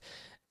life.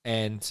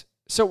 And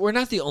so we're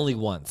not the only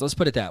ones. Let's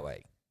put it that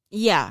way.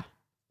 Yeah.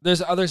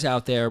 There's others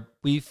out there.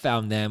 We've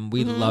found them.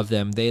 We love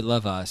them. They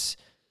love us.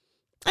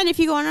 And if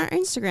you go on our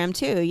Instagram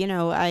too,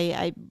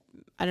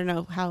 I don't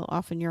know how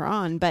often you're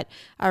on, but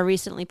I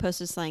recently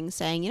posted something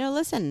saying,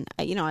 listen,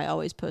 I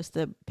always post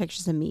the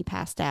pictures of me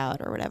passed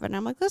out or whatever. And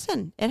I'm like,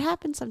 listen, it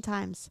happens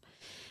sometimes.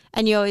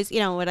 And you always,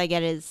 what I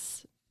get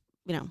is,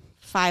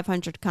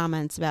 500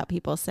 comments about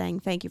people saying,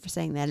 thank you for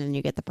saying that. And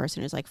you get the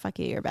person who's like, fuck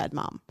you, you're a bad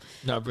mom.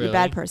 No, really? You're a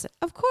bad person.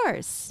 Of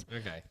course.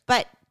 Okay.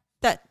 But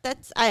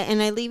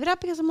I leave it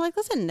up because I'm like,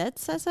 listen,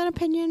 that's an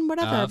opinion,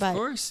 whatever. Of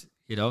course.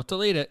 You don't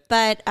delete it.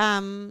 But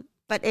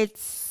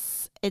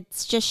it's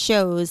just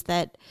shows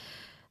that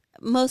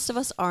most of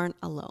us aren't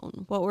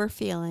alone. What we're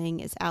feeling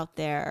is out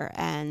there,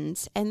 and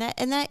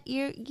that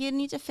you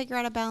need to figure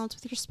out a balance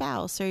with your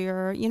spouse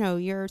or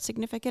your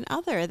significant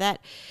other.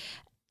 That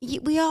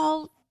we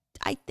all,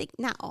 I think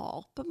not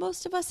all, but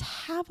most of us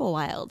have a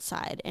wild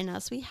side in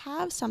us. We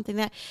have something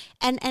that,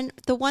 and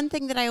the one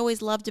thing that I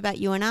always loved about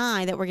you and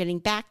I that we're getting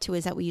back to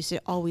is that we used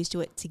to always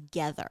do it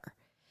together.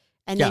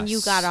 And then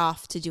you got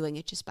off to doing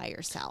it just by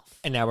yourself.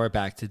 And now we're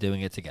back to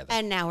doing it together.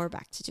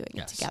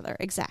 It together.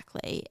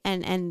 Exactly.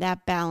 And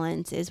that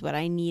balance is what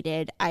I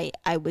needed. I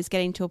was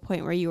getting to a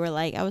point where you were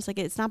like, I was like,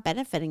 it's not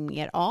benefiting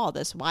me at all.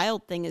 This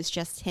wild thing is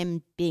just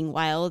him being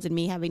wild and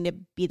me having to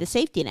be the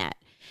safety net.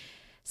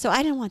 So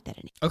I didn't want that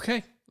anymore.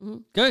 Okay.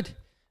 Good.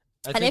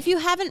 And if you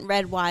haven't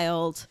read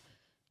Wild,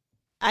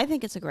 I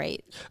think it's a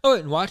great. Oh,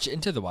 and watch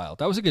Into the Wild.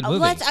 That was a good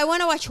movie. I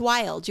want to watch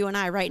Wild, you and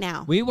I, right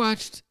now. We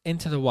watched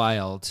Into the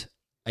Wild,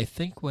 I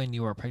think, when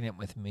you were pregnant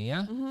with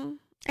Mia. Mm-hmm.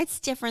 It's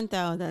different,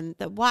 though, than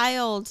the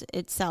Wild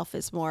itself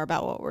is more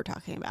about what we're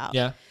talking about.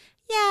 Yeah.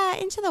 Yeah,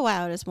 Into the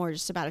Wild is more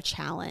just about a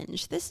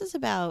challenge. This is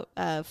about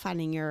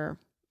finding your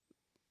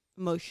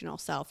emotional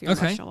self, your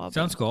emotional well-being.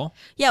 Sounds cool.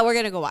 Yeah, we're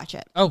going to go watch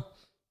it. Oh,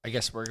 I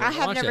guess we're going to watch it.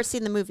 I have never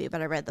seen the movie,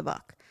 but I read the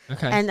book.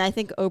 Okay. And I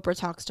think Oprah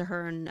talks to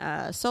her in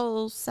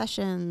soul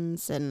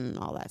sessions and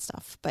all that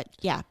stuff. But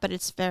yeah, but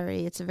it's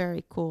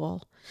very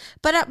cool.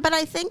 But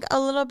I think a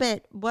little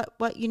bit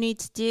what you need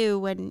to do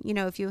when,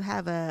 if you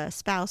have a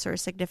spouse or a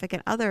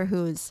significant other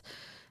who's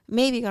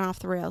maybe gone off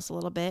the rails a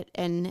little bit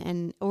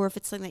and or if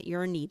it's something that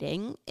you're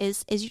needing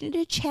is you need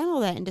to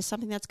channel that into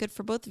something that's good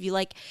for both of you.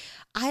 Like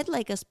I'd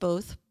like us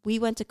both. We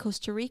went to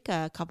Costa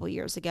Rica a couple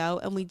years ago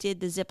and we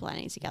did the zip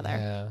lining together.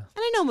 Yeah. And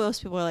I know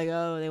most people are like,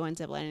 oh, they went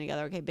zip lining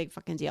together. Okay, big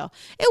fucking deal.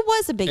 It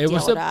was a big deal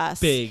to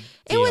us. Big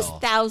deal. It was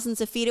thousands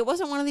of feet. It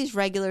wasn't one of these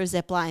regular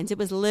zip lines. It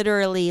was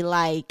literally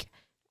like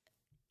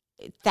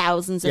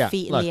thousands of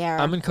feet in the air.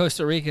 I'm in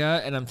Costa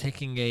Rica and I'm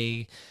taking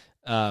a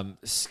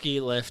ski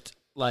lift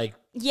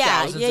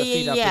thousands of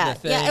feet up in the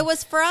thing. Yeah, it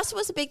was for us. It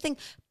was a big thing,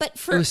 but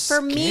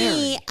for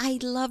me, I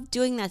love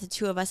doing that, the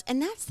two of us,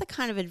 and that's the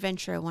kind of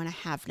adventure I want to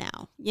have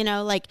now.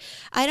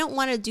 I don't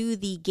want to do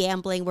the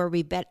gambling where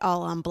we bet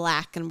all on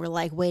black and we're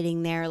like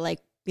waiting there,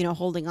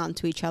 holding on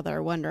to each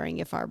other, wondering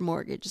if our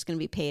mortgage is going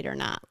to be paid or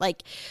not.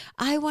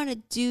 I want to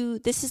do.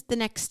 This is the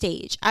next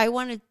stage. I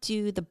want to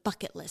do the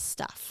bucket list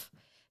stuff.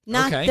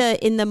 Not the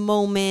in the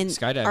moment.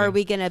 Skydiving. Are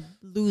we going to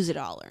lose it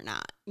all or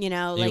not? You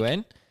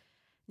in?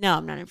 No,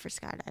 I'm not in for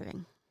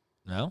skydiving.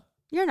 No?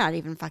 You're not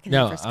even fucking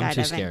in for skydiving. No, I'm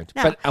too scared.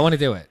 No. But I want to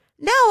do it.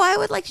 No, I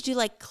would like to do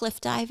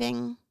cliff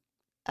diving.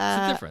 What's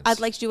the difference?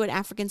 I'd like to do an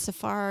African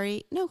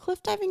safari. No,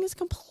 cliff diving is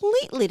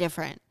completely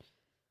different.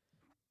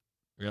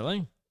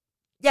 Really?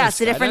 Yeah, it's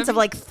the difference of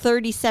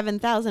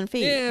 37,000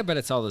 feet. Yeah, but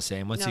it's all the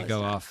same once you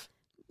go off.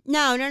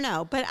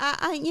 No. But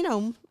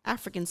I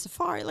African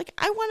safari.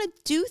 I want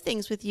to do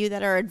things with you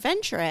that are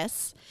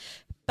adventurous.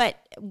 But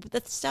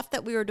the stuff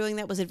that we were doing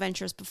that was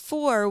adventurous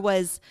before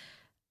was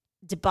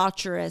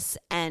debaucherous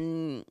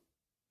and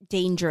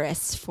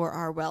dangerous for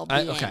our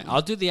well-being. Okay,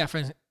 I'll do the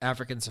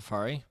African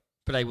safari,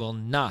 but I will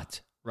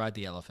not ride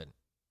the elephant.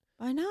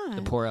 Why not?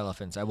 The poor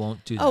elephants. I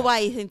won't do that. Oh, why?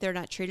 You think they're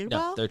not treated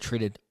well? No, they're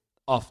treated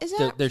off. Is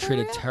that they're for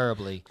treated real?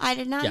 terribly. I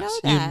did not know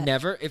that. You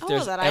never. If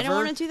there's I ever,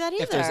 don't want to do that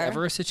either. If there's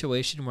ever a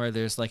situation where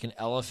there's an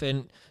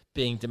elephant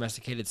being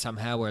domesticated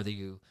somehow, whether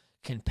you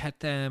can pet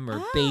them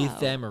or bathe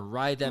them or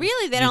ride them.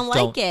 Really? They don't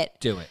like it?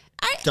 Do it.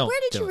 Where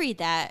did you read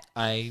that?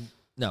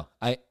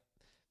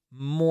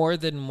 More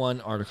than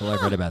one article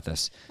I've read about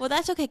this. Well,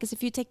 that's okay, because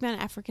if you take me on an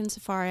African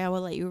safari, I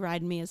will let you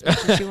ride me as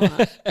much as you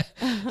want.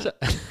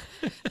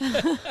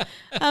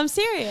 I'm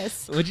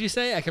serious. What'd you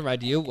say? I can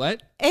ride you?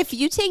 What? If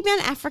you take me on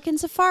an African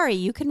safari,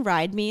 you can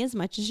ride me as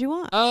much as you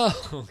want.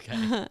 Oh,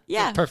 okay.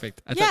 Yeah.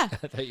 Perfect. I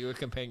thought you were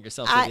comparing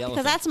yourself to the elephant.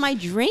 Because that's my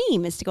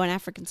dream, is to go on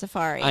African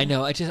safari. I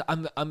know.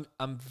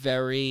 I'm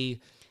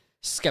very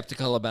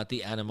skeptical about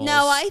the animals.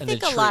 No, I and the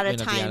think a lot of treatment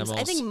the times, I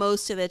animals. think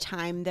most of the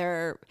time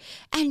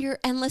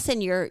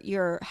listen,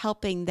 you're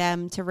helping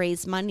them to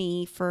raise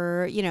money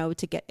for,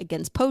 to get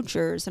against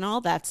poachers and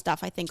all that stuff.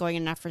 I think going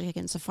in an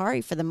African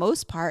safari for the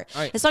most part,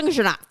 Right. as long as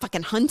you're not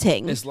fucking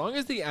hunting. As long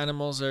as the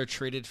animals are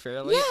treated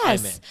fairly, I'm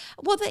in. Yes.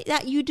 Well,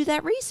 that you do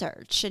that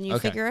research and you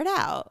Okay. figure it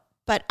out.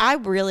 But I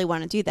really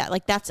want to do that.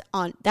 Like that's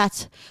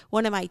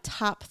one of my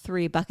top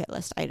 3 bucket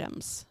list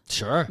items.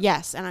 Sure.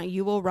 Yes, and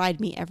you will ride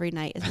me every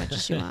night as much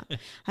as you want.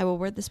 I will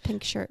wear this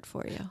pink shirt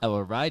for you. I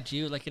will ride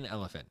you like an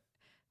elephant.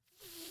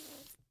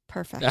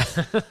 Perfect.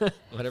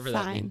 Whatever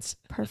that Fine. means.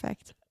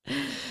 Perfect.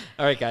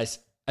 All right, guys.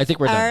 I think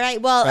we're done. All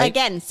right. Well, Right?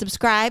 again,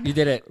 subscribe. You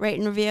did it. Rate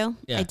and review.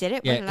 Yeah. I did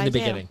it. Yeah, What did in I the do?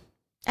 beginning.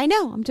 I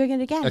know. I'm doing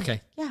it again.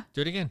 Okay. Yeah.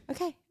 Do it again.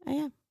 Okay. I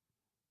am.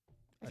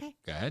 Okay.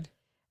 Go ahead.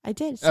 I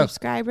did. Oh.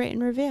 Subscribe, rate,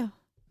 and review.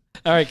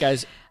 All right,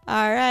 guys.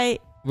 All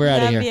right. We're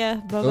out of here.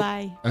 Love you.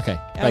 Bye-bye. Okay.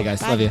 Bye,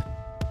 guys. bye. Love you.